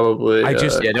lose. Probably.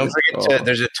 Don't forget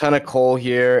there's a ton of coal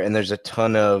here and there's a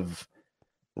ton of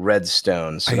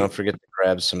redstone, so don't forget to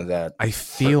grab some of that. I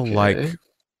feel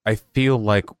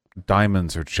like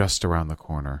diamonds are just around the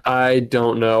corner. I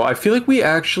don't know. I feel like we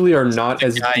actually are not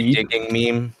as deep. Digging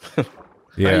meme.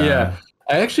 Yeah.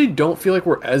 I actually don't feel like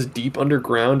we're as deep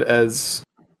underground as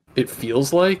it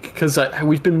feels like, because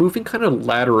we've been moving kind of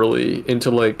laterally into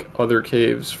like other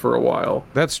caves for a while.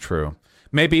 That's true.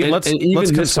 Maybe let's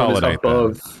consolidate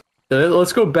above.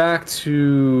 Let's go back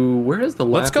to where is the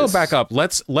lapis? Let's go back up.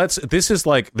 Let's this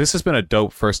has been a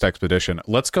dope first expedition.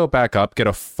 Let's go back up, get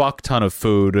a fuck ton of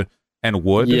food and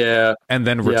wood, and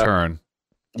then return.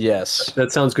 Yes.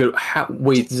 That sounds good.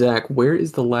 Wait, Zach, where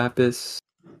is the lapis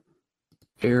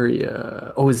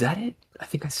area? Oh, is that it? I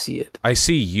think I see it. I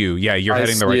see you. Yeah, you're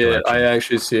heading the right direction. I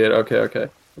actually see it. Okay.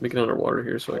 Let me get underwater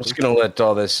here. So I'm just going to let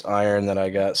all this iron that I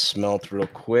got smelt real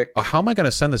quick. How am I going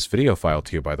to send this video file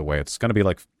to you, by the way? It's going to be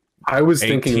like I was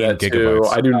thinking that too.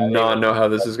 I do not know how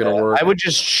this is going to work. I would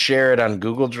just share it on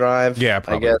Google Drive. Yeah,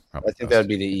 probably. I think that would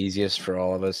be the easiest for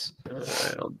all of us.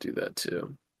 I'll do that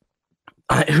too.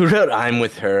 Who wrote "I'm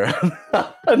with her"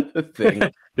 on the thing?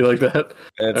 You like that?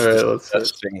 All right,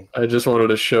 let's see. I just wanted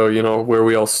to show, where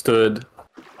we all stood.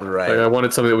 Right. Like, I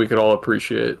wanted something that we could all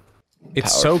appreciate.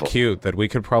 It's so cute that we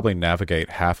could probably navigate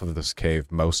half of this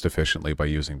cave most efficiently by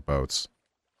using boats.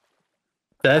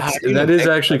 That is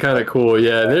actually kind of cool.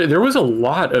 Yeah, there was a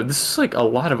lot of this is like a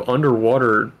lot of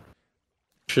underwater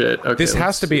shit. Okay, this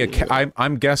has to be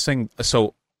I'm guessing.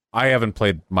 So I haven't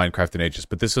played Minecraft in ages,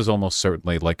 but this is almost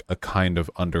certainly like a kind of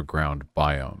underground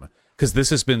biome because this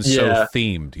has been so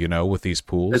themed, with these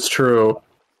pools. It's true.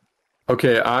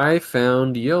 Okay, I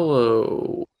found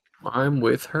yellow. I'm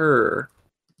with her.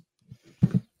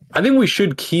 I think we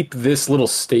should keep this little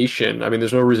station. I mean,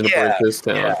 there's no reason to break this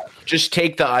down. Yeah. Just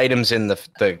take the items in the.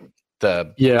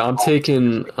 Yeah, I'm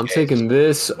taking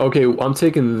this. Okay, I'm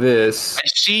taking this. I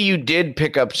see you did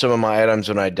pick up some of my items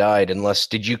when I died.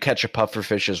 Did you catch a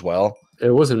pufferfish as well? It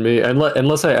wasn't me.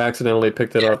 Unless I accidentally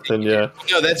picked it up, then yeah.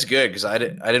 No, that's good because I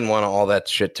didn't want all that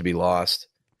shit to be lost.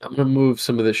 I'm gonna move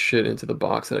some of this shit into the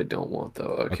box that I don't want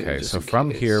though. Okay, so from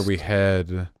here we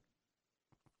head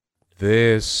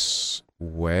this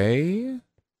way.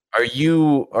 Are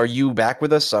you back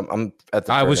with us? I'm at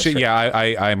the.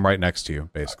 I'm right next to you,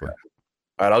 basically.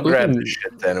 All right, I'll grab the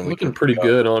shit then. And looking pretty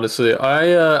good, honestly.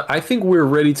 I think we're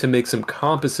ready to make some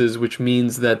compasses, which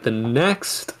means that the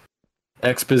next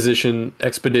expedition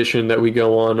that we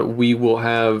go on, we will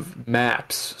have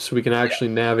maps, so we can actually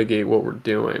navigate what we're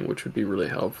doing, which would be really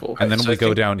helpful. And then we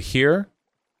go down here.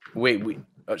 Wait.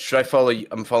 Should I follow you?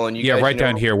 I'm following you. Yeah, guys, right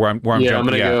down here where I'm jumping. I'm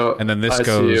gonna go. And then this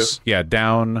goes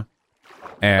down.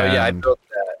 And I built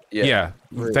that. Yeah.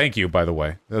 Thank you, by the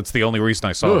way. That's the only reason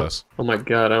I saw this. Oh my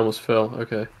god, I almost fell.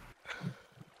 Okay.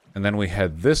 And then we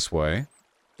head this way.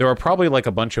 There are probably like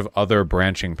a bunch of other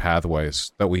branching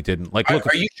pathways that we didn't like. Look,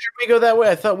 are you sure we go that way?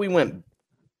 I thought we went.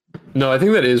 No, I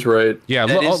think that is right. Yeah,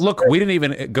 look, we didn't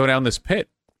even go down this pit.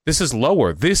 This is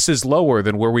lower. This is lower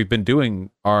than where we've been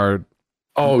doing our.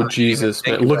 Oh Jesus,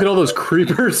 man! Look at all those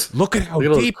creepers. Look at how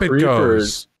deep it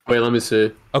goes. Wait, let me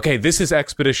see. Okay, this is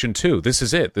Expedition 2. This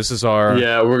is it. This is our...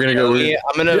 Yeah, we're gonna go...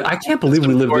 I can't believe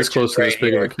we live this close to this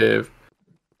big of a cave.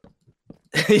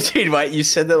 Dude, why you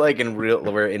said that like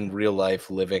we're in real life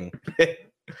living.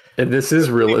 And this is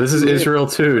real. This is Israel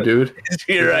too, dude.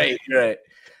 You're right.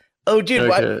 Oh, dude,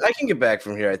 okay. I can get back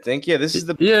from here, I think. Yeah, this is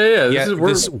the... Yeah.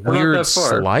 This weird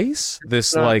slice?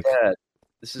 This like...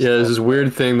 This is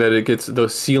weird thing that the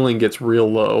ceiling gets real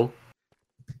low.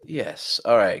 Yes.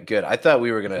 All right, good. I thought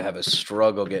we were going to have a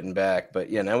struggle getting back, but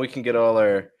yeah, now we can get all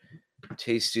our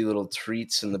tasty little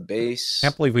treats in the base.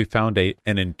 Can't believe we found an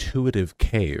intuitive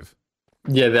cave.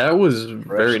 Yeah, that was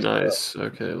very nice.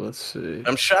 Okay, let's see.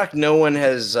 I'm shocked no one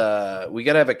has... we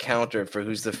got to have a counter for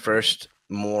who's the first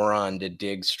moron to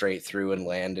dig straight through and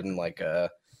land in fall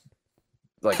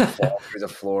through the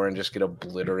floor and just get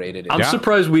obliterated. I'm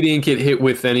surprised we didn't get hit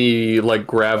with any like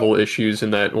gravel issues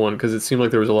in that one because it seemed like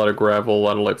there was a lot of gravel, a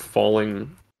lot of like falling.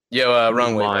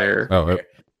 Wrong way. Mire.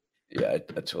 Yeah, I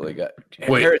totally got.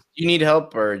 Wait, Harris, do you need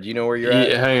help or do you know where you're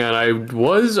at? Hang on, I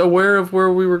was aware of where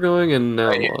we were going and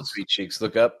now I'm lost. Sweet cheeks,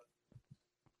 look up.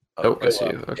 Oh, I see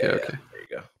you. Okay, okay. There you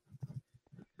go.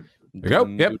 There you go.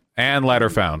 Yep, and ladder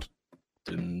found.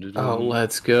 Oh,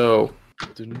 let's go.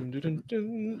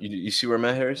 You see where I'm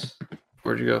at, Harris?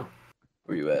 Where'd you go?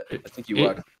 Where you at? I think you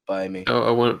walked by me. Oh, I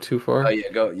went too far? Oh, yeah,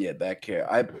 go. Yeah, back here.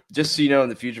 I just so you know, in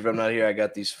the future, if I'm not here, I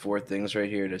got these 4 things right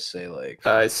here to say, like...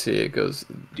 I see. It goes...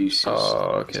 okay.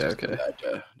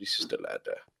 This is the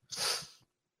ladder.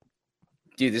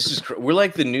 Dude, this is... We're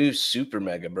like the new Super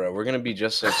Mega, bro. We're going to be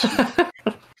just like...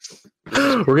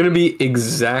 We're going to be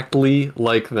exactly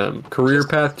like them. Career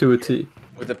path to a T.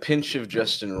 With a pinch of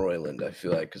Justin Roiland, I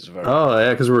feel like, because of our...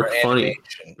 because we're funny.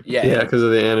 Animation. Yeah, because of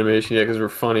the animation. Yeah, because we're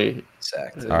funny.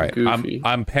 Exactly. All right,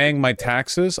 I'm paying my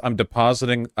taxes. I'm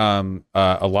depositing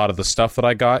a lot of the stuff that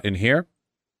I got in here.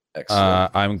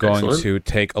 Excellent. I'm going to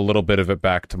take a little bit of it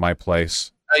back to my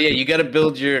place. Oh yeah, you got to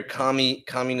build your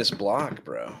communist block,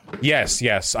 bro.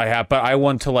 Yes, I have, but I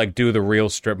want to like do the real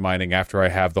strip mining after I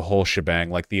have the whole shebang,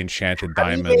 like the enchanted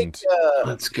diamond.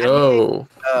 Let's go.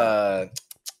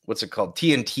 What's it called?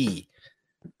 TNT.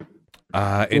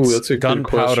 It's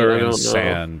gunpowder and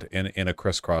sand in a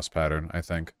crisscross pattern, I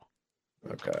think.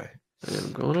 Okay.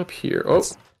 I'm going up here. Oh,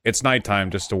 it's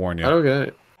nighttime, just to warn you.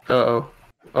 Okay. All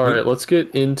right, let's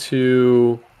get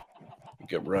into...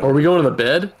 Are we going to the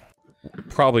bed?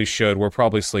 Probably should. We're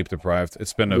probably sleep deprived.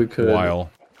 It's been a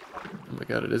while. Oh my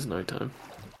god, it is nighttime.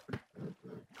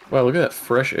 Wow, look at that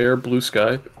fresh air, blue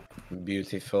sky.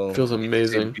 Beautiful. Feels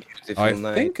amazing. I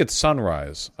think it's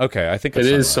sunrise. Okay, I think it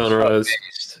is sunrise.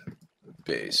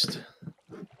 Based.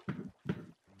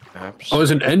 Oh,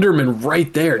 there's an Enderman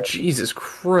right there. Jesus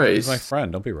Christ. He's my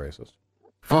friend. Don't be racist.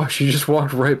 Oh, she just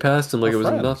walked right past him like it was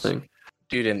nothing.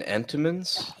 Dude, an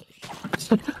Entomans?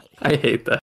 I hate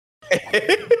that.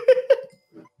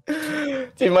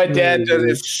 Dude, my dad does.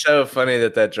 It's so funny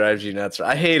that drives you nuts.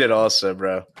 I hate it also,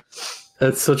 bro.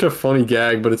 That's such a funny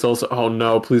gag, but it's also, oh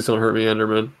no, please don't hurt me,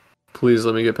 Enderman. Please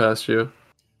let me get past you.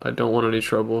 I don't want any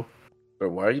trouble.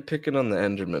 But why are you picking on the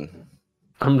Enderman?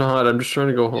 I'm not. I'm just trying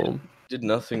to go home. You did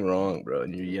nothing wrong, bro.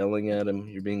 And you're yelling at him.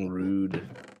 You're being rude.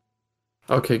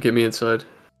 Okay, get me inside.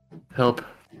 Help.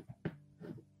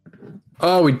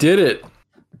 Oh, we did it.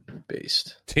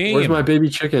 Based. Team. Where's my baby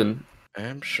chicken?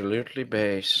 Absolutely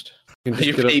based. You can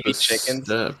just get up this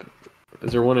step.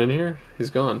 Is there one in here? He's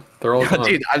gone. They're all gone.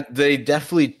 Dude, they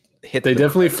definitely hit. They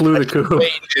definitely flew the coop.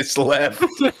 Just left.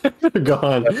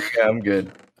 Gone. Yeah, I'm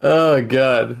good. Oh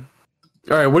god.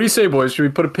 All right, what do you say, boys? Should we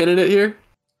put a pin in it here?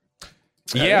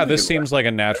 Yeah, this seems like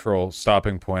a natural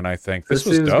stopping point. I think this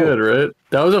was seems dope. good, right?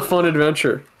 That was a fun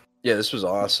adventure. Yeah, this was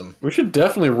awesome. We should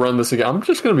definitely run this again. I'm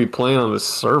just gonna be playing on this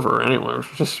server anyway. We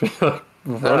should just be like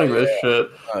running this shit.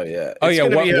 Oh yeah. Oh yeah.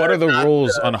 What are the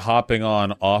rules on hopping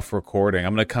on off recording?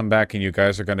 I'm gonna come back and you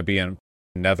guys are gonna be in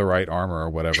netherite armor or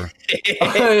whatever.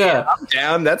 Oh, yeah, I'm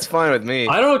down. That's fine with me.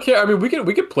 I don't care. I mean, we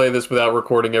could play this without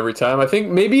recording every time. I think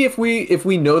maybe if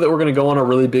we know that we're gonna go on a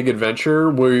really big adventure,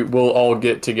 we'll all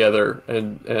get together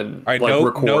and all right, like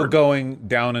record. No going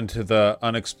down into the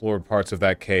unexplored parts of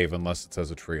that cave unless it's as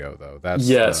a trio though. That's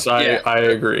yes, I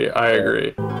agree. I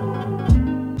agree.